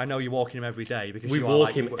nearby. I know you're walking him every day because we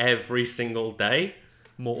walk him every single day.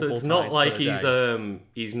 So it's not like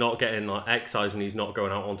he's not getting like exercise and he's not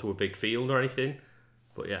going out onto a big field or anything.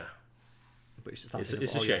 But yeah, but it's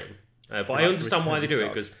a shame. But I understand why they do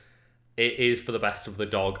it, because it is for the best of the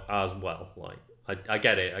dog as well. Like I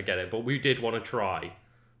get it. But we did want to try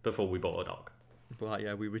before we bought a dog. But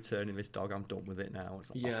we're returning this dog. I'm done with it now.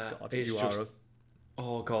 It's like, yeah, oh God, it's just.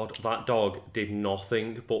 Oh God, that dog did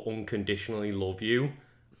nothing but unconditionally love you,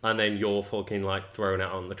 and then you're fucking like throwing it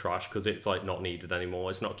on the trash because it's like not needed anymore.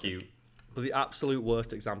 It's not cute. But the absolute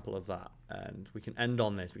worst example of that, and we can end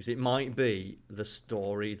on this because it might be the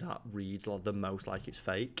story that reads the most like it's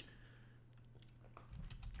fake.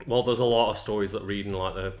 Well, there's a lot of stories that read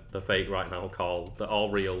like the fake right now, Carl, that are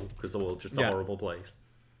real because the world's just a horrible place.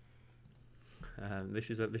 This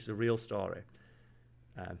is a real story.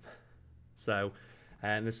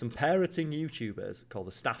 And there's some parenting YouTubers called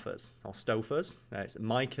the Staffers or Stofers. It's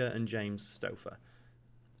Micah and James Stouffer,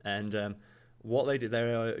 and what they did,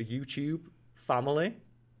 they're a YouTube family,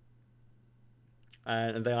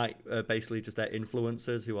 and they basically just they're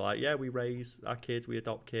influencers who are like, we raise our kids, we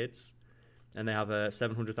adopt kids, and they have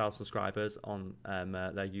 700,000 subscribers on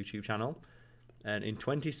their YouTube channel. And in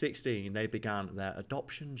 2016, they began their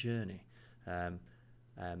adoption journey.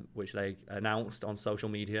 Which they announced on social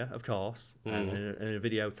media, of course, in a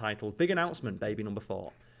video titled "Big Announcement, Baby Number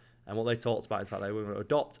 4." And what they talked about is that they were going to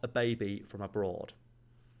adopt a baby from abroad.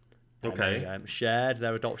 Okay. And they shared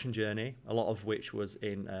their adoption journey, a lot of which was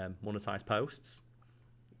in monetized posts.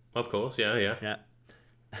 Of course, yeah. Yeah.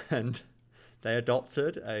 And they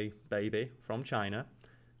adopted a baby from China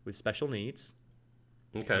with special needs.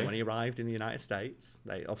 Okay. And when he arrived in the United States,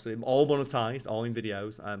 they obviously all monetized, all in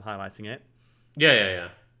videos, highlighting it. Yeah.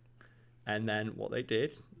 And then what they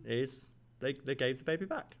did is they gave the baby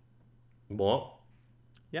back. What?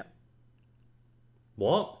 Yeah.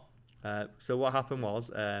 What? So what happened was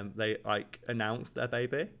they announced their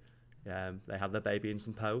baby. They had their baby in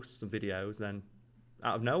some posts, some videos. Then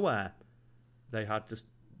out of nowhere, they had just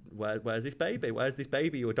where's this baby? Where's this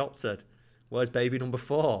baby you adopted? Where's baby number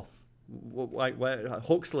 4? Where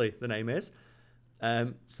Huxley, the name is.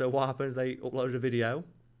 So what happens? They uploaded a video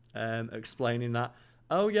explaining that,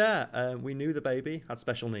 oh yeah, we knew the baby had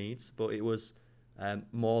special needs, but it was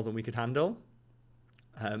more than we could handle.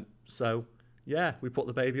 So yeah, we put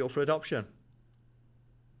the baby up for adoption.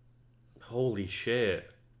 Holy shit.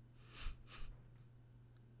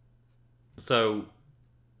 So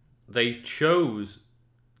they chose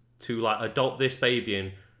to like adopt this baby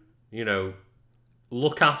and, you know,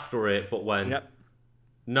 look after it, but when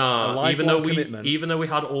nah, even though we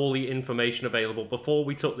had all the information available before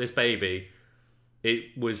we took this baby,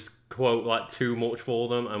 it was quote like too much for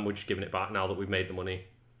them, and we're just giving it back now that we've made the money.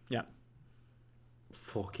 Yeah.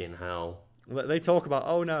 Fucking hell. They talk about,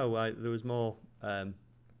 oh no, there was more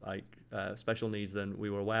special needs than we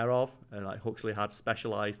were aware of, and like Huxley had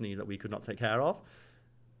specialized needs that we could not take care of.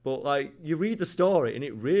 But like you read the story, and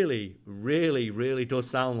it really, really, really does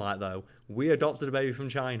sound like though we adopted a baby from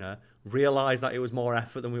China, realized that it was more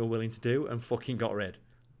effort than we were willing to do, and fucking got rid.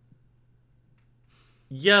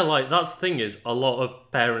 Yeah, like that's the thing is a lot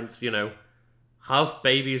of parents, you know, have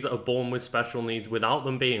babies that are born with special needs without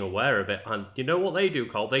them being aware of it, and you know what they do,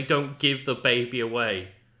 Carl? They don't give the baby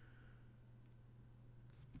away.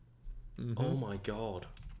 Mm-hmm. Oh my god.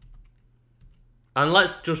 And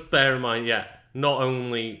let's just bear in mind, not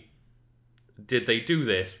only did they do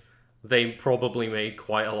this, they probably made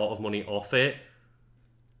quite a lot of money off it.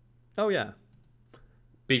 Oh yeah.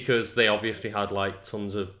 Because they obviously had like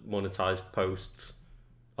tons of monetized posts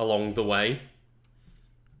along the way.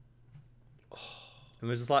 And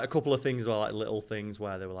there's just like a couple of things, like little things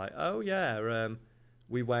where they were like, oh yeah,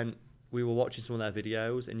 we were watching some of their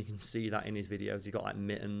videos, and you can see that in his videos he got like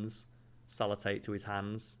mittens sellotape to his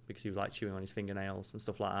hands because he was like chewing on his fingernails and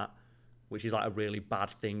stuff like that, which is like a really bad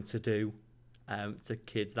thing to do to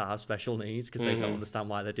kids that have special needs because they don't understand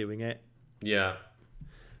why they're doing it. Yeah.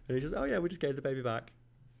 And he just, oh yeah, we just gave the baby back.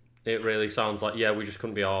 It really sounds like, we just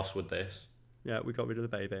couldn't be arsed with this. Yeah, we got rid of the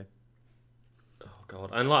baby. Oh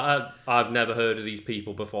god. And like I've never heard of these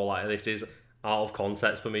people before. Like this is out of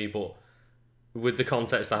context for me, but with the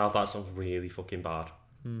context I have, that sounds really fucking bad.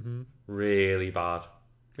 Mm-hmm. Really bad.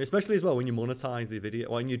 Especially as well when you monetize the video,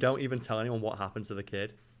 when you don't even tell anyone what happened to the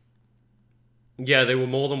kid. Yeah, they were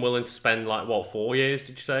more than willing to spend like 4 years,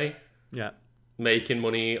 did you say? Yeah. Making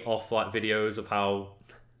money off like videos of how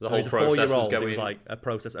the whole He's process was going. It was like a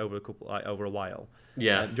process over a while.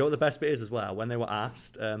 Yeah. Do you know what the best bit is as well? When they were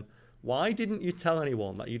asked, why didn't you tell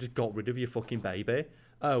anyone that you just got rid of your fucking baby?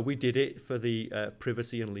 Oh, we did it for the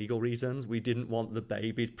privacy and legal reasons. We didn't want the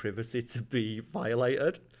baby's privacy to be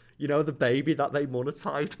violated. You know, the baby that they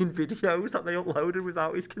monetized in videos that they uploaded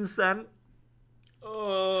without his consent.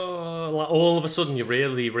 Like all of a sudden you're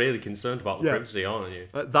really, really concerned about the privacy, aren't you?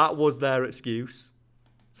 That was their excuse.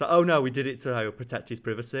 So, oh no, we did it to protect his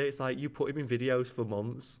privacy. It's like you put him in videos for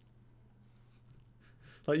months.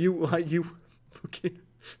 You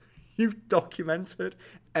documented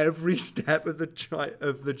every step of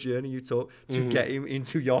the journey you took to get him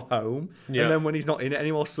into your home, and then when he's not in it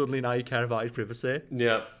anymore, suddenly now you care about his privacy.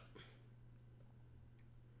 Yeah.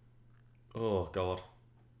 Oh god.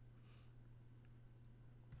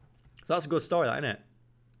 So that's a good story, that, isn't it?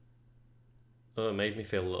 Oh, it made me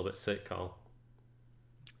feel a little bit sick, Carl.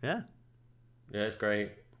 Yeah. Yeah, it's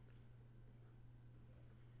great.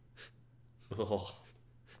 Oh.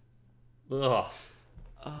 Oh.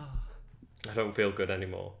 I don't feel good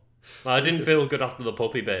anymore. I didn't feel good after the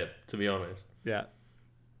puppy bit, to be honest. Yeah.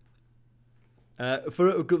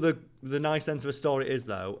 For the nice end of the story is,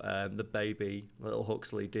 though, the baby, little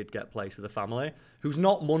Huxley, did get placed with a family who's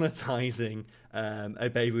not monetizing a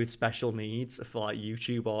baby with special needs for like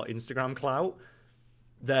YouTube or Instagram clout.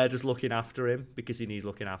 They're just looking after him because he needs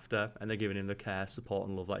looking after, and they're giving him the care, support,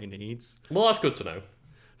 and love that he needs. Well, that's good to know.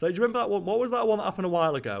 So do you remember that one? What was that one that happened a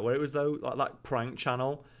while ago, where it was like that prank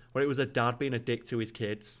channel, where it was a dad being a dick to his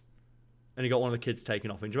kids, and he got one of the kids taken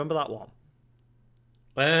off him? Do you remember that one?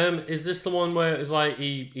 Is this the one where it's like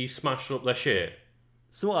he smashed up their shit?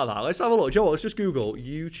 Something like that. Let's have a look. Joe, let's just Google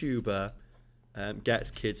YouTuber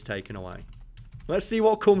gets kids taken away. Let's see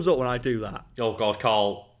what comes up when I do that. Oh god,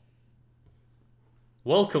 Carl.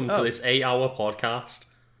 Welcome to this 8-hour podcast.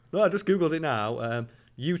 No, I just Googled it now.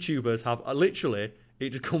 YouTubers have literally, it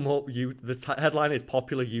just come up. The headline is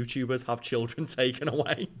popular YouTubers have children taken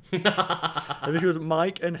away. And this was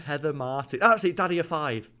Mike and Heather Martin. That's it, Daddy of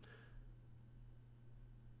 5.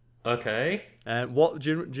 Okay. What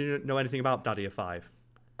do you know anything about Daddy of 5?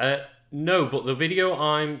 No, but the video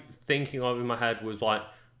I'm thinking of in my head was like,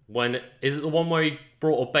 is it the one where he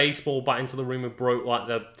brought a baseball bat into the room and broke like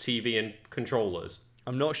the TV and controllers?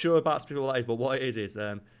 I'm not sure about specifically what that is, but what it is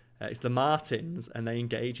it's the Martins, and they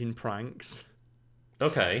engage in pranks.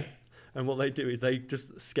 Okay. And what they do is they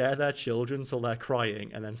just scare their children till they're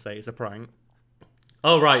crying, and then say it's a prank.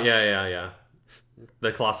 Oh, right, yeah.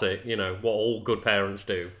 The classic, what all good parents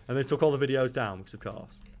do. And they took all the videos down, because of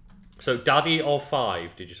course. So, Daddy of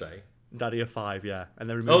 5, did you say? Daddy of 5, yeah. And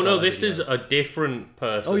they removed Oh, no, all their this is videos. a different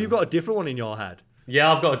person. Oh, you've got a different one in your head.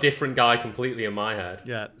 Yeah, I've got a different guy completely in my head.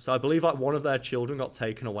 Yeah, so I believe like one of their children got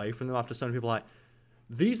taken away from them after some people like,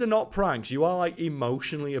 these are not pranks. You are like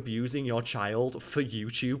emotionally abusing your child for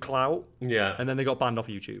YouTube clout. Yeah. And then they got banned off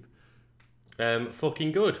YouTube.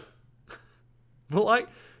 Fucking good. But like,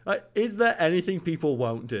 is there anything people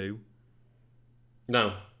won't do?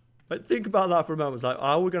 No. Like, think about that for a moment. It's like,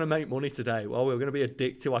 are we going to make money today? Well, we're going to be a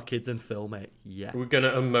dick to our kids and film it. Yeah. We're going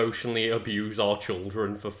to emotionally abuse our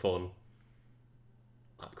children for fun.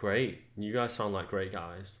 Great. You guys sound like great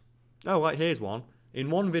guys. Oh, right, here's one. In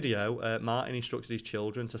one video, Martin instructed his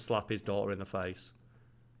children to slap his daughter in the face.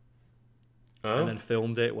 Oh. And then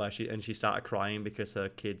filmed it where she started crying because her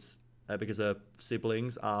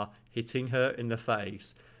siblings are hitting her in the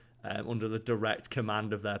face under the direct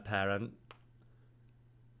command of their parent.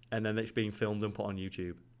 And then it's being filmed and put on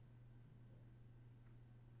YouTube.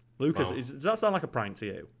 Lucas, Wow. does that sound like a prank to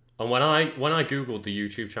you? And when I googled the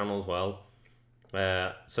YouTube channel as well,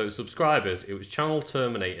 so subscribers, it was channel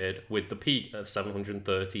terminated with the peak of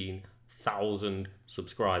 713,000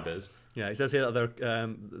 subscribers, Yeah, it says here that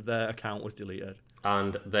their account was deleted.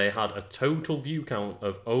 and they had a total view count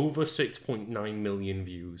of over 6.9 million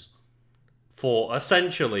views for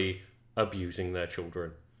essentially abusing their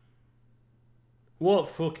children. What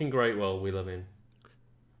fucking great world we live in.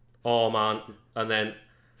 Oh man, and then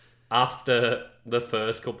after the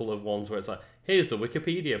first couple of ones where it's like, here's the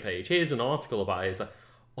Wikipedia page, here's an article about it, it's like,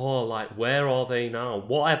 oh, like, where are they now?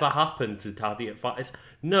 Whatever happened to Daddy at 5?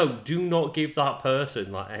 No, do not give that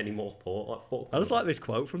person, like, any more thought. Like, fuck I just like this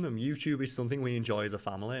quote from them. YouTube is something we enjoy as a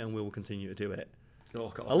family, and we will continue to do it. Oh,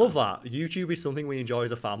 God. I love that. YouTube is something we enjoy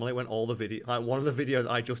as a family when all the video, like one of the videos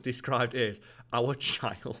I just described is our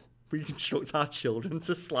child. We instruct our children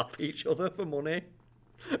to slap each other for money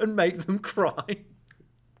and make them cry.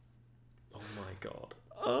 Oh, my God.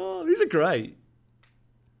 Oh, these are great.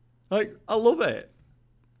 Like, I love it.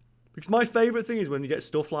 Because my favourite thing is when you get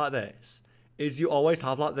stuff like this, is you always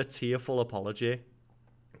have, like, the tearful apology.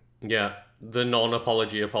 Yeah, the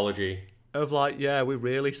non-apology apology. Of, like, yeah, we're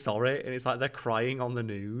really sorry. And it's like they're crying on the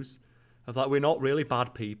news. Of, like, we're not really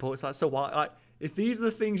bad people. It's like, so why? Like, if these are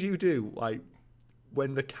the things you do, like,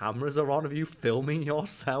 when the cameras are on, of you filming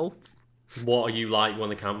yourself. What are you like when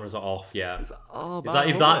the cameras are off? Yeah. It's like, oh, Is man, that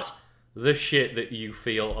if I love that's it. the shit that you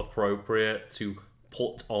feel appropriate to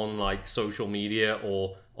put on like social media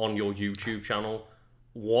or on your YouTube channel?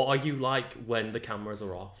 What are you like when the cameras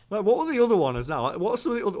are off? Like, what were the other ones now? Like, what's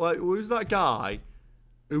some of the other? Like, who's that guy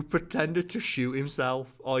who pretended to shoot himself,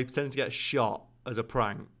 or he pretended to get shot as a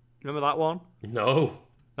prank? Remember that one? No.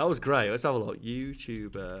 That was great. Let's have a look.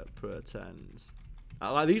 YouTuber pretends.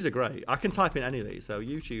 Like, these are great. I can type in any of these. So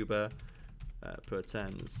YouTuber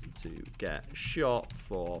pretends to get shot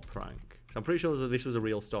for prank. So I'm pretty sure this was a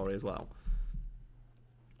real story as well.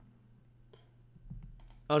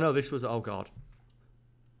 Oh no, this was. Oh god.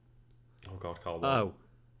 Oh God, Carl.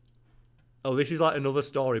 Oh, this is like another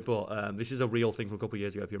story, but this is a real thing from a couple of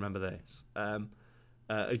years ago. If you remember this, a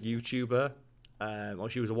YouTuber, or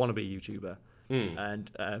she was a wannabe YouTuber,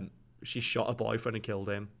 and she shot a boyfriend and killed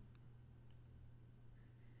him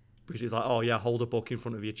because he's like, oh yeah, hold a book in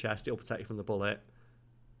front of your chest; it'll protect you from the bullet.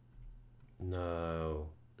 No.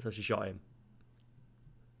 So she shot him.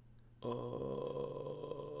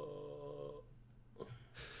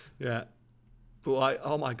 Yeah. But like,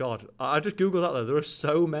 oh my god, I just googled that though. There are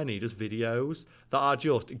so many just videos that are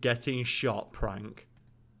just getting shot prank.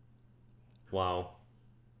 Wow.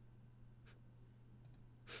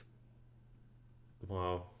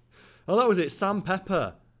 Wow. Oh, that was it. Sam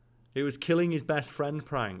Pepper. It was killing his best friend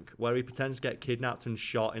prank, where he pretends to get kidnapped and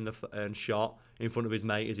shot in front of his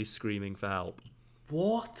mate as he's screaming for help.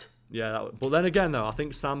 What? Yeah, but then again though, I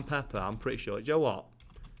think Sam Pepper. I'm pretty sure. Do you know what?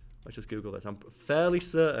 Let's just Google this. I'm fairly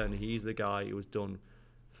certain he's the guy who was done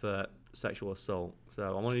for sexual assault.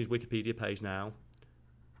 So I'm on his Wikipedia page now.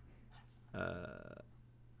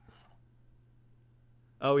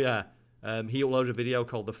 Oh yeah, he uploaded a video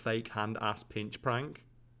called the fake hand ass pinch prank,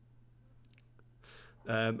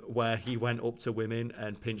 where he went up to women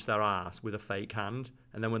and pinched their ass with a fake hand,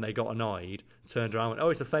 and then when they got annoyed, turned around and went, "Oh,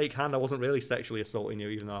 it's a fake hand. I wasn't really sexually assaulting you,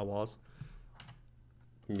 even though I was."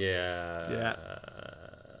 Yeah. Yeah.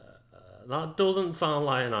 That doesn't sound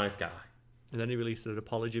like a nice guy. And then he released an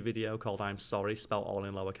apology video called "I'm Sorry," spelled all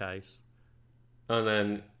in lowercase. And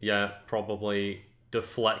then, yeah, probably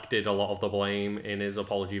deflected a lot of the blame in his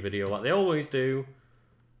apology video, like they always do.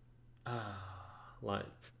 Like,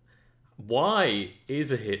 why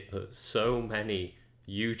is it that so many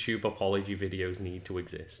YouTube apology videos need to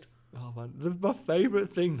exist? Oh man, my favourite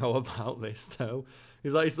thing though about this though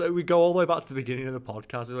is like, we go all the way back to the beginning of the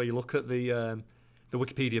podcast where you look at the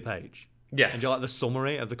Wikipedia page. Yes. And you like the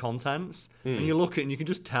summary of the contents, and you look at it and you can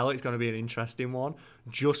just tell it's going to be an interesting one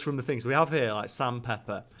just from the things. So we have here like Sam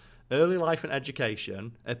Pepper, early life and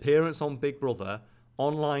education, appearance on Big Brother,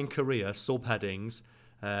 online career, subheadings,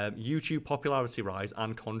 YouTube popularity rise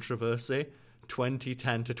and controversy,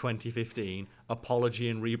 2010 to 2015, apology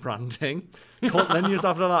and rebranding. Then just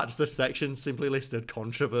after that, just a section simply listed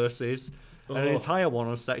controversies, and an entire one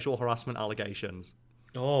on sexual harassment allegations.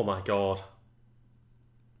 Oh my god.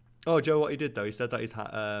 Oh, Joe, what he did though, he said that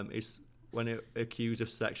he's when it accused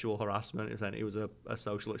of sexual harassment, it was a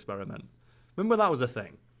social experiment. Remember that was a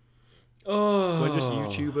thing? Oh. When just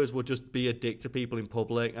YouTubers would just be a dick to people in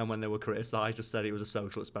public, and when they were criticised, just said it was a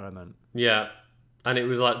social experiment. Yeah. And it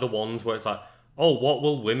was like the ones where it's like, oh, what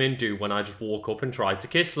will women do when I just walk up and try to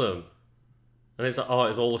kiss them? And it's like, oh,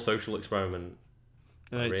 it's all a social experiment.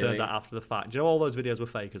 And then it turns out after the fact. Do you know all those videos were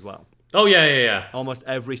fake as well? Oh, yeah. Almost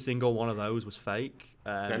every single one of those was fake,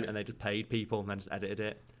 and they just paid people and then just edited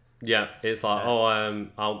it. Yeah, it's like,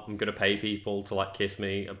 I'm going to pay people to, like, kiss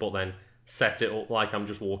me, but then set it up like I'm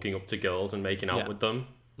just walking up to girls and making out with them.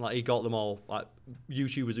 Like, he got them all, like,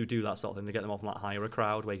 YouTubers who do that sort of thing, they get them off from, like, hire a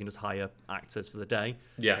crowd where you can just hire actors for the day.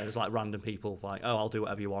 Yeah. And just, like, random people, like, oh, I'll do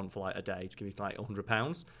whatever you want for, like, a day to give you, like, £100.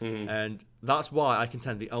 Mm-hmm. And that's why I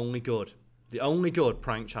contend the only good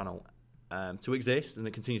prank channel to exist, and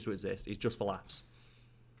that continues to exist, is Just for Laughs.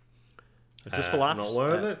 Just for Laughs. Not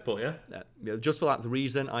worth it, but yeah. Just for that, the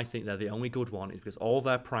reason I think they're the only good one is because all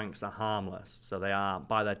their pranks are harmless. So they are,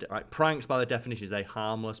 pranks by their definition is a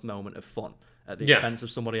harmless moment of fun at the expense of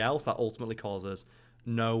somebody else that ultimately causes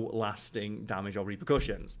no lasting damage or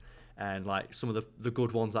repercussions. And like some of the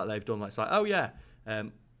good ones that they've done, like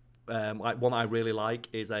like one I really like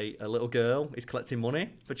is a little girl is collecting money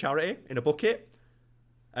for charity in a bucket,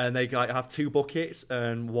 and they like have two buckets,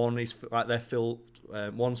 and one is like they're filled.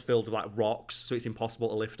 One's filled with like rocks, so it's impossible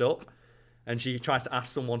to lift up. And she tries to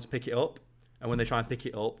ask someone to pick it up, and when they try and pick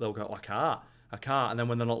it up, they'll go, "I can't." And then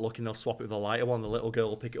when they're not looking, they'll swap it with a lighter one. The little girl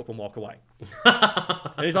will pick it up and walk away.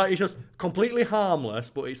 And it's just completely harmless,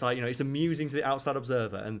 but it's like, it's amusing to the outside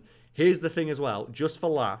observer. And here's the thing as well: Just for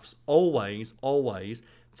Laughs, always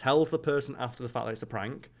tells the person after the fact that it's a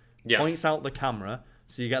prank, points out the camera,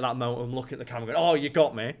 so you get that moment of them looking at the camera going, "Oh, you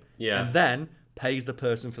got me," and then pays the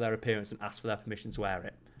person for their appearance and asks for their permission to wear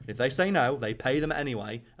it. If they say no, they pay them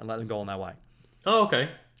anyway and let them go on their way. Oh, okay.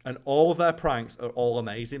 And all of their pranks are all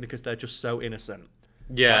amazing because they're just so innocent.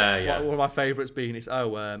 Yeah. One of my favourites being is,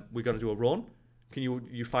 we got to do a run. Can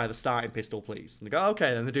you fire the starting pistol, please? And they go,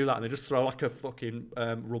 okay. Then they do that, and they just throw like a fucking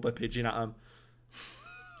rubber pigeon at them.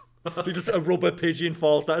 So just a rubber pigeon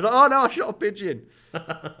falls down. It's like, oh no, I shot a pigeon.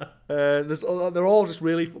 They're all just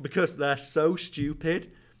really, because they're so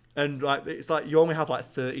stupid. And like it's like you only have like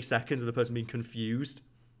 30 seconds of the person being confused.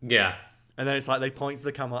 Yeah. And then it's like they point to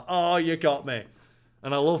the camera, "Oh, you got me."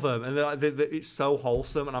 And I love them. And it's so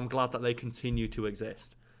wholesome, and I'm glad that they continue to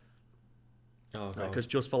exist. Oh, God. Because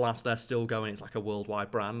Just for Laughs, they're still going. It's like a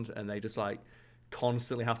worldwide brand, and they just like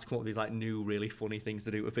constantly have to come up with these like new, really funny things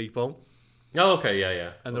to do with people. Oh, okay,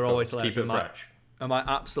 yeah. And they're always keep it fresh. And my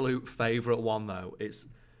absolute favourite one though,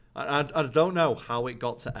 I don't know how it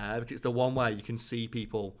got to air, because it's the one where you can see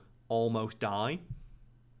people almost die.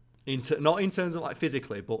 Not in terms of like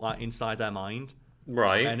physically, but like inside their mind.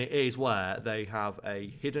 Right. And it is where they have a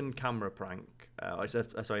hidden camera prank. It's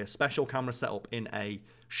a special camera set up in a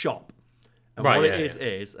shop. And what it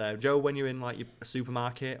is, Joe, when you're in like a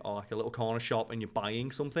supermarket or like a little corner shop and you're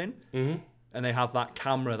buying something, and they have that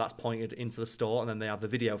camera that's pointed into the store, and then they have the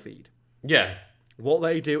video feed. Yeah. What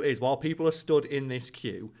they do is, while people are stood in this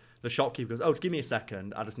queue, the shopkeeper goes, "Oh, just give me a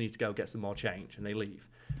second. I just need to go get some more change," and they leave.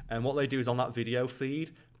 And what they do is, on that video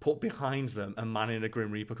feed, put behind them a man in a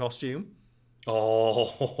Grim Reaper costume.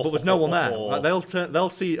 Oh. But there's no one there. Like, they'll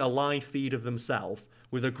see a live feed of themselves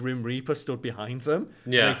with a Grim Reaper stood behind them.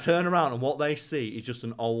 Yeah. And they turn around, and what they see is just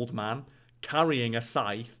an old man carrying a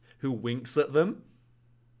scythe who winks at them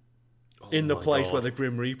in the place where the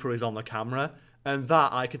Grim Reaper is on the camera. And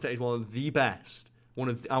that, I can tell you, is one of the best.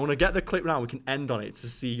 I want to get the clip now. We can end on it to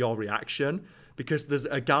see your reaction, because there's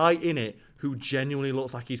a guy in it who genuinely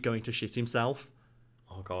looks like he's going to shit himself.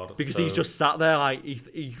 Oh, God. Because he's just sat there like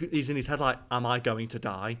he's in his head like, "Am I going to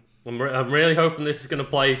die?" I'm really hoping this is going to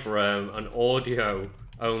play for an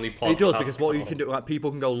audio-only podcast. It does, because what you can do, like,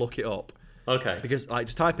 people can go look it up. Okay. Because, like,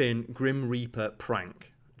 just type in Grim Reaper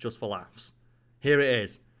prank, just for laughs. Here it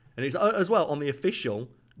is. And it's as well on the official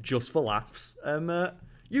Just for Laughs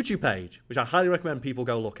YouTube page, which I highly recommend people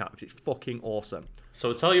go look at, because it's fucking awesome. So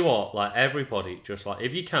I'll tell you what, like, everybody, just like,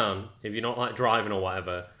 if you can, if you're not like driving or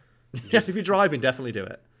whatever, Yes, if you're driving, definitely do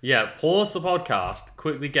it. yeah, pause the podcast,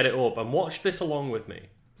 quickly get it up, and watch this along with me.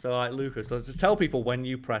 So, like, Lucas, let's just tell people when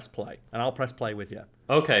you press play, and I'll press play with you.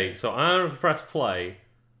 Okay, so I'm gonna press play.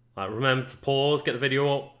 Remember to pause, get the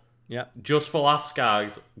video up. Yeah. Just for Laughs,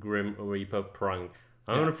 guys, Grim Reaper prank.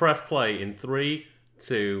 I'm gonna press play in 3,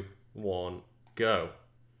 2, 1, go.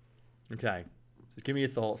 Okay. So give me your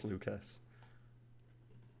thoughts, Lucas.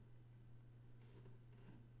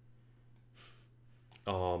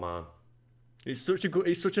 Oh man. It's such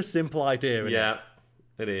a simple idea, isn't Yeah,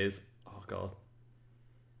 it is. Oh god.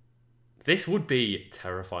 This would be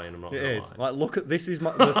terrifying, I'm not it? gonna It is. lie. Like, look at this. Is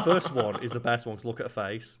the first one is the best one. 'Cause look at her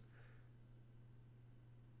face.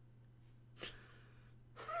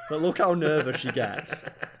 But look how nervous she gets.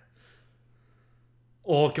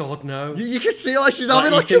 Oh god, no. You can see, like, she's Like,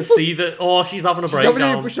 having, you like, can see that. Oh, she's having a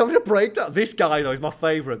breakdown. she's having a breakdown. This guy though is my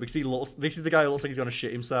favourite, because this is the guy who looks like he's gonna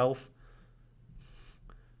shit himself.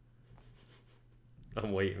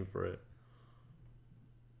 I'm waiting for it.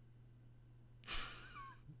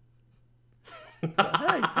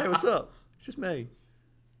 Hey, what's up? It's just me.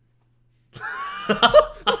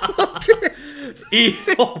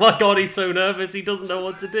 Oh my god, he's so nervous. He doesn't know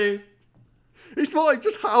what to do. It's more like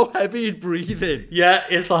just how heavy he's breathing. Yeah,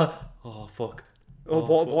 it's like, oh fuck.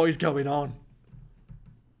 What is going on?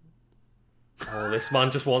 Oh, this man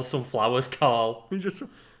just wants some flowers, Carl. He just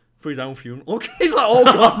for his own funeral. Look, he's like, oh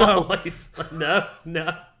god, no. He's like,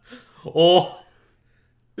 no. Oh,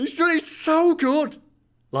 He's so good.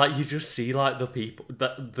 like you just see like the people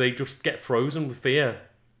that they just get frozen with fear.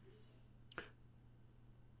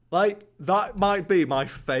 Like, that might be my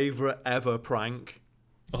favourite ever prank.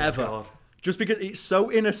 Oh, Ever. God. Just because it's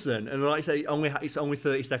so innocent, and like I say, it's only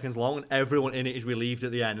 30 seconds long, and everyone in it is relieved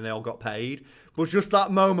at the end, and they all got paid. But just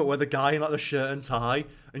that moment where the guy in, like, the shirt and tie,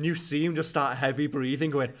 and you see him just start heavy breathing,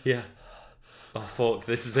 going, Yeah. Oh fuck!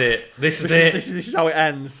 This is it. This is it. this is how it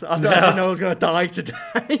ends. I don't know who's going to die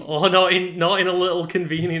today. Oh, not in a little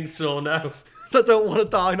convenience store. No. I don't want to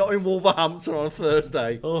die, not in Wolverhampton on a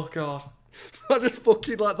Thursday. Oh god. I just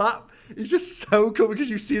fucking like that. He's just so cool, because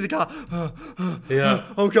you see the guy. Yeah.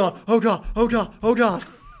 Oh god! Oh god! Oh god! Oh god!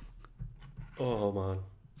 Oh man.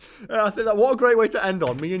 I think that what a great way to end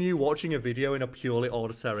on. Me and you watching a video in a purely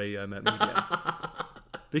auditory medium.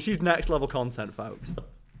 This is next level content, folks.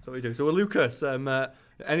 That's what we do. So, Lucas,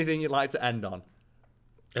 anything you'd like to end on?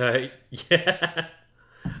 Yeah.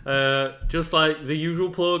 Just like the usual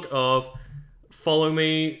plug of follow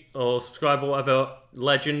me or subscribe or whatever.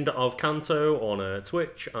 Legend of Kanto on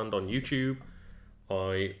Twitch and on YouTube.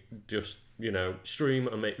 I just, stream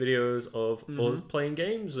and make videos of us playing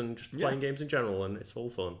games and just playing games in general, and it's all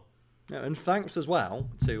fun. Yeah, and thanks as well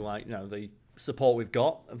to the support we've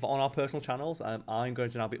got on our personal channels. I'm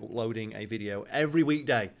going to now be uploading a video every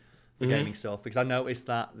weekday for gaming stuff, because I noticed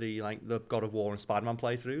that the God of War and Spider-Man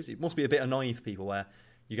playthroughs, it must be a bit annoying for people where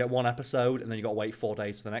you get one episode and then you got to wait 4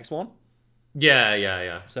 days for the next one.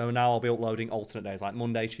 Yeah. So now I'll be uploading alternate days, like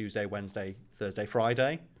Monday, Tuesday, Wednesday, Thursday,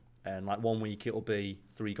 Friday. And like 1 week it'll be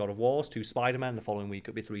 3 God of Wars, 2 Spider-Man. The following week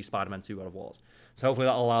it'll be 3 Spider-Man, 2 God of Wars. So hopefully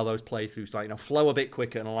that'll allow those playthroughs to flow a bit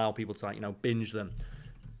quicker and allow people to binge them.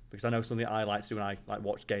 Because I know something I like to do when I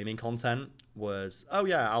watch gaming content was,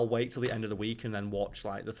 I'll wait till the end of the week and then watch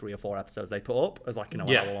the 3 or 4 episodes they put up as an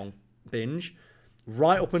hour-long binge,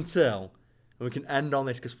 right up until. And we can end on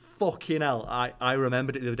this, because fucking hell, I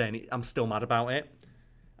remembered it the other day and I'm still mad about it.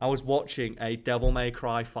 I was watching a Devil May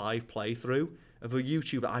Cry 5 playthrough of a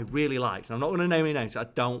YouTuber I really liked. And I'm not going to name any names. I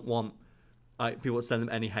don't want people to send them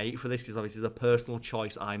any hate for this, because obviously it's a personal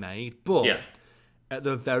choice I made. But at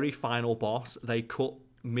the very final boss, they cut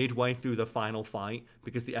midway through the final fight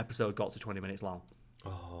because the episode got to 20 minutes long.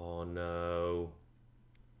 Oh no.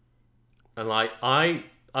 And I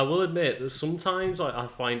will admit that sometimes I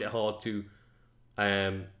find it hard to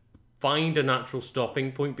find a natural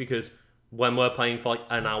stopping point, because when we're playing for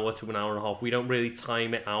an hour to an hour and a half, we don't really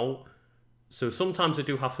time it out. So sometimes I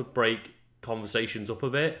do have to break conversations up a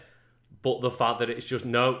bit. But the fact that it's just,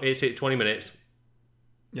 it's hit 20 minutes.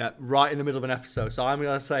 Yeah, right in the middle of an episode. So I'm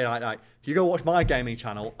going to say, if you go watch my gaming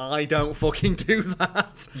channel, I don't fucking do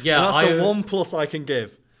that. Yeah, and that's the one plus I can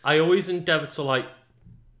give. I always endeavour to,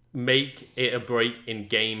 make it a break in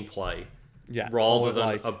gameplay. Yeah. Rather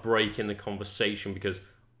than a break in the conversation, because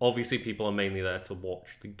obviously people are mainly there to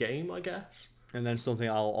watch the game, I guess. And then something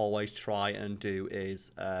I'll always try and do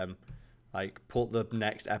is like put the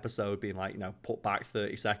next episode being like, put back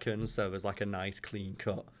 30 seconds so there's like a nice clean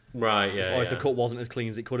cut. Right, yeah. Or if the cut wasn't as clean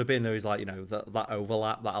as it could have been, there is like, that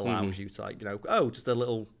overlap that allows you to like, just a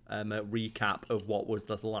little recap of what was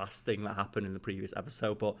the last thing that happened in the previous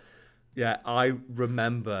episode. But yeah, I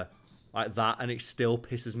remember like that, and it still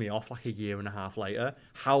pisses me off like a year and a half later,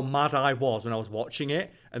 how mad I was when I was watching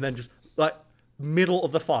it, and then just like middle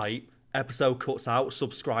of the fight, episode cuts out,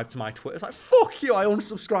 subscribe to my Twitter. It's like, fuck you, I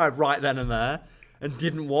unsubscribed right then and there and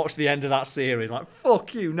didn't watch the end of that series. Like,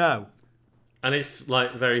 fuck you, no. And it's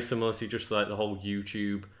like very similar to just like the whole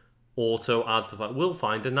YouTube auto ads of like, we'll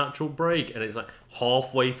find a natural break, and it's like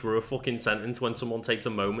halfway through a fucking sentence when someone takes a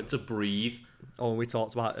moment to breathe. Oh, we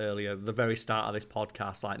talked about earlier, the very start of this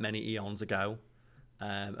podcast, like many eons ago,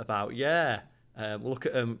 about look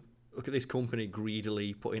at this company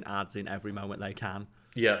greedily putting ads in every moment they can.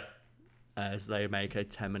 Yeah. As they make a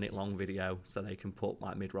 10-minute long video so they can put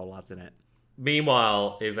like mid-roll ads in it.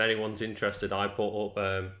 Meanwhile, if anyone's interested, I put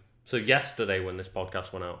up so yesterday when this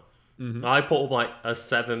podcast went out, I put up like a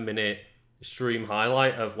 7-minute stream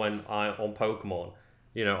highlight of when on Pokemon,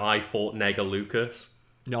 I fought Nega Lucas.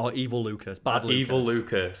 No, Evil Lucas. Bad Lucas. Evil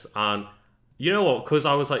Lucas. And you know what? Because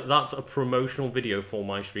I was like, that's a promotional video for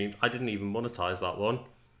my streams. I didn't even monetize that one.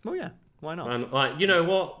 Oh yeah, why not? And like, you know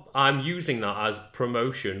what? I'm using that as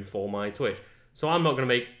promotion for my Twitch. So I'm not going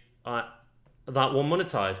to make that one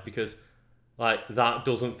monetized, because like that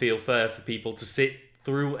doesn't feel fair for people to sit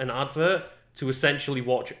through an advert to essentially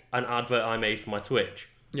watch an advert I made for my Twitch.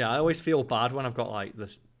 Yeah, I always feel bad when I've got like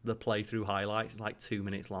the playthrough highlights. It's like 2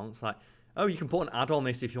 minutes long. It's like, oh, you can put an ad on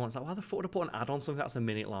this if you want. It's like, why the fuck would I put an ad on something that's a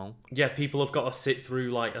minute long? Yeah, people have got to sit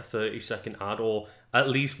through like a 30-second ad, or at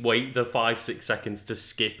least wait the 5-6 seconds to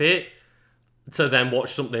skip it to then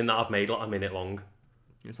watch something that I've made like a minute long.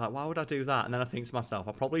 It's like, why would I do that? And then I think to myself,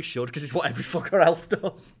 I probably should, because it's what every fucker else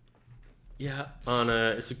does. Yeah, and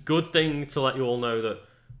it's a good thing to let you all know that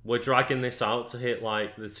we're dragging this out to hit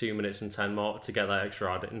like the 2 minutes and 10 mark to get that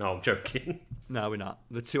extra ad. No, I'm joking. No, we're not.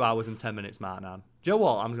 The 2 hours and 10 minutes mark now. Do you know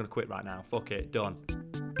what? I'm just going to quit right now. Fuck it. Done.